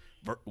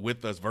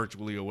with us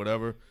virtually or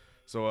whatever.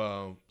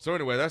 So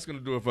anyway, that's gonna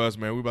do it for us,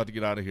 man. We're about to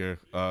get out of here.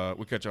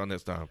 We'll catch y'all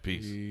next time.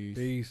 Peace.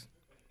 Peace.